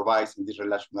they improvise in these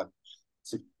relational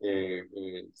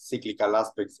cyclical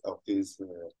aspects of these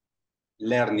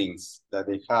learnings that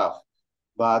they have.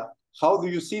 But how do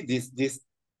you see this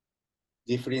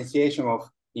differentiation of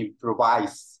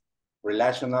improvised,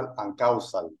 relational, and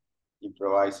causal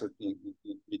improvised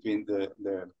between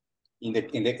in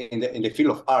the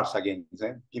field of arts again,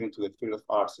 given to the field of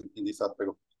arts in this aspect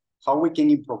of how we can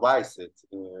improvise it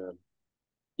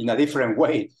in a different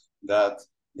way that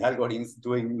the algorithms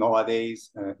doing nowadays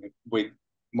with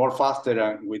more faster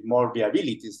and with more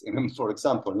viabilities. For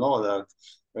example, that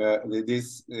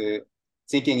this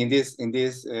thinking in this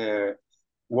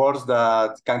words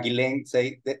that Canguilhem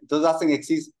say that there doesn't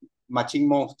exist machine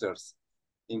monsters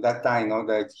in that time,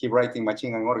 that he writing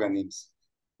machine and organisms.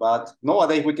 But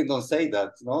nowadays we don't say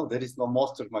that, there is no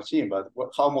monster machine, but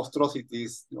how monstrosity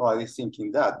is nowadays thinking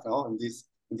that, in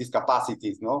these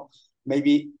capacities,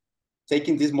 maybe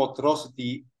taking this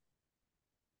monstrosity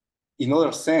in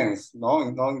other sense, in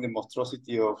the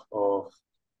monstrosity of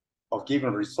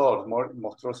given results, more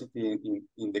monstrosity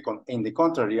in the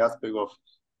contrary aspect of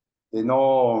the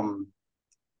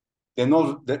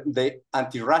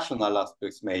anti-rational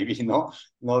aspects, maybe,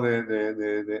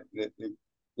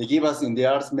 they give us in the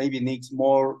arts maybe needs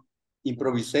more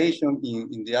improvisation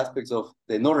in the aspects of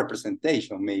the no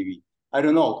representation, maybe. I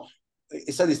don't know.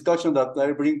 It's a discussion that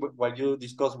I bring while you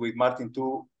discuss with Martin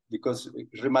too, because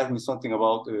it reminds me something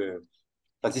about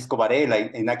Francisco Varela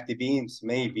in active beams,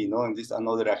 maybe, in this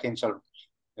another agency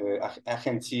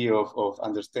of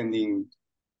understanding,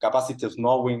 capacity of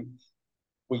knowing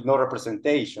with no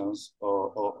representations,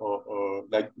 or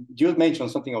like you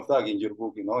mentioned something of that in your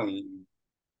book,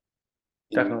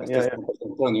 Definitely, yeah.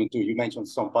 You mentioned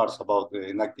some parts about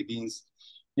the inactive beings.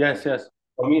 Yes. I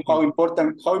mean, how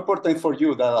important for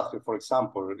you that, for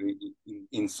example,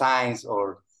 in science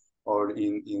or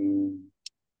in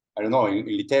I don't know, in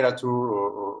literature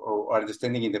or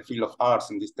understanding in the field of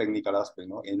arts in this technical aspect,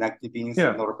 inactive beings,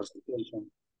 no representation.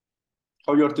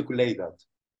 How you articulate that?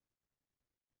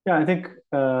 Yeah, I think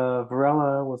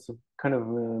Varela was a kind of,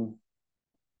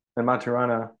 and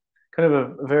Maturana, kind of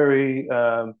a very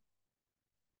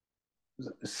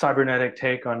cybernetic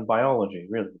take on biology.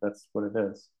 Really, that's what it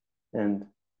is, and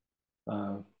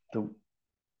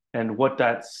what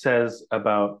that says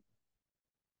about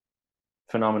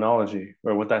phenomenology,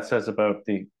 or what that says about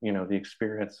the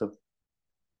experience of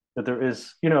that there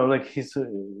is, like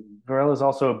Varela is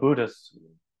also a Buddhist,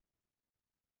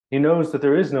 he knows that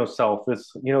there is no self.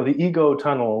 This, the ego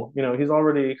tunnel, he's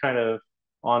already kind of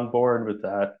on board with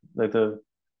that. Like the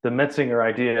Metzinger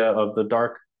idea of the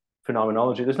dark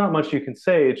phenomenology. There's not much you can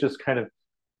say. It's just kind of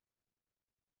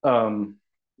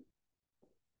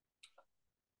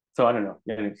so I don't know.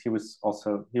 Yeah, he was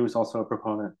also a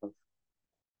proponent of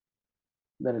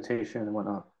meditation and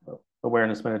whatnot,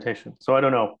 awareness meditation. So I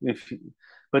don't know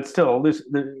but still,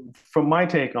 from my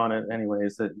take on it, anyway,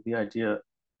 is that the idea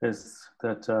is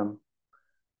that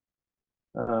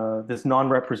this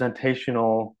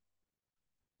non-representational,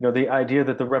 the idea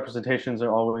that the representations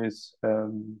are always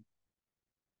kind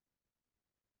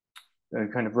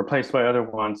of replaced by other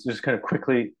ones, just kind of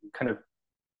quickly, kind of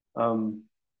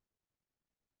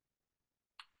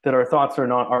that our thoughts are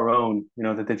not our own,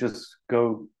 that they're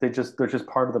just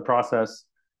part of the process,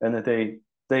 and that they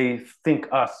think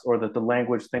us, or that the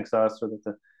language thinks us, or that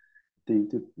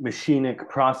the machinic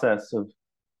process of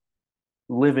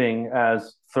living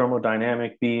as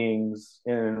thermodynamic beings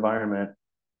in an environment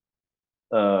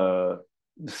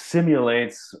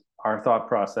simulates our thought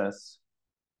process.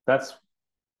 That's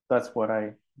what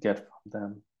I get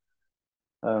from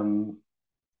them.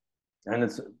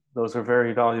 And those are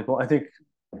very valuable. I think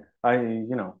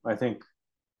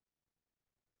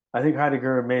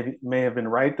Heidegger may have been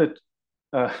right that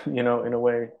in a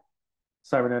way,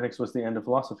 cybernetics was the end of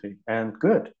philosophy, and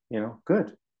good.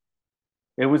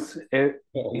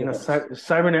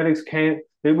 Cybernetics came.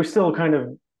 They were still kind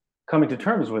of coming to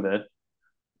terms with it,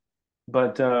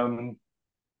 but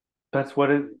that's what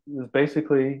it is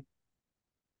basically.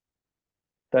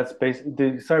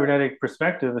 The cybernetic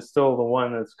perspective is still the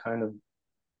one that's kind of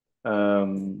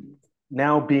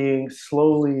now being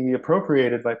slowly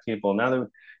appropriated by people. Now that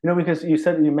because you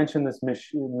mentioned this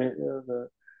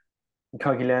the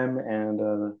Canguilhem, and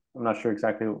I'm not sure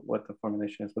exactly what the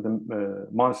formulation is, but the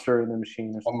monster in the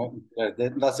machine or something. There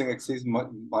nothing exists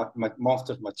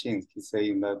monster machines. He's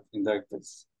saying that in that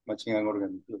machine and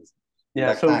organ.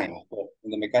 Yeah, so time,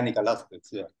 in the mechanical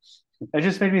aspects, yeah. It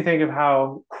just made me think of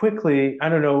how quickly, I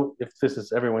don't know if this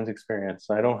is everyone's experience.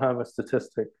 I don't have a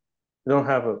statistic. I don't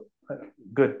have a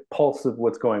good pulse of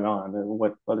what's going on and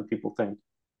what other people think.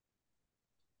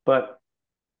 But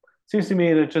it seems to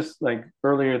me that just like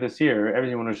earlier this year,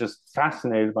 everyone was just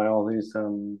fascinated by all these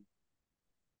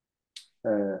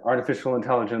artificial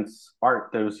intelligence art.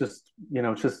 There was just,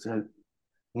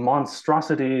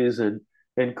 monstrosities and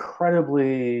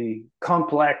incredibly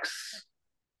complex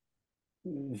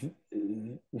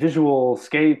visual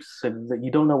scapes, and that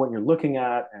you don't know what you're looking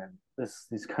at, and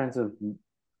these kinds of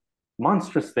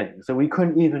monstrous things that we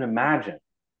couldn't even imagine.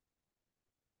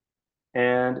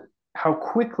 And how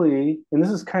quickly, and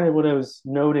this is kind of what I was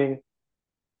noting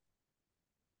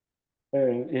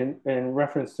in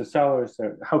reference to Sellers,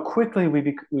 how quickly we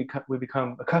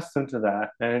become accustomed to that,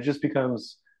 and it just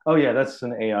becomes, oh yeah, that's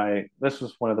an AI. This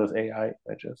was one of those AI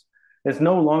images. It's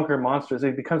no longer monstrous.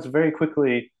 It becomes very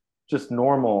quickly just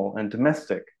normal and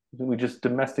domestic. We just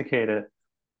domesticate it,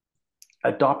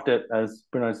 adopt it, as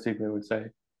Bernard Stiegler would say.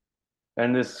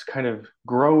 And this kind of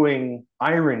growing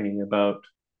irony about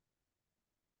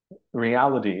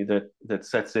reality that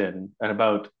sets in, and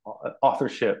about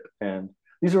authorship, and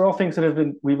these are all things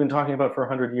that we've been talking about for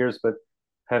 100 years, but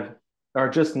are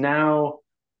just now,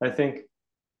 I think,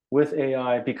 with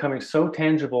AI becoming so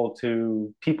tangible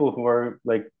to people who are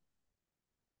like,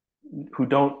 who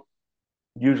don't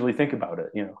usually think about it,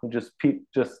 who just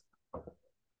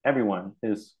everyone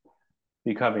is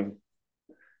becoming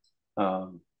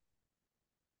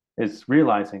is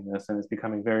realizing this, and it's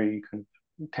becoming very kind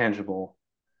of tangible.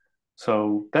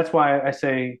 So that's why I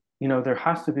say, there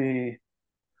has to be,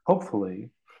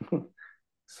 hopefully,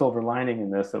 silver lining in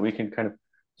this, that we can kind of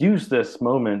use this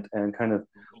moment and kind of,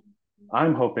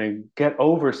 I'm hoping, get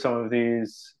over some of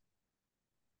these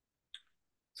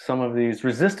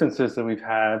resistances that we've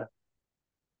had.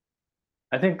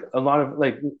 I think a lot of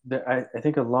I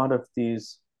think a lot of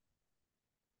these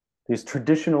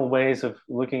traditional ways of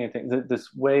looking at things, this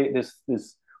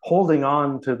holding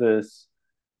on to this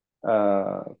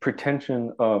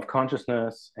pretension of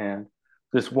consciousness, and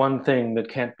this one thing that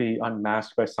can't be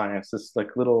unmasked by science, this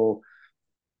like little,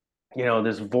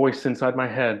 this voice inside my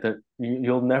head that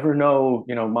you'll never know,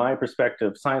 my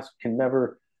perspective. Science can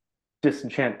never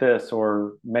disenchant this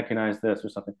or mechanize this or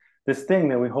something. This thing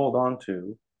that we hold on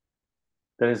to,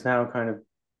 that is now kind of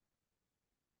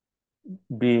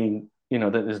being,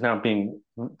 that is now being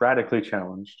radically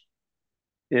challenged,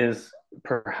 is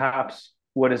perhaps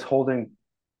what is holding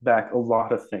back a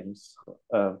lot of things.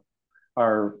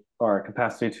 Our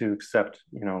capacity to accept,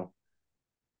 the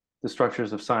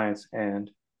structures of science, and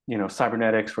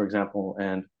cybernetics, for example,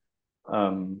 and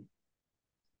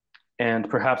and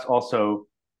perhaps also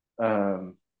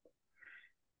a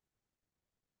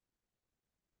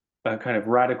kind of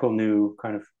radical new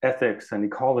kind of ethics and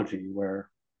ecology where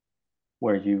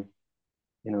you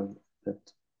know that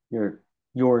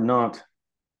you're not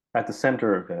at the center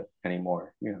of it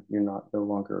anymore. You know, you're not no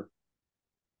longer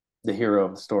the hero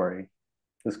of the story.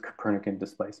 This Copernican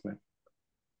displacement.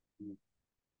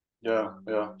 Yeah,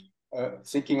 yeah.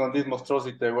 Thinking on this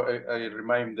monstrosity, I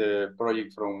remind the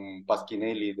project from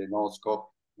Pasquinelli, the node scope,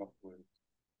 with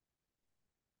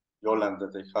Yoland,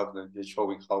 that they have, they're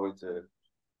showing how it's the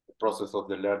process of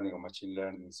the learning of machine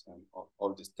learning and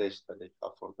all the stage that they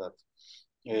have for that.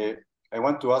 I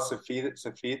want to ask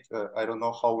Sepideh, I don't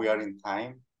know how we are in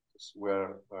time, because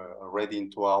we're already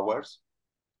in 2 hours.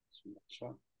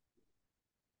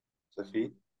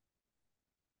 Sepideh?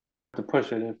 To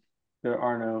push it if there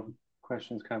are no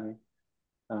questions coming.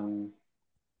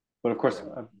 But of course,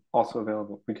 I'm also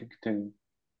available. We can continue.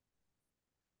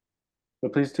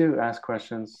 But please do ask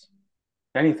questions.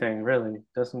 Anything, really.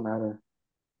 Doesn't matter.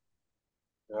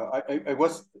 I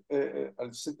was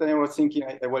thinking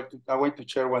I want to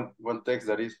share one text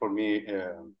that is for me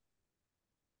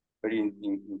very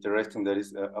interesting. That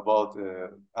is about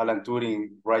Alan Turing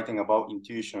writing about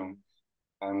intuition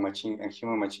and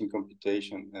human machine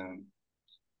computation.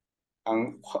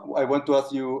 And I want to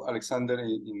ask you, Alexander,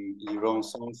 in your own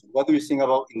sense, what do you think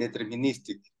about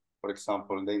indeterministic, for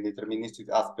example, the indeterministic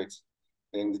aspects,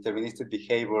 the indeterministic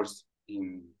behaviors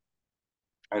in,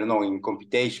 I don't know, in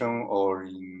computation, or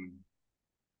in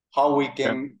how we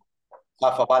can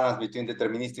have a balance between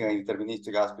deterministic and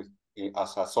deterministic aspects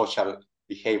as a social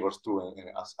behaviors too,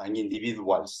 as an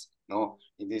individuals, no,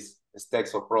 in this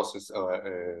stakes of process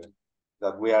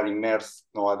that we are immersed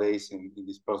nowadays in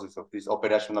this process of this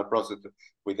operational process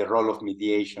with the role of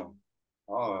mediation.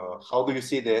 How do you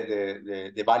see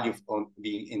the value of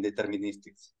being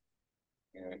indeterministics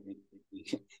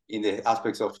in the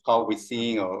aspects of how we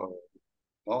think, or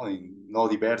no, in no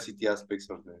diversity aspects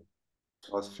of the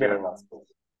fair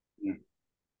aspects?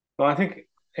 Well, I think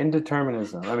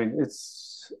indeterminism, I mean,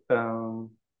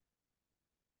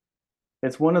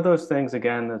 it's one of those things,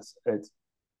 again, that's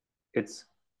it's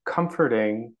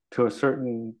comforting to a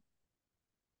certain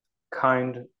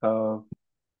kind of,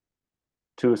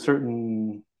 to a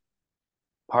certain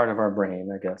part of our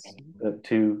brain, I guess,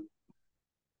 to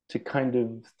kind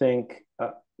of think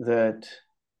that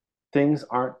things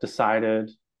aren't decided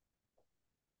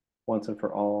once and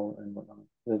for all, and whatnot.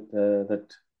 That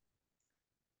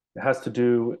it has to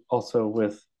do also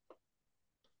with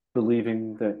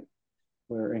believing that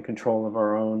we're in control of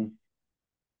our own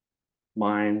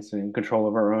minds and in control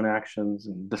of our own actions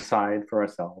and decide for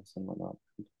ourselves and whatnot.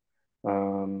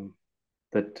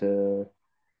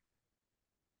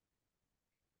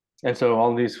 And so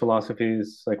all these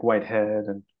philosophies like Whitehead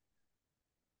and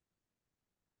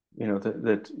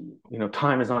that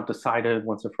time is not decided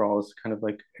once and for all, is kind of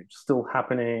like still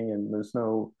happening, and there's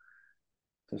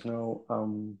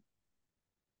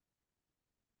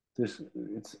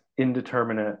it's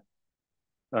indeterminate.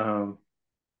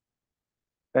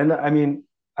 And I mean,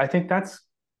 I think that's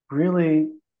really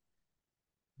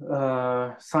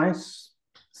science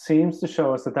seems to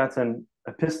show us that that's an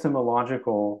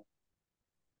epistemological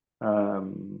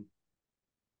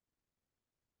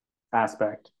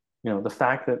aspect. The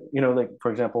fact that, like,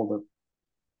 for example,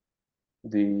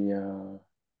 the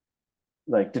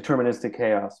like deterministic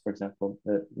chaos, for example,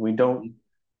 that we don't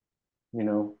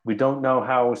know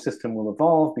how a system will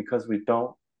evolve because we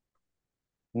don't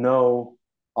know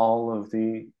all of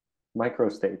the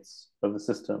microstates of the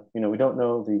system. We don't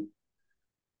know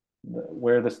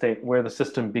where the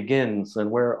system begins and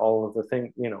where all of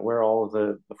where all of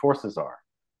the forces are.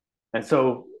 And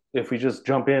so if we just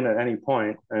jump in at any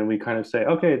point and we kind of say,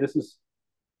 okay, this is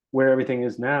where everything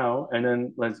is now, and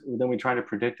then we try to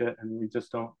predict it, and we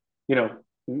just don't,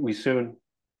 we soon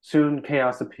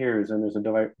chaos appears, and there's a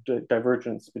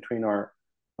divergence between our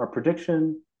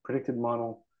predicted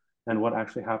model and what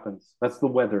actually happens. That's the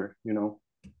weather,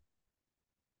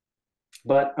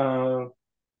 But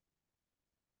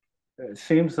it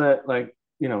seems that, like,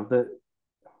 the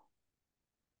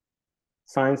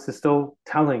science is still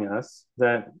telling us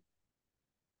that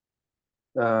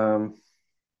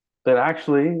that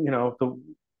actually,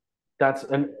 that's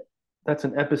an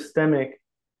epistemic.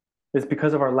 It's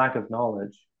because of our lack of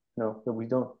knowledge, that we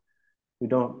don't,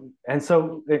 and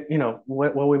so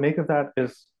what we make of that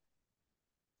is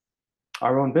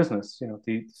our own business.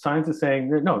 The science is saying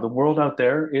that no, the world out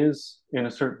there is in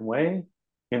a certain way,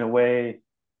 in a way,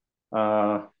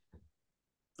 the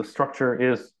structure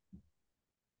is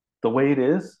the way it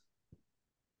is.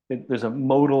 There's a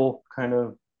modal kind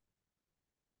of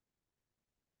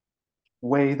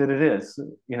way that it is.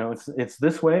 You know, it's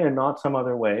this way and not some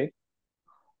other way.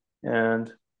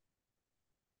 And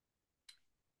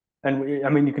I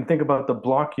mean, you can think about the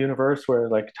block universe where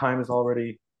like time is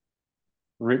already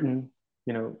written,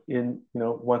 you know, in, you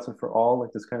know, once and for all,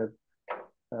 like this kind of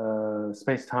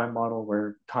space-time model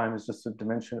where time is just a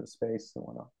dimension of space and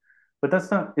whatnot. But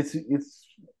that's not, it's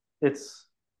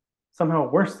somehow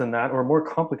worse than that or more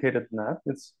complicated than that.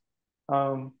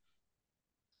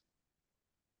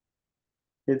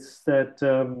 It's that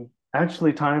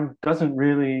actually time doesn't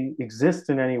really exist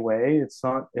in any way. It's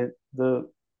not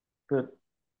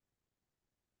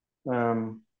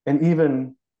and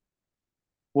even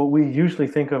what we usually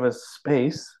think of as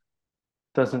space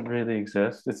doesn't really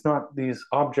exist. It's not these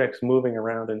objects moving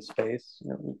around in space. You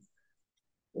know,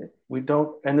 we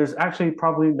don't, and there's actually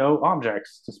probably no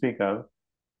objects to speak of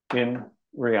in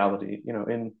reality. You know,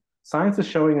 in science is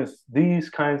showing us these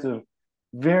kinds of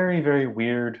very, very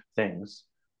weird things.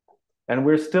 And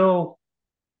we're still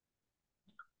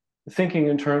thinking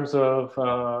in terms of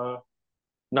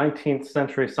 19th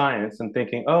century science and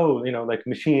thinking, oh, you know, like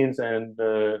machines and,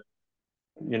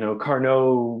 you know,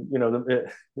 Carnot, you know,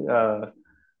 the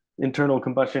internal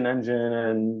combustion engine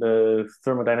and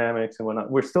thermodynamics and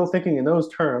whatnot. We're still thinking in those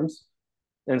terms.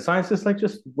 And science is like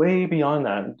just way beyond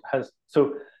that.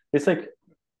 So it's like,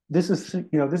 this is, you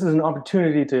know, this is an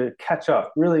opportunity to catch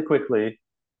up really quickly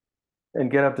and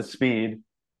get up to speed.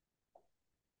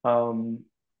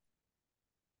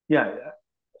 Yeah,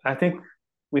 I think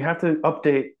we have to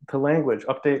update the language,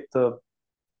 update the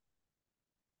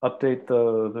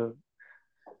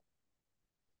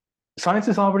science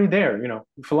is already there. You know,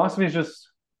 philosophy is just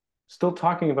still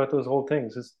talking about those old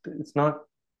things. It's not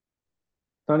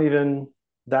even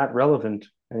that relevant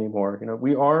anymore. You know,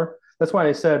 that's why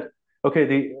I said, okay,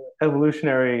 the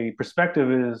evolutionary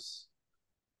perspective is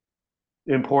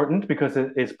important because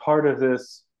it's part of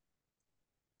this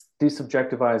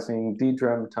desubjectivizing,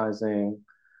 de-dramatizing,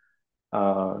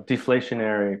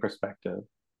 deflationary perspective,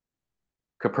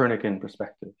 Copernican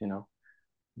perspective, you know.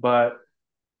 But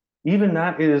even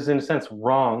that is in a sense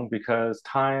wrong because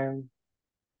time,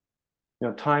 you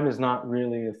know, time is not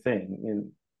really a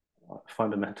thing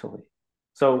fundamentally.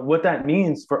 So what that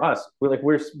means for us,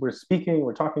 we're speaking,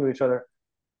 we're talking to each other.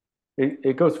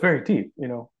 It goes very deep, you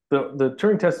know. The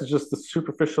Turing test is just the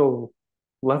superficial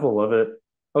level of it.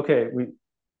 Okay,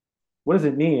 what does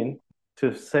it mean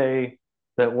to say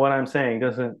that what I'm saying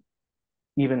doesn't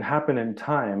even happen in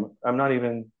time? I'm not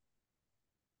even,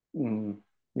 you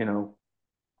know,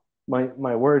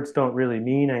 my words don't really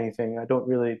mean anything. I don't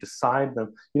really decide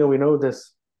them. You know, we know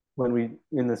this when we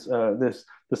in this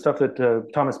the stuff that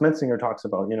Thomas Metzinger talks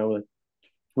about. You know, like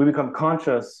we become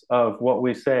conscious of what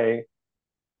we say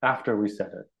after we said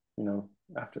it. You know,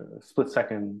 after a split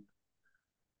second,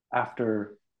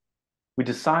 after we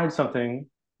decide something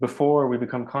before we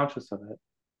become conscious of it.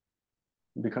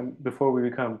 Before it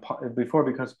becomes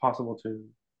possible to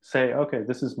say, okay,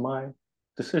 this is my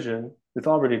decision. It's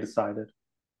already decided.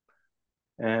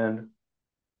 And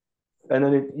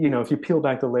then you know, if you peel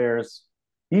back the layers,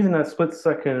 even that split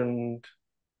second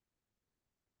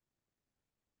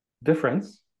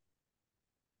difference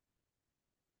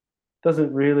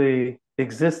doesn't really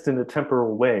exist in a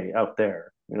temporal way out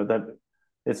there. You know, that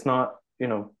it's not, you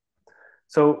know.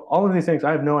 So all of these things,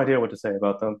 I have no idea what to say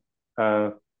about them.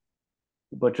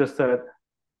 But just that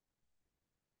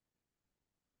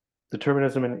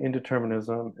determinism and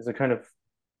indeterminism is a kind of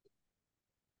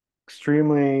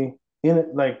extremely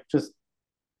like just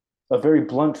a very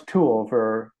blunt tool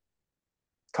for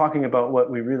talking about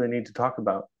what we really need to talk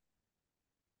about.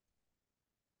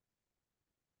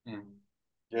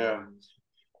 Yeah.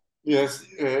 Yes.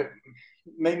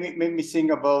 Made me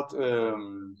think about at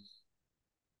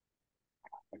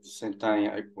the same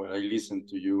time when I listen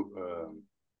to you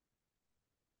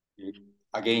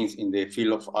again in the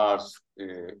field of arts,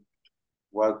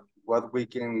 what we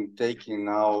can take in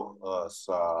now as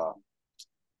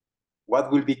what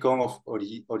will become of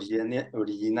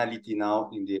originality now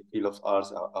in the field of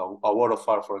arts, a work of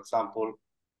art, for example,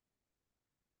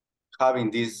 having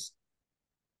this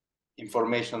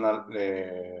informational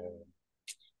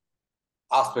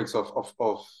aspects of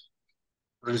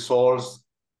results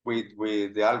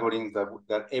with the algorithms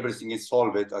that everything is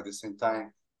solved at the same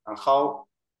time, and how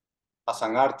as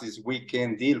an artist we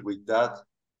can deal with that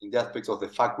in the aspects of the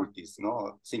faculties,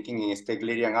 no? Thinking in a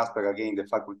Steglerian aspect, again, the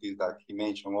faculties that he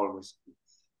mentioned always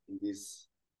in this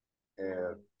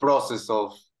process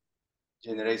of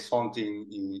generate something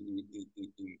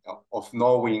of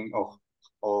knowing,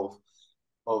 of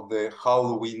of the how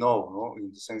do we know, no?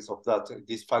 In the sense of that,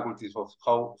 these faculties of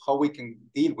how we can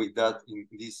deal with that in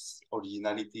this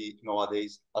originality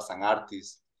nowadays as an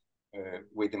artist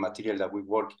with the material that we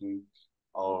work in,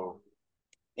 or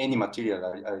any material.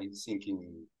 I think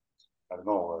in, I don't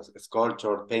know, a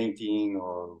sculpture, painting,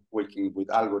 or working with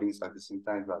algorithms at the same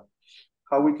time. But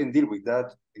how we can deal with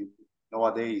that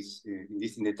nowadays in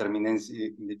this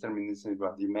indeterminacy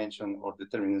that you mentioned, or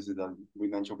determinacy that we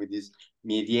mentioned, with this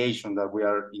mediation that we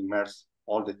are immersed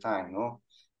all the time, no?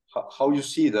 How you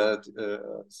see that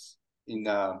in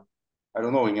a, I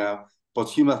don't know, in a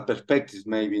post-human perspective,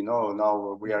 maybe, no?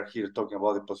 Now we are here talking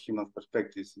about the post-human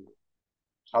perspectives.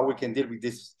 How we can deal with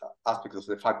this aspect of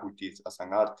the faculties as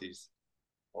an artist,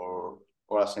 or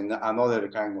as another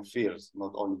kind of fields,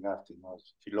 not only art, you know,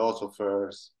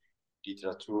 philosophers,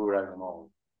 literature, I don't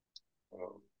know.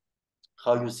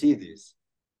 How you see this?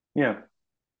 Yeah,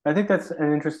 I think that's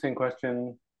an interesting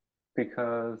question,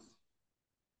 because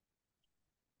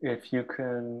if you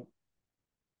can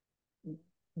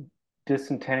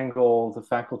disentangle the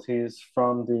faculties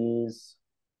from the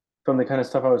kind of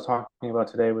stuff I was talking about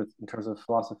today with in terms of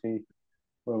philosophy,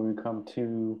 where we come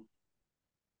to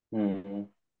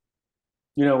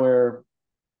where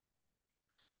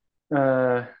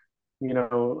uh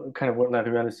kind of what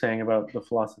Lavian is saying about the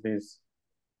philosophies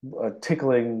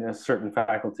tickling a certain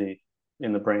faculty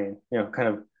in the brain, kind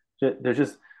of they're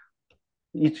just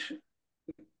each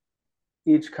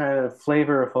kind of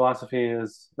flavor of philosophy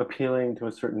is appealing to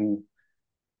a certain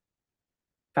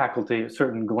faculty, a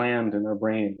certain gland in our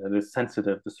brain that is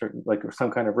sensitive to certain, like, or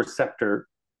some kind of receptor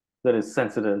that is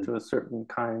sensitive to a certain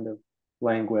kind of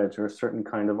language, or a certain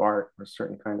kind of art, or a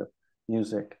certain kind of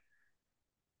music.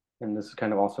 And this is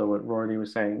kind of also what Rorty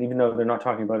was saying, even though they're not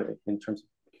talking about it in terms of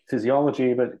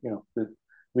physiology, but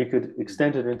we could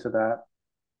extend it into that,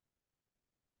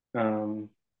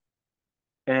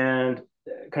 and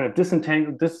kind of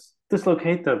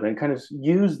dislocate them, and kind of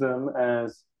use them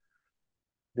as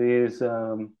these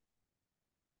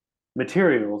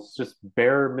materials, just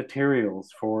bare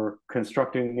materials for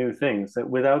constructing new things, that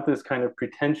without this kind of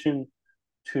pretension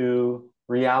to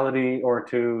reality, or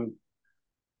to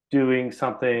doing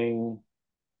something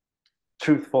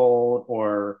truthful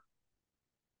or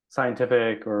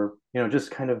scientific, or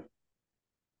just kind of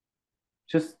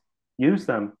just use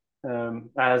them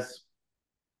as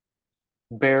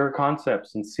bare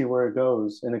concepts, and see where it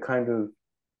goes in a kind of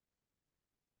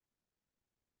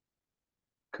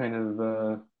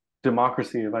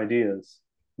democracy of ideas,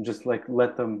 and just like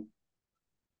let them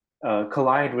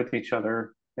collide with each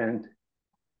other. And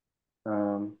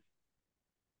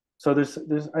so there's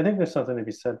I think there's something to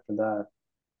be said for that,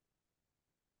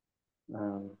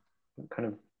 kind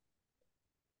of,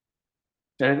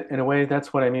 and in a way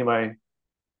that's what I mean by,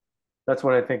 that's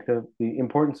what I think the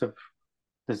importance of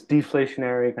this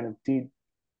deflationary kind of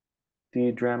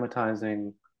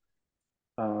de-dramatizing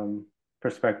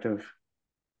perspective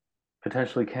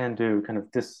potentially can do, kind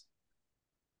of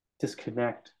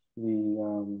disconnect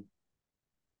the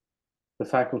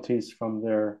faculties from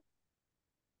their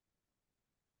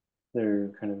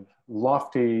kind of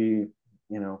lofty,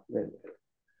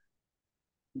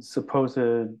 supposed,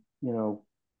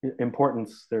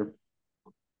 importance, their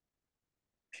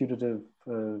putative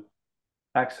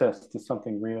access to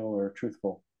something real or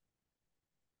truthful.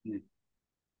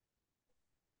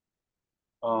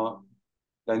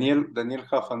 Daniel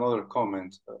have another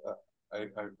comment. I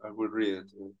will read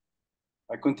it.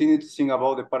 I continue to think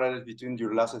about the parallels between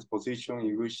your last exposition,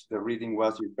 in which the reading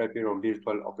was your paper on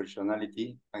virtual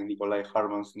operationality, and Nikolai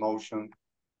Harman's notion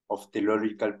of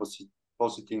teleological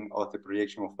positing of the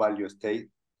projection of value state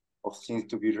of things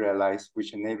to be realized,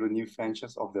 which enable new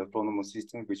functions of the autonomous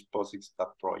system which posits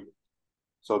that project.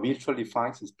 So virtual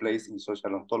defines its place in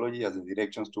social ontology as the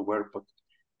directions to where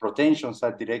pretensions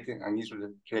are directed, and its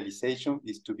realization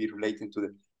is to be related to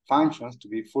the functions to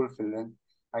be fulfilled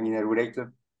and inaugurated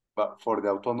for the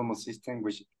autonomous system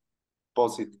which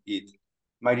posits it.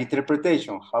 My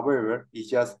interpretation, however, is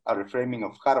just a reframing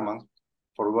of Harman's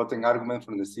forgotten argument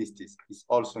from the 60s. It's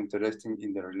also interesting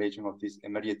in the relation of these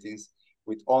emergence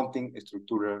with haunting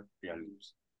structural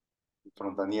realisms.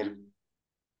 From Daniel,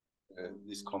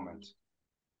 this comment.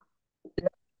 Yeah.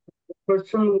 The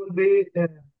question would be,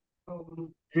 how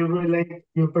you relate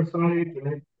your personality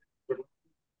to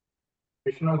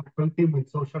professional difficulty with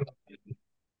social.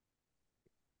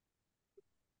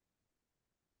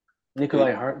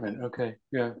 Nikolai Hartman. Okay,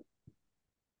 yeah.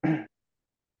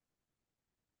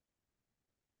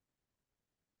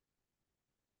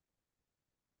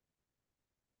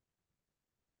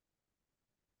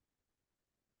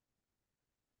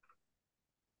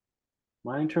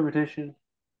 My interpretation,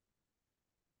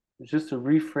 just a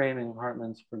reframing of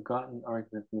Hartman's forgotten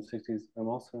argument from the 60s. I'm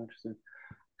also interested.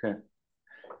 Okay.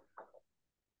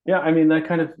 Yeah, I mean, that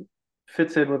kind of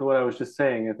fits in with what I was just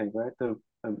saying, I think, right?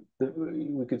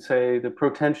 We could say the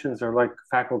protensions are like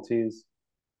faculties.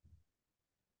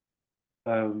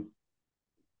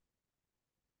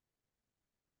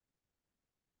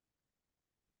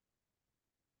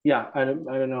 Yeah, I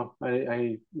don't know.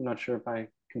 I'm not sure if I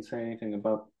can say anything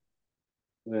about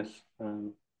this.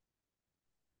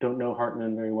 Don't know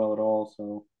Hartman very well at all,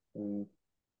 so.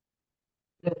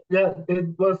 Yeah,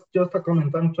 it was just a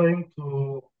comment. I'm trying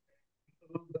to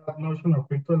include that notion of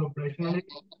virtual operationality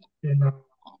in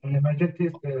an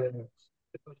emergentist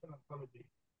social anthology.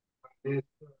 This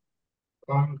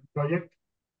project.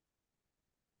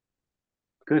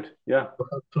 Good, yeah. I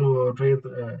have to read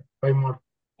way more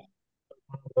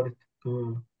about it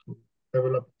to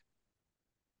develop.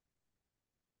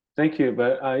 Thank you,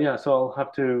 but yeah, so I'll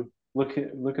have to look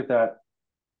at that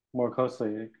more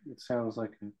closely. It sounds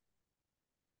like an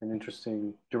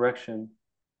interesting direction.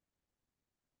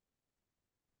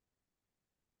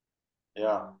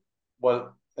 Yeah.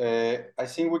 Well, I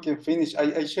think we can finish.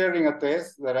 I sharing a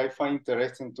test that I find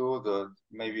interesting too. That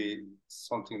maybe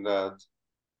something that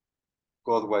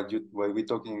got what we're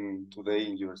talking today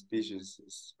in your speech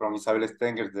is from Isabel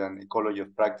Stenger, the ecology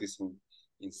of practice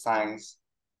in science.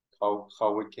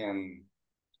 How we can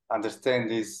understand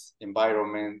this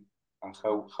environment and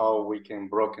how we can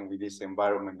broken with this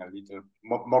environment, a little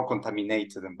more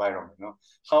contaminated environment. No,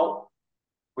 how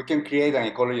we can create an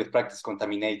ecology of practice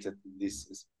contaminated,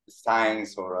 this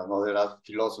science or another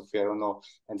philosophy, I don't know,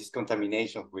 and this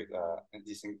contamination with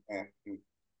this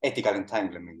ethical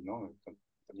entanglement,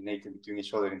 contaminated between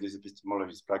each other in this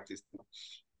epistemologist practice.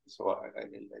 So I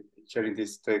sharing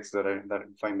this text that I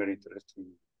find very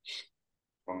interesting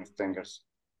from Stengers.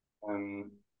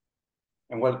 And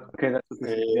well, okay,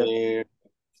 yeah.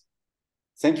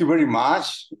 Thank you very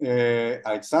much,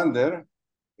 Alexander.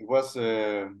 It was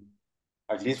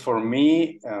at least for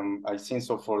me, I think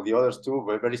so for the others too,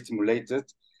 very, very stimulated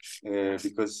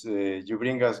because you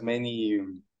bring us many,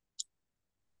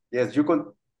 yes, you can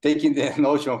take in the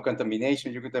notion of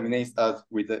contamination, you contaminate us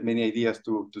with many ideas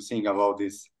to think about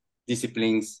these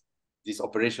disciplines, these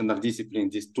operational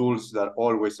disciplines, these tools that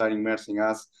always are immersing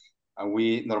us, and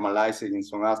we normalize it in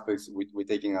some aspects, we're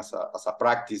taking as a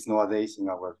practice nowadays in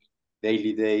our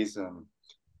daily days, and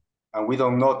we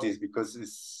don't notice because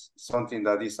it's something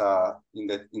that is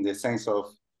in the sense of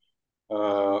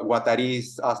what that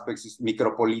is aspects is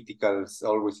micropolitical,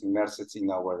 always immersed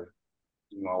in our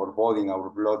body, in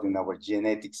our blood, in our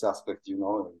genetics aspect,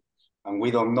 and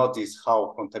we don't notice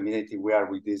how contaminated we are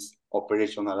with these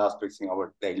operational aspects in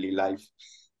our daily life,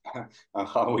 and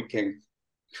how we can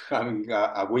having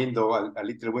a window, a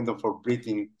little window for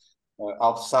breathing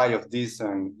outside of this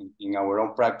and in our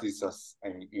own practices,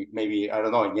 and maybe, I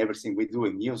don't know, in everything we do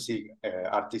in music,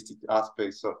 artistic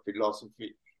aspects of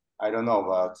philosophy, I don't know,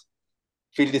 but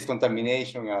feel this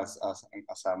contamination as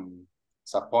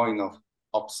a point of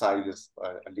upside a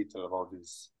little about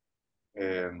this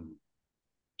in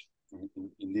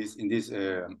this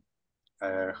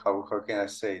how can I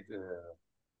say it,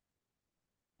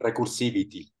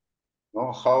 recursivity.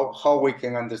 No, how we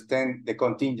can understand the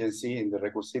contingency in the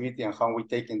recursivity and how we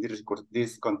take in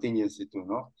this contingency too,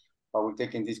 no? How we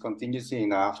take in this contingency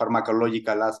in a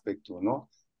pharmacological aspect too, no?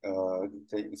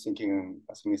 Thinking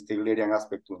as an Stiglerian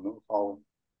aspect too, no? How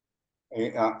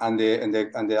and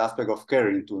the aspect of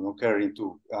caring too, no? Caring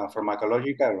too,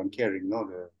 pharmacological and caring, no?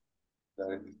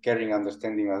 The caring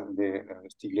understanding of the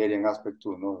Stiglerian aspect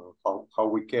too, no? How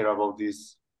we care about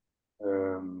this.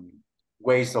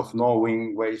 Ways of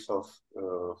knowing, ways of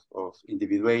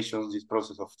individuation, this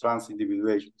process of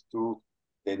trans-individuation too,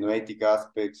 the noetic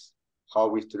aspects, how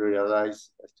we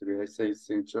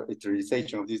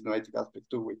sterilization of this noetic aspect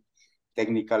too, with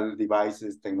technical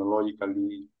devices,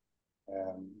 technologically,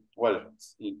 well,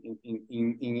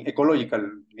 in ecological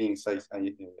means, I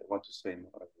want to say,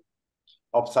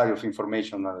 outside of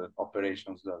informational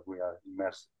operations that we are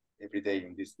immersed every day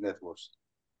in these networks.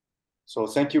 So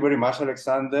thank you very much,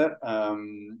 Alexander.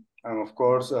 And of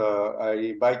course, I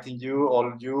inviting you,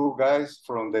 all you guys,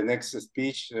 from the next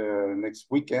speech next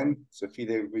weekend.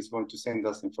 Sepideh is going to send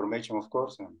us information, of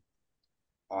course.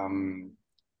 And,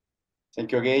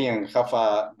 thank you again, and have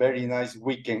a very nice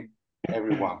weekend,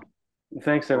 everyone.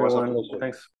 Thanks, everyone.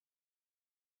 Thanks.